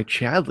think by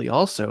Chadley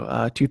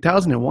also.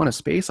 2001: A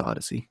Space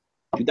Odyssey.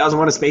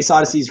 2001: A Space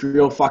Odyssey is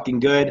real fucking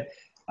good.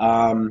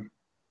 I'm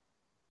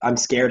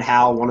scared,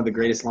 Hal, one of the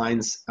greatest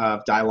lines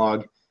of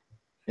dialogue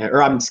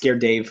or I'm scared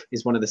Dave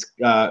is one of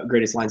the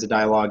greatest lines of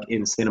dialogue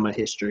in cinema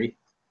history.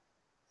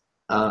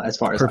 As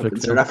far as I'm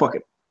concerned, I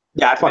fucking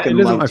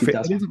love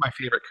 2000. It isn't my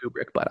favorite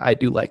Kubrick, but I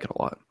do like it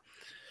a lot.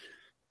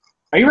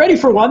 Are you ready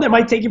for one that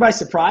might take you by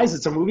surprise?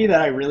 It's a movie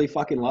that I really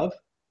fucking love.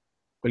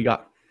 What do you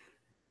got?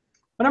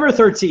 My number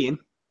 13.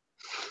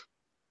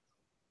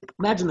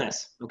 Imagine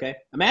this, okay?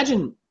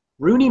 Imagine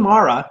Rooney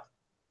Mara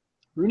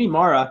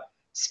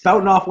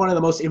spouting off one of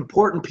the most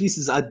important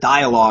pieces of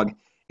dialogue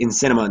in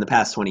cinema in the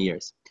past 20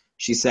 years.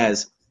 She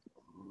says,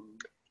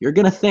 "You're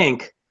going to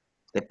think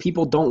that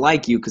people don't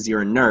like you because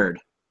you're a nerd,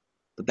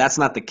 but that's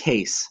not the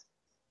case.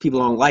 People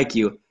don't like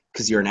you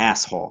because you're an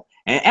asshole."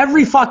 And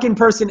every fucking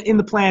person in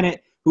the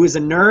planet who is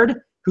a nerd,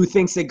 who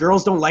thinks that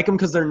girls don't like them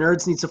because they're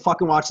nerds, needs to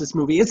fucking watch this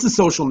movie. It's The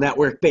Social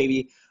Network,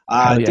 baby.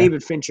 Yeah.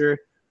 David Fincher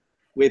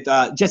with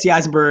Jesse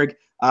Eisenberg,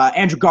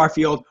 Andrew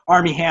Garfield,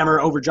 Armie Hammer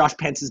over Josh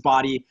Pence's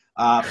body,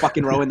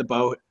 fucking rowing the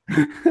boat.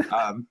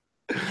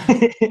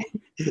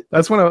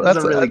 That's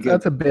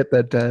a bit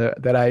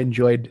that I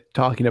enjoyed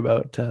talking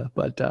about.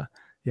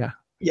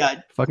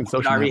 Yeah, fucking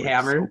Social Armie Network.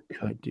 Hammer,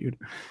 so good, dude.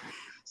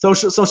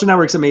 Social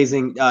Network's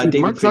amazing. Dude,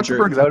 David Mark Fincher.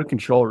 Zuckerberg's out of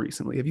control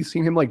recently. Have you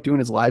seen him like doing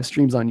his live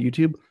streams on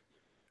YouTube?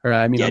 Or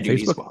on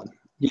Facebook?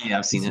 Yeah,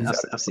 I've seen it.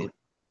 I've seen it.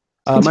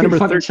 My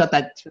number Shut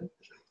that.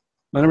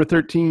 My number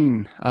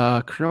 13,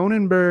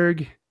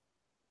 Cronenberg.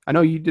 I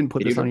know you didn't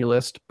put this on your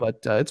list, but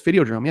it's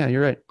Videodrome. Yeah,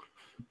 you're right.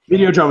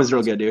 Videodrome is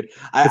real good, dude.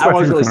 I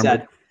was really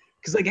sad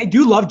because like I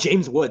do love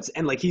James Woods,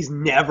 and like he's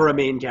never a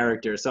main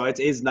character, so it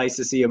is nice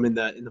to see him in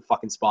the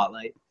fucking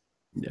spotlight.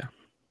 Yeah,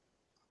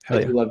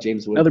 I do love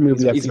James Woods. Another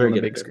movie he's very good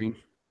on the big screen.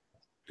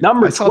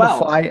 Number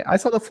 12. I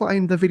saw The Fly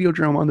in the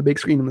Videodrome on the big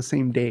screen on the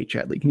same day,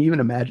 Chadley. Can you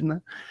even imagine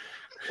that?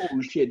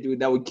 Oh shit, dude,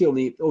 that would kill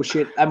me. Oh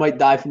shit, I might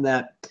die from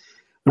that.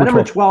 My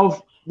number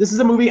 12. This is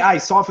a movie I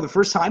saw for the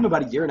first time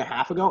about a year and a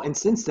half ago, and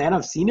since then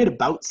I've seen it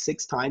about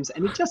 6 times,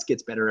 and it just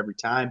gets better every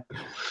time.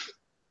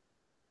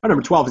 My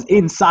number 12 is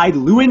Inside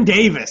Llewyn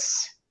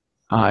Davis.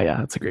 Yeah,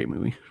 that's a great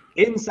movie.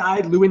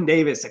 Inside Llewyn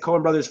Davis, a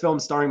Coen Brothers film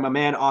starring my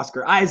man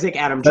Oscar Isaac,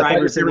 Adam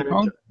Driver's in there.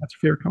 That's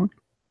your favorite Coen?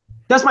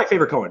 That's my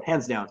favorite Coen,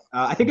 hands down.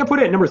 I think I put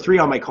it at number 3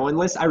 on my Coen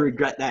list. I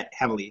regret that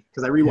heavily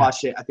because I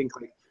rewatched it, I think,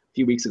 like a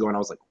few weeks ago, and I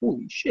was like,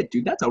 holy shit,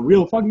 dude, that's a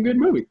real fucking good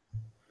movie.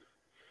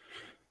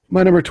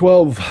 My number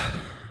 12,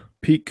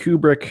 Pete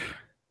Kubrick,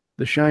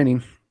 The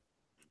Shining.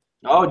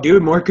 Oh,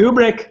 dude, more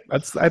Kubrick.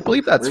 I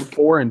believe that's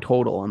 4 in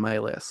total on my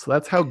list. So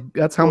that's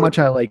how much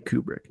I like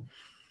Kubrick.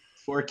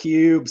 4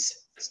 cubes.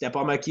 Step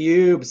on my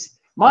cubes.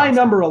 My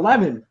number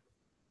 11,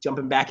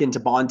 jumping back into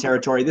Bond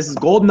territory. This is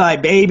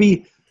GoldenEye,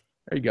 baby.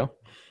 There you go.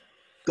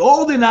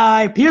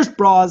 GoldenEye, Pierce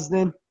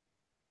Brosnan,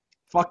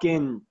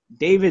 fucking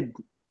David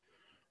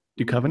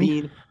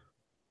Duchovny.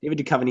 David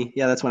Duchovny.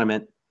 Yeah, that's what I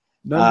meant.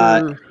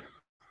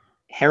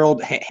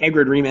 Harold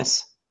Hagrid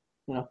Remus.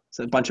 You know, it's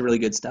a bunch of really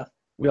good stuff.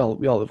 We all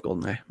love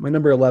GoldenEye. My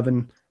number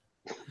 11,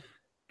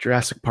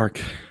 Jurassic Park.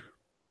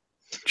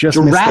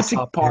 Jurassic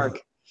Park.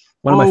 10.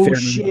 One of my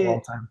favorite movies of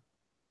all time.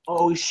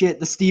 Oh shit,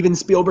 the Steven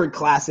Spielberg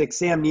classic.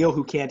 Sam Neill,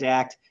 who can't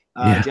act.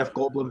 Jeff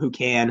Goldblum, who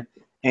can,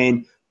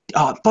 and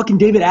fucking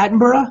David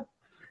Attenborough.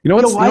 You know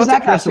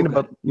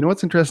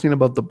what's interesting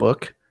about the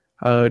book,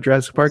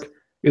 Jurassic Park,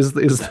 is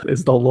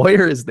the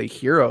lawyer is the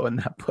hero in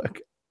that book.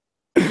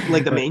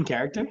 Like the main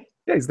character?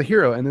 Yeah, he's the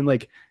hero, and then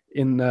like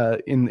in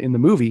the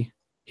movie,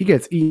 he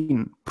gets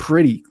eaten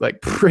pretty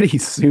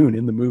soon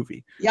in the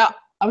movie. Yeah,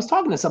 I was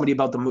talking to somebody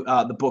about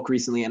the book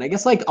recently, and I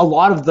guess like a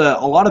lot of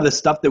the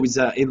stuff that was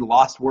in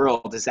Lost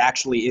World is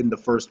actually in the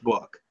first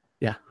book.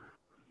 Yeah.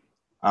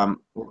 A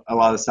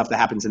lot of the stuff that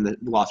happens in the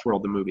Lost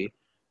World, the movie.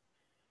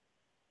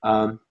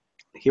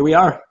 Here we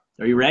are.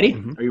 Are you ready?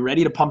 Mm-hmm. Are you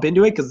ready to pump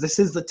into it? Because this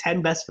is the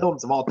 10 best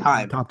films of all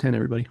time. Top 10,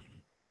 everybody.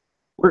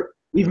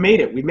 We've made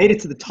it. We've made it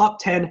to the top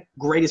 10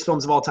 greatest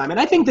films of all time. And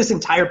I think this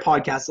entire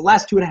podcast, the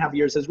last 2.5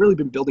 years, has really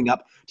been building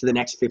up to the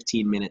next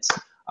 15 minutes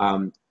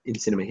in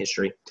cinema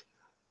history.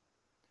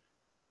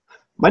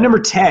 My number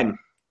 10,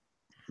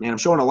 man, I'm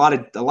showing a lot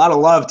of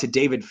love to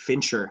David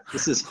Fincher.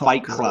 This is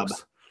Fight Club.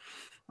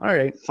 All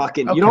right.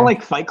 Fucking, okay. You don't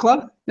like Fight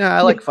Club? Yeah,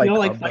 I like Fight Club.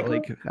 Like Fight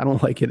Club? I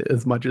don't like it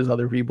as much as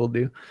other people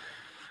do.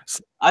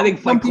 I think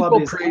Fight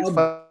Club is...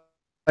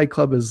 Fight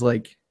Club is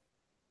like...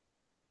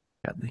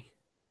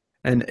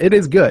 And it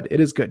is good. It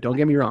is good. Don't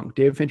get me wrong.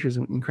 David Fincher is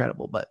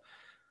incredible, but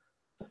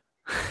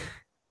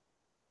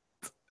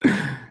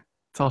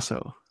it's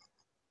also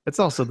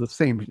the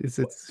same.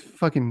 It's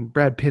fucking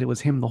Brad Pitt. It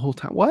was him the whole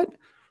time. What?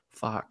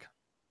 Fuck.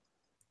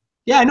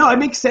 Yeah, no, it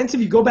makes sense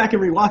if you go back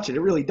and rewatch it.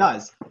 It really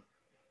does.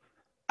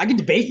 I can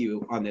debate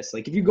you on this.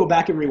 Like, if you go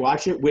back and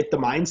rewatch it with the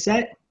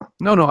mindset.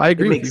 No, I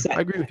agree with you. Sense.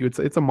 I agree with you.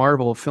 It's a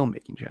marvel of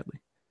filmmaking, Chadley.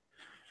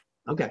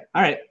 Okay.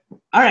 All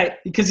right.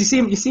 Because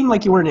you seem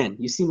like you weren't in.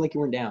 You seem like you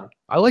weren't down.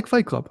 I like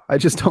Fight Club. I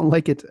just don't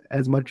like it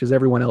as much as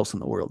everyone else in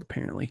the world,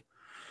 apparently.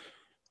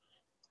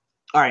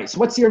 All right. So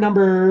what's your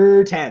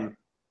number 10?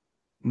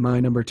 My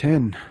number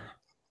 10,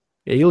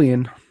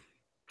 Alien.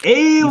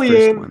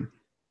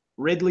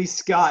 Ridley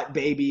Scott,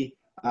 baby.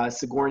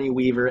 Sigourney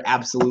Weaver,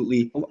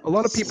 absolutely. A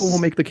lot of people will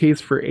make the case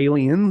for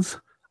Aliens.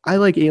 I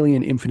like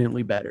Alien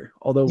infinitely better.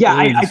 Although yeah,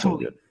 Aliens I is so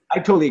totally good. I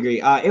totally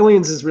agree.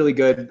 Aliens is really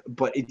good,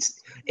 but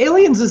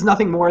Aliens is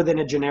nothing more than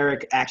a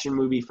generic action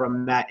movie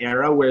from that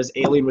era, whereas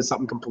Alien was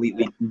something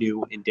completely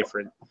new and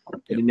different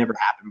that had never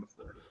happened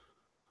before.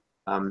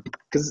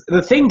 Because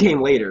The Thing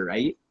came later,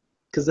 right?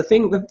 Because the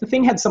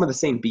thing had some of the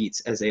same beats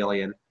as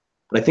Alien,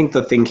 but I think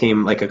The Thing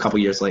came like a couple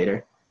years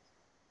later.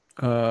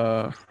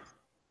 Yeah,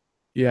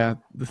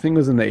 The Thing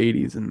was in the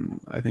 80s,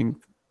 and I think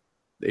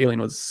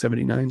Alien was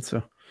 79,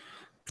 so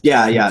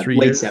Yeah, 3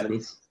 years. late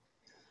 70s.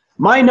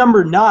 My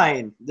number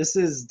 9. This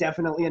is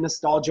definitely a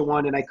nostalgia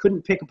one, and I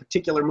couldn't pick a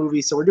particular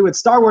movie, so we're doing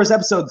Star Wars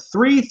Episode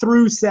 3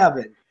 through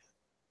 7.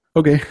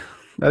 Okay,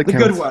 that The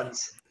counts. good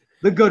ones.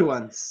 The good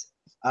ones.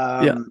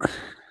 Yeah.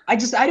 I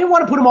didn't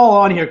want to put them all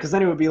on here because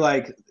then it would be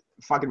like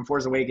fucking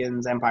Force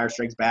Awakens, Empire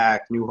Strikes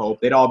Back, New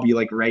Hope. They'd all be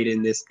like right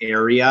in this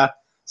area.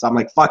 So I'm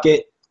like, fuck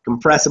it,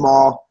 compress them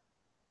all,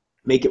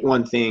 make it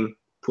one thing,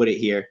 put it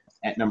here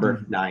at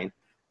number 9.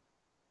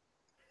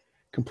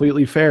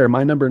 Completely fair.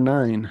 My number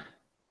 9.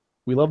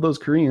 We love those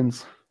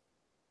Koreans.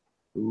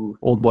 Ooh.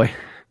 Old Boy.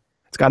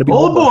 It's got to be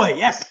Old Boy.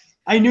 Yes,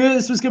 I knew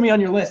this was gonna be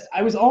on your list.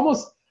 I was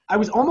almost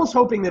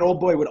hoping that Old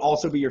Boy would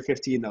also be your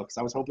 15 though, because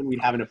I was hoping we'd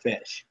have a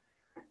fish.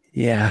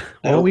 Yeah.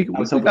 Well, we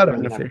got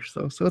a fish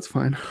though, so it's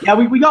fine. Yeah,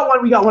 we got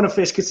one. We got one of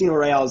fish. Casino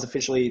Royale is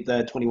officially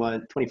the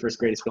 21st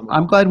greatest film.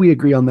 I'm glad we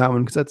agree on that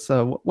one because that's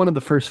one of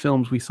the first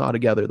films we saw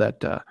together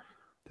that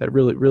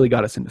really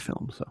got us into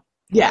film. So.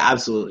 Yeah,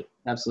 absolutely.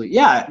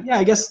 Yeah.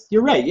 I guess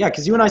you're right. Yeah,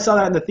 because you and I saw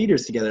that in the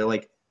theaters together,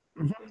 like.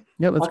 Mm-hmm.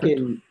 Yeah, that's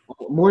fucking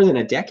more than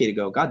a decade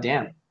ago. God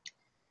damn.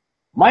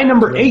 My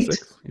number 8.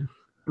 Yeah.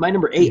 My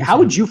number 8. How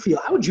would you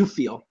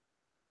feel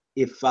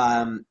if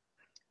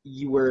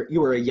you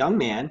were a young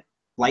man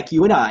like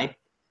you and I,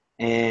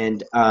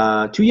 and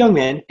 2 young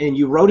men, and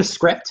you wrote a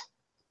script,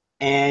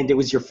 and it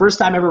was your first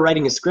time ever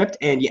writing a script,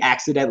 and you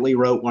accidentally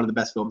wrote one of the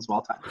best films of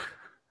all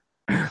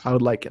time? I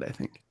would like it, I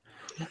think.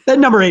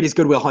 Then number 8 is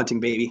Good Will Hunting,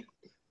 baby.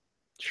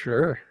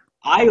 Sure.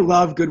 I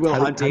love Good Will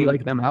Hunting. How do you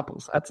like them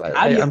apples?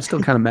 I'm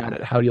still kind of mad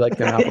at how do you like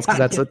them apples because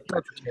that's a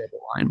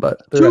terrible line.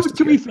 But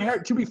to be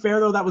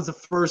fair though, that was the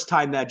first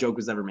time that joke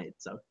was ever made.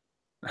 So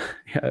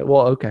yeah,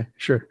 well, okay,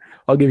 sure,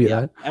 I'll give you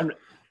that.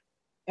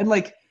 And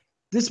like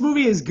this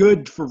movie is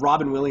good for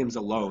Robin Williams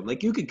alone.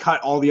 Like you could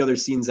cut all the other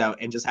scenes out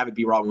and just have it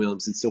be Robin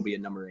Williams and still be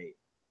at number 8.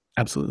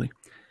 Absolutely,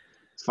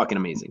 it's fucking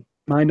amazing.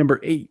 My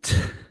number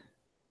 8,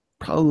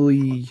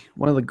 probably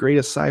one of the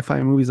greatest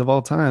sci-fi movies of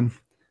all time.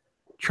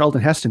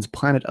 Charlton Heston's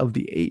Planet of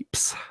the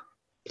Apes.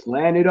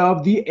 Planet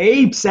of the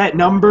Apes at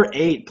number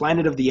 8.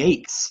 Planet of the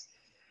Apes.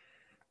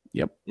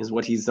 Yep. Is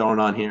what he's throwing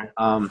on here.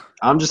 I'm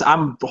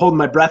holding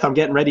my breath. I'm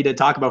getting ready to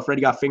talk about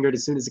Freddy Got Fingered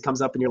as soon as it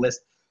comes up in your list.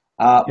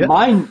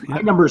 My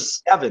number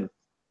 7.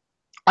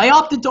 I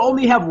opted to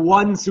only have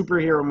one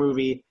superhero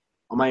movie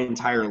on my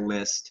entire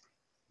list.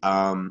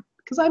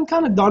 Because I'm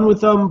kind of done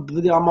with them.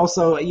 But I'm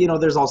also,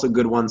 there's also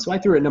good ones. So I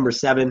threw it at number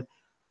 7. This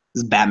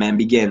is Batman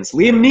Begins.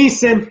 Liam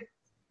Neeson.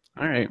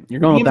 All right, you're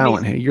going with that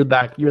one. Hey, you're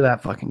that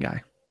fucking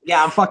guy.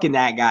 Yeah, I'm fucking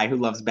that guy who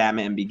loves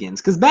Batman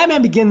Begins. Because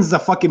Batman Begins is a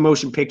fucking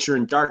motion picture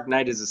and Dark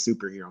Knight is a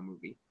superhero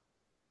movie.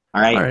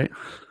 All right?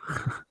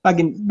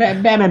 Fucking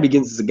Batman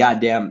Begins is a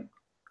goddamn...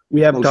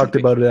 We haven't talked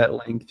about it at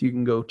length. You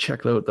can go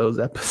check out those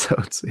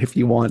episodes if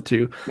you want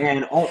to.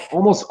 Man,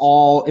 almost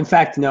all... In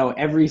fact, no,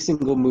 every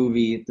single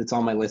movie that's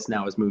on my list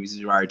now is movies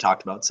we've already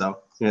talked about. So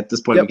at this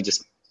point, we could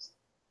just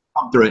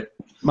pump through it.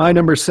 My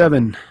number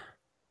 7,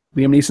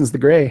 Liam Neeson's The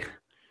Grey.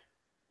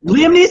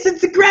 Liam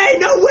Neeson's The Grey,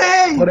 no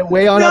way! Put it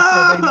way on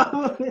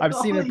up there. I've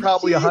seen it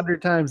probably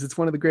 100 times. It's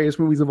one of the greatest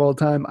movies of all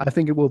time. I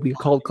think it will be a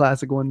cult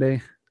classic one day.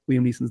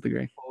 Liam Neeson's The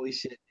Grey. Holy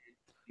shit.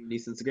 Liam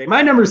Neeson's The Grey.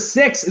 My number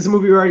 6 is a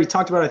movie we already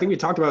talked about. I think we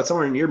talked about it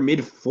somewhere in your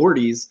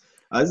mid-40s.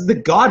 This is The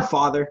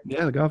Godfather.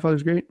 Yeah, The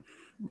Godfather's great.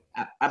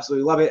 I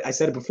absolutely love it. I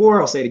said it before.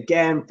 I'll say it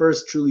again.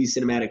 First truly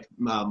cinematic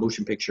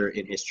motion picture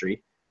in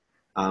history.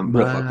 My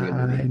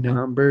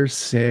number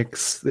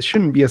 6. This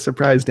shouldn't be a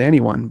surprise to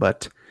anyone,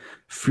 but...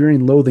 Fear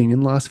and Loathing in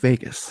Las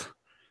Vegas.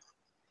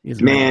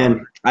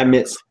 Man, I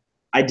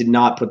did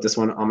not put this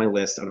one on my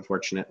list,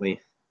 unfortunately.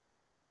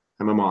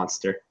 I'm a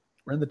monster.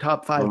 We're in the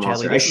top 5,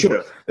 Charlie. I should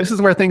have. This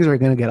is where things are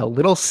going to get a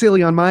little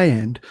silly on my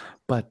end,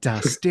 but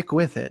stick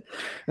with it.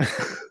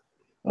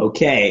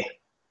 Okay,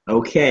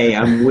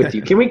 I'm with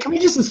you. Can we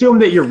just assume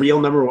that your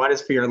real number 1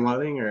 is Fear and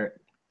Loathing, or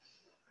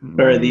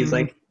are these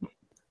like?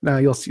 No,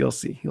 you'll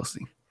see.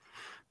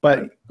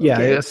 But yeah,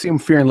 I assume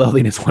Fear and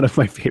Loathing is one of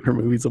my favorite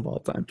movies of all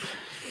time.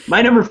 My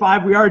number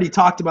 5, we already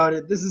talked about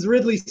it. This is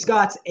Ridley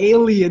Scott's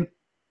Alien.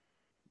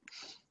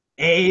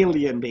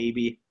 Alien,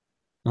 baby.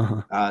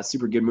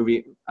 Super good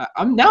movie.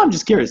 I'm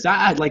just curious.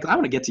 I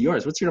want to get to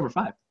yours. What's your number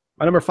 5?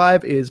 My number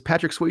 5 is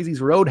Patrick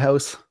Swayze's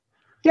Roadhouse.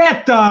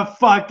 Get the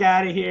fuck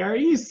out of here. Are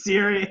you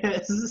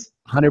serious?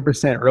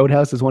 100%.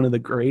 Roadhouse is one of the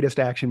greatest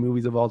action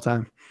movies of all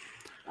time.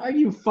 Are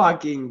you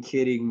fucking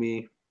kidding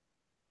me?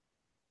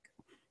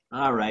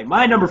 All right.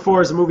 My number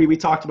 4 is a movie we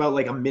talked about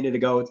like a minute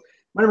ago.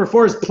 My number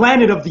 4 is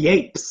Planet of the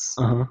Apes.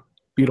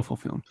 Beautiful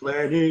film.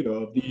 Planet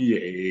of the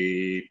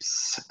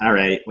Apes. All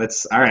right,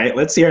 let's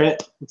hear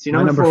it. It's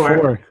your number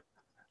four.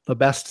 The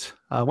best,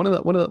 one of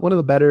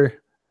the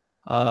better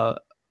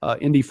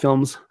indie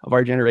films of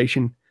our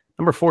generation.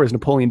 Number 4 is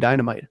Napoleon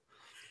Dynamite.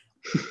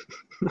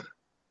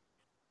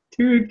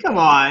 Dude, come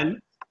on.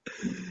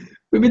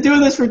 We've been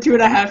doing this for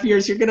 2.5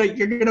 years. You're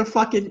gonna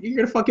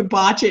fucking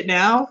botch it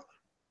now?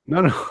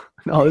 No,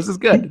 this is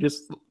good.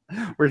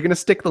 We're gonna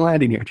stick the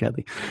landing here,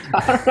 Chadley.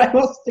 All right,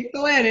 we'll stick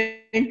the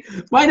landing.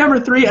 My number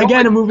 3,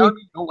 again, a movie. You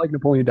don't like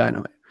Napoleon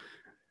Dynamite.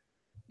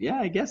 Yeah,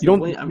 I guess. You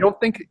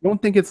don't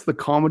think it's the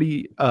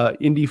comedy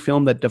indie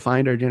film that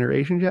defined our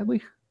generation,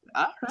 Chadley? Is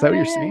that what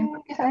you're saying?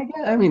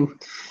 I mean,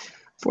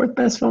 4th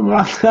best film.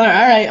 All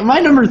right, my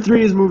number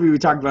 3 is a movie we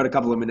talked about a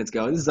couple of minutes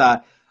ago. This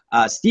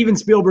is Steven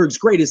Spielberg's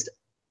greatest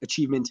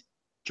achievement,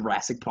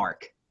 Jurassic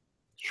Park.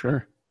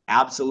 Sure.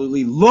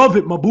 Absolutely love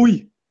it, my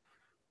boy.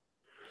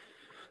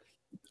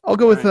 I'll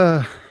go with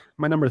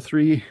my number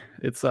 3.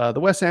 It's the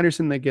Wes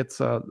Anderson that gets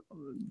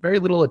very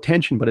little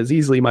attention, but is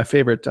easily my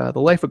favorite. The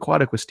Life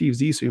Aquatic with Steve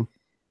Zissou.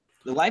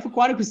 The Life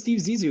Aquatic with Steve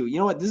Zissou. You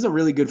know what? This is a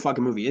really good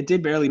fucking movie. It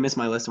did barely miss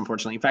my list,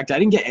 unfortunately. In fact, I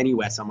didn't get any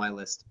Wes on my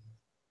list.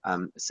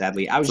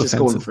 Sadly, I was just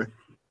going for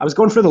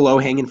the low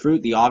hanging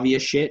fruit, the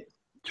obvious shit.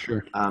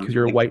 Sure. Because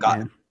you're a white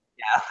man.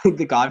 Yeah,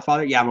 The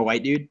Godfather. Yeah, I'm a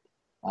white dude.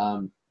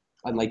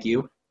 Unlike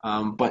you.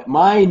 But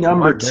my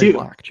number 2.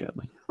 Black,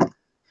 Chadley.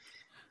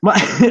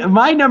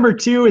 My number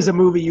 2 is a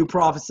movie you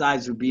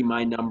prophesized would be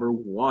my number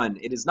 1.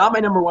 It is not my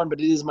number 1,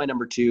 but it is my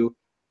number 2.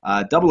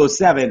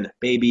 007,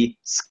 baby.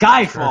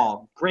 Skyfall.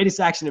 Sure. Greatest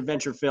action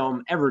adventure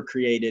film ever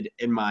created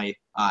in my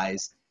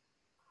eyes.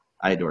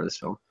 I adore this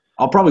film.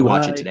 I'll probably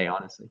watch it today,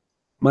 honestly.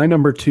 My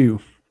number 2,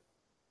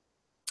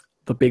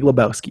 The Big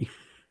Lebowski.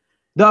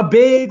 The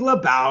Big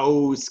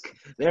Lebowski.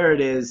 There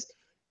it is.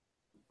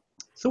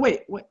 So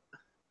wait, what?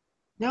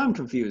 Now I'm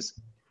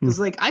confused. Because,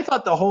 I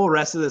thought the whole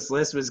rest of this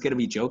list was going to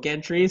be joke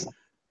entries.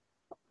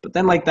 But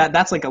then,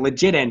 that's like a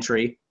legit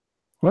entry.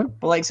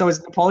 What? But, so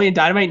is Napoleon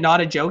Dynamite not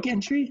a joke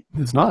entry?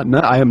 It's not. No,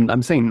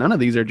 I'm saying none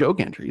of these are joke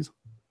entries.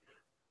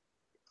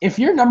 If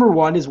your number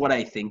 1 is what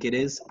I think it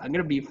is, I'm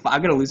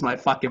gonna lose my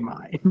fucking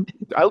mind.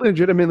 I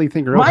legitimately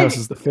think Roadhouse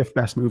is the 5th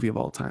best movie of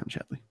all time,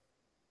 Chadley.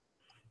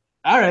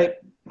 All right.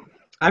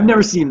 I've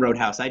never seen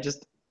Roadhouse. I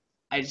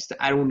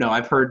don't know.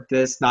 I've heard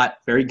this not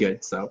very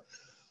good, so...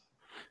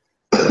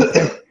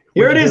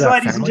 Here it is,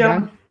 ladies and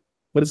gentlemen.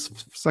 What is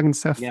fucking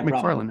Seth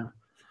MacFarlane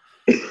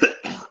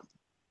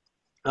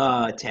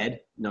now?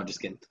 Ted. No,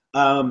 just kidding.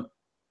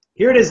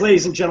 Here it is,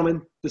 ladies and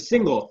gentlemen. The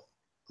single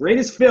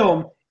greatest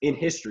film in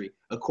history,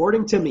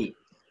 according to me.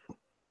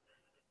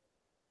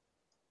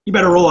 You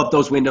better roll up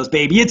those windows,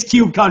 baby. It's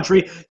Cube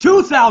Country,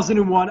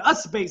 2001, A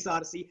Space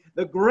Odyssey,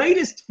 the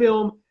greatest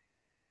film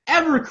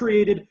ever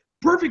created,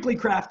 perfectly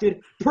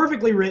crafted,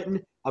 perfectly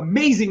written,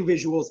 amazing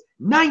visuals,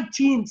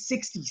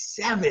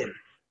 1967.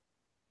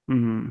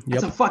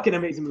 It's a fucking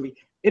amazing movie.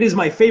 It is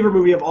my favorite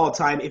movie of all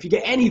time. If you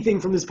get anything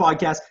from this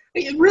podcast,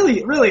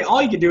 really,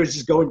 all you can do is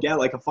just go and get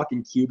a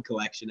fucking Cube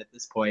collection at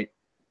this point.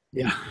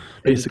 Yeah,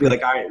 basically.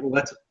 Be all right,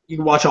 well, you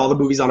can watch all the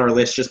movies on our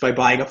list just by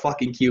buying a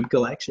fucking Cube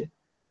collection.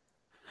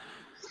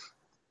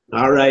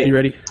 All right. You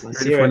ready?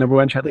 Ready for number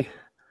 1, Chadley?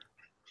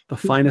 The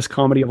finest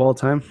comedy of all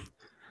time?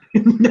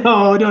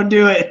 No, don't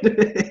do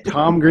it.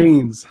 Tom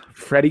Green's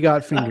Freddy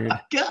Got Fingered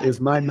is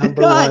my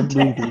number 1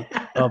 movie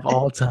of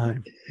all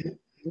time.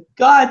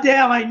 God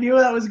damn, I knew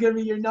that was going to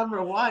be your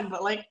number 1,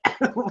 but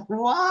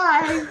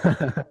why?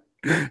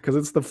 Because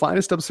it's the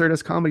finest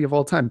absurdist comedy of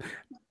all time.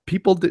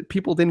 People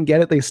didn't get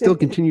it. They still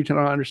continue to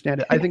not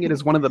understand it. I think it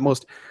is one of the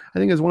most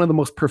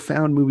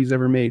profound movies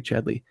ever made,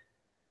 Chadley.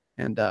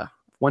 And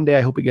one day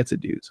I hope it gets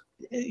its dues.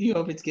 You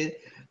hope it's good.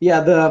 Yeah,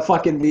 the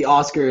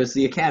Oscars,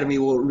 the Academy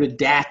will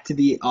redact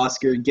the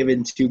Oscar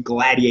given to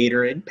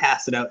Gladiator and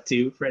pass it out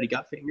to Freddy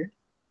Got Fingered.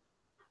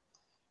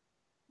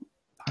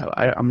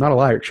 I'm not a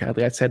liar,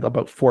 Chadley. I said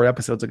about 4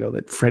 episodes ago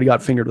that Freddy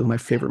Got Fingered was my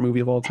favorite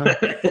movie of all time.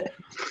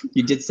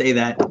 You did say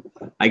that.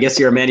 I guess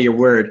you're a man of your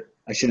word.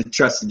 I should have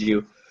trusted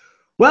you.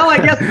 Well, I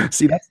guess.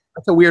 See, that's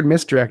a weird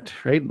misdirect,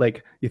 right?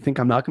 You think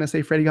I'm not going to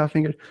say Freddy Got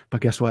Fingered,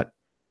 but guess what?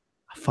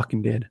 I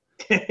fucking did.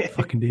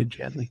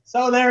 Chadley.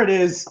 So there it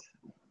is.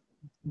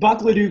 Buck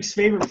LeDuc's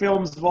favorite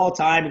films of all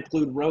time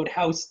include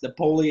Roadhouse,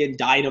 Napoleon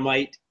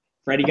Dynamite,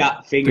 Freddy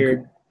Got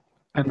Fingered,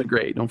 and The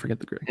Grey. Don't forget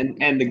The Grey.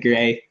 And The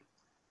Grey.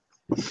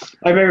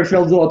 My favorite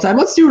films of all time.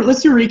 Let's do a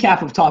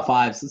recap of top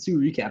 5s. Let's do a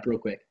recap real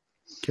quick.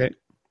 Okay.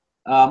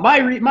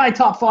 My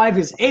top 5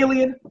 is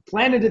Alien,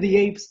 Planet of the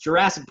Apes,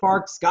 Jurassic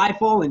Park,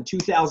 Skyfall in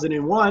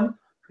 2001.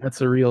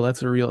 That's a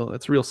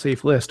real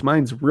safe list.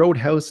 Mine's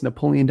Roadhouse,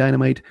 Napoleon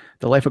Dynamite,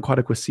 The Life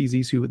Aquatic with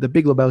Zissou, The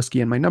Big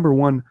Lebowski, and my number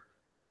 1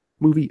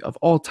 movie of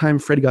all time,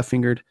 Freddy Got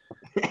Fingered,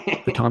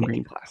 the Tom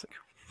Green classic.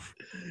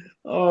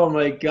 Oh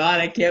my God!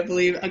 I can't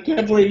believe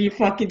you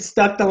fucking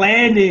stuck the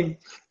landing.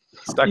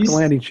 Stuck the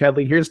landing,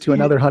 Chadley. Here's to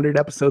another 100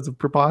 episodes of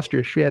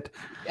preposterous shit.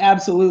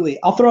 Absolutely.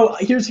 I'll throw.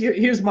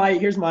 Here's my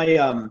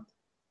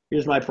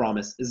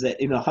promise is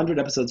that in 100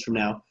 episodes from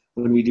now,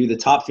 when we do the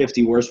top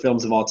 50 worst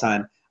films of all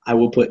time, I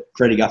will put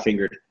Freddy Got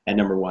Fingered at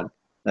number 1.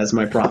 That's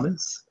my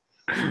promise.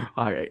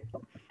 All right.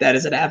 That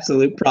is an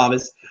absolute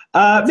promise.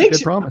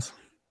 Good promise.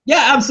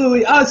 Yeah,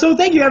 absolutely. So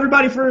thank you,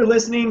 everybody, for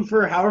listening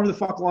for however the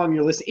fuck long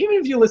you're listening. Even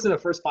if you listen to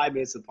the first 5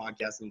 minutes of the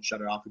podcast and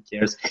shut it off, who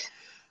cares?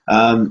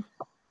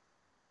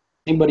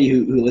 Anybody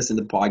who listened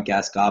to the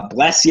podcast, God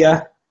bless you.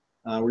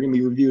 We're going to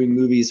be reviewing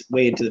movies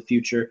way into the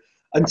future.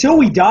 Until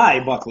we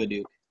die, Buck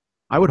LeDuc.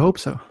 I would hope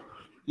so.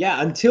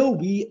 Yeah, until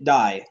we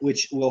die,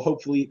 which will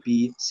hopefully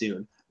be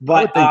soon.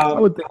 But I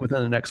would think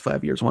within the next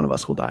 5 years, one of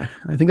us will die.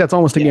 I think that's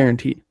almost a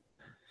guarantee.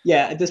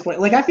 Yeah, at this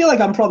point, like I feel like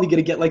I'm probably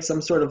gonna get like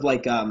some sort of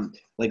like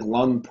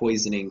lung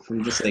poisoning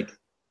from just like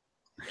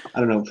I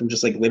don't know, from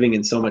just like living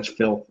in so much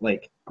filth.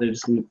 Like they're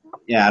just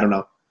I don't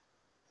know.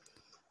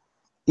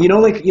 You know,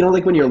 like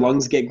when your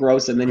lungs get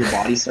gross and then your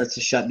body starts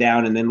to shut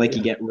down and then like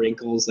you get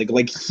wrinkles,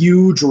 like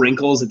huge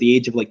wrinkles at the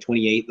age of like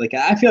 28. Like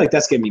I feel like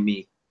that's gonna be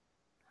me.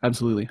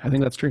 Absolutely, I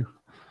think that's true.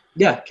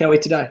 Yeah, can't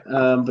wait to die.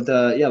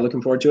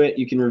 Looking forward to it.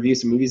 You can review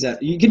some movies.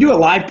 You can do a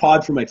live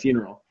pod for my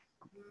funeral.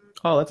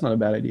 Oh, that's not a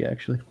bad idea,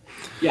 actually.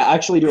 Yeah,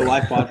 actually do a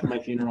live pod for my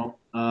funeral.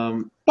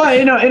 But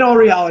in all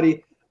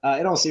reality,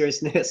 in all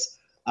seriousness,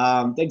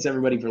 thanks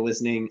everybody for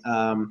listening.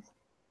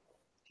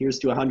 Here's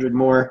to 100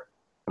 more.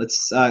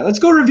 Let's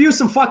go review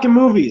some fucking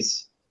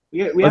movies.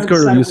 Let's go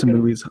review some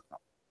movies.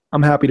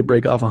 I'm happy to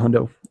break off a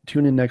hundo.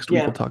 Tune in next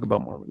week. We'll talk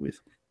about more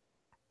movies.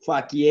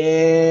 Fuck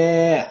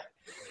yeah!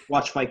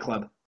 Watch Fight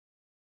Club.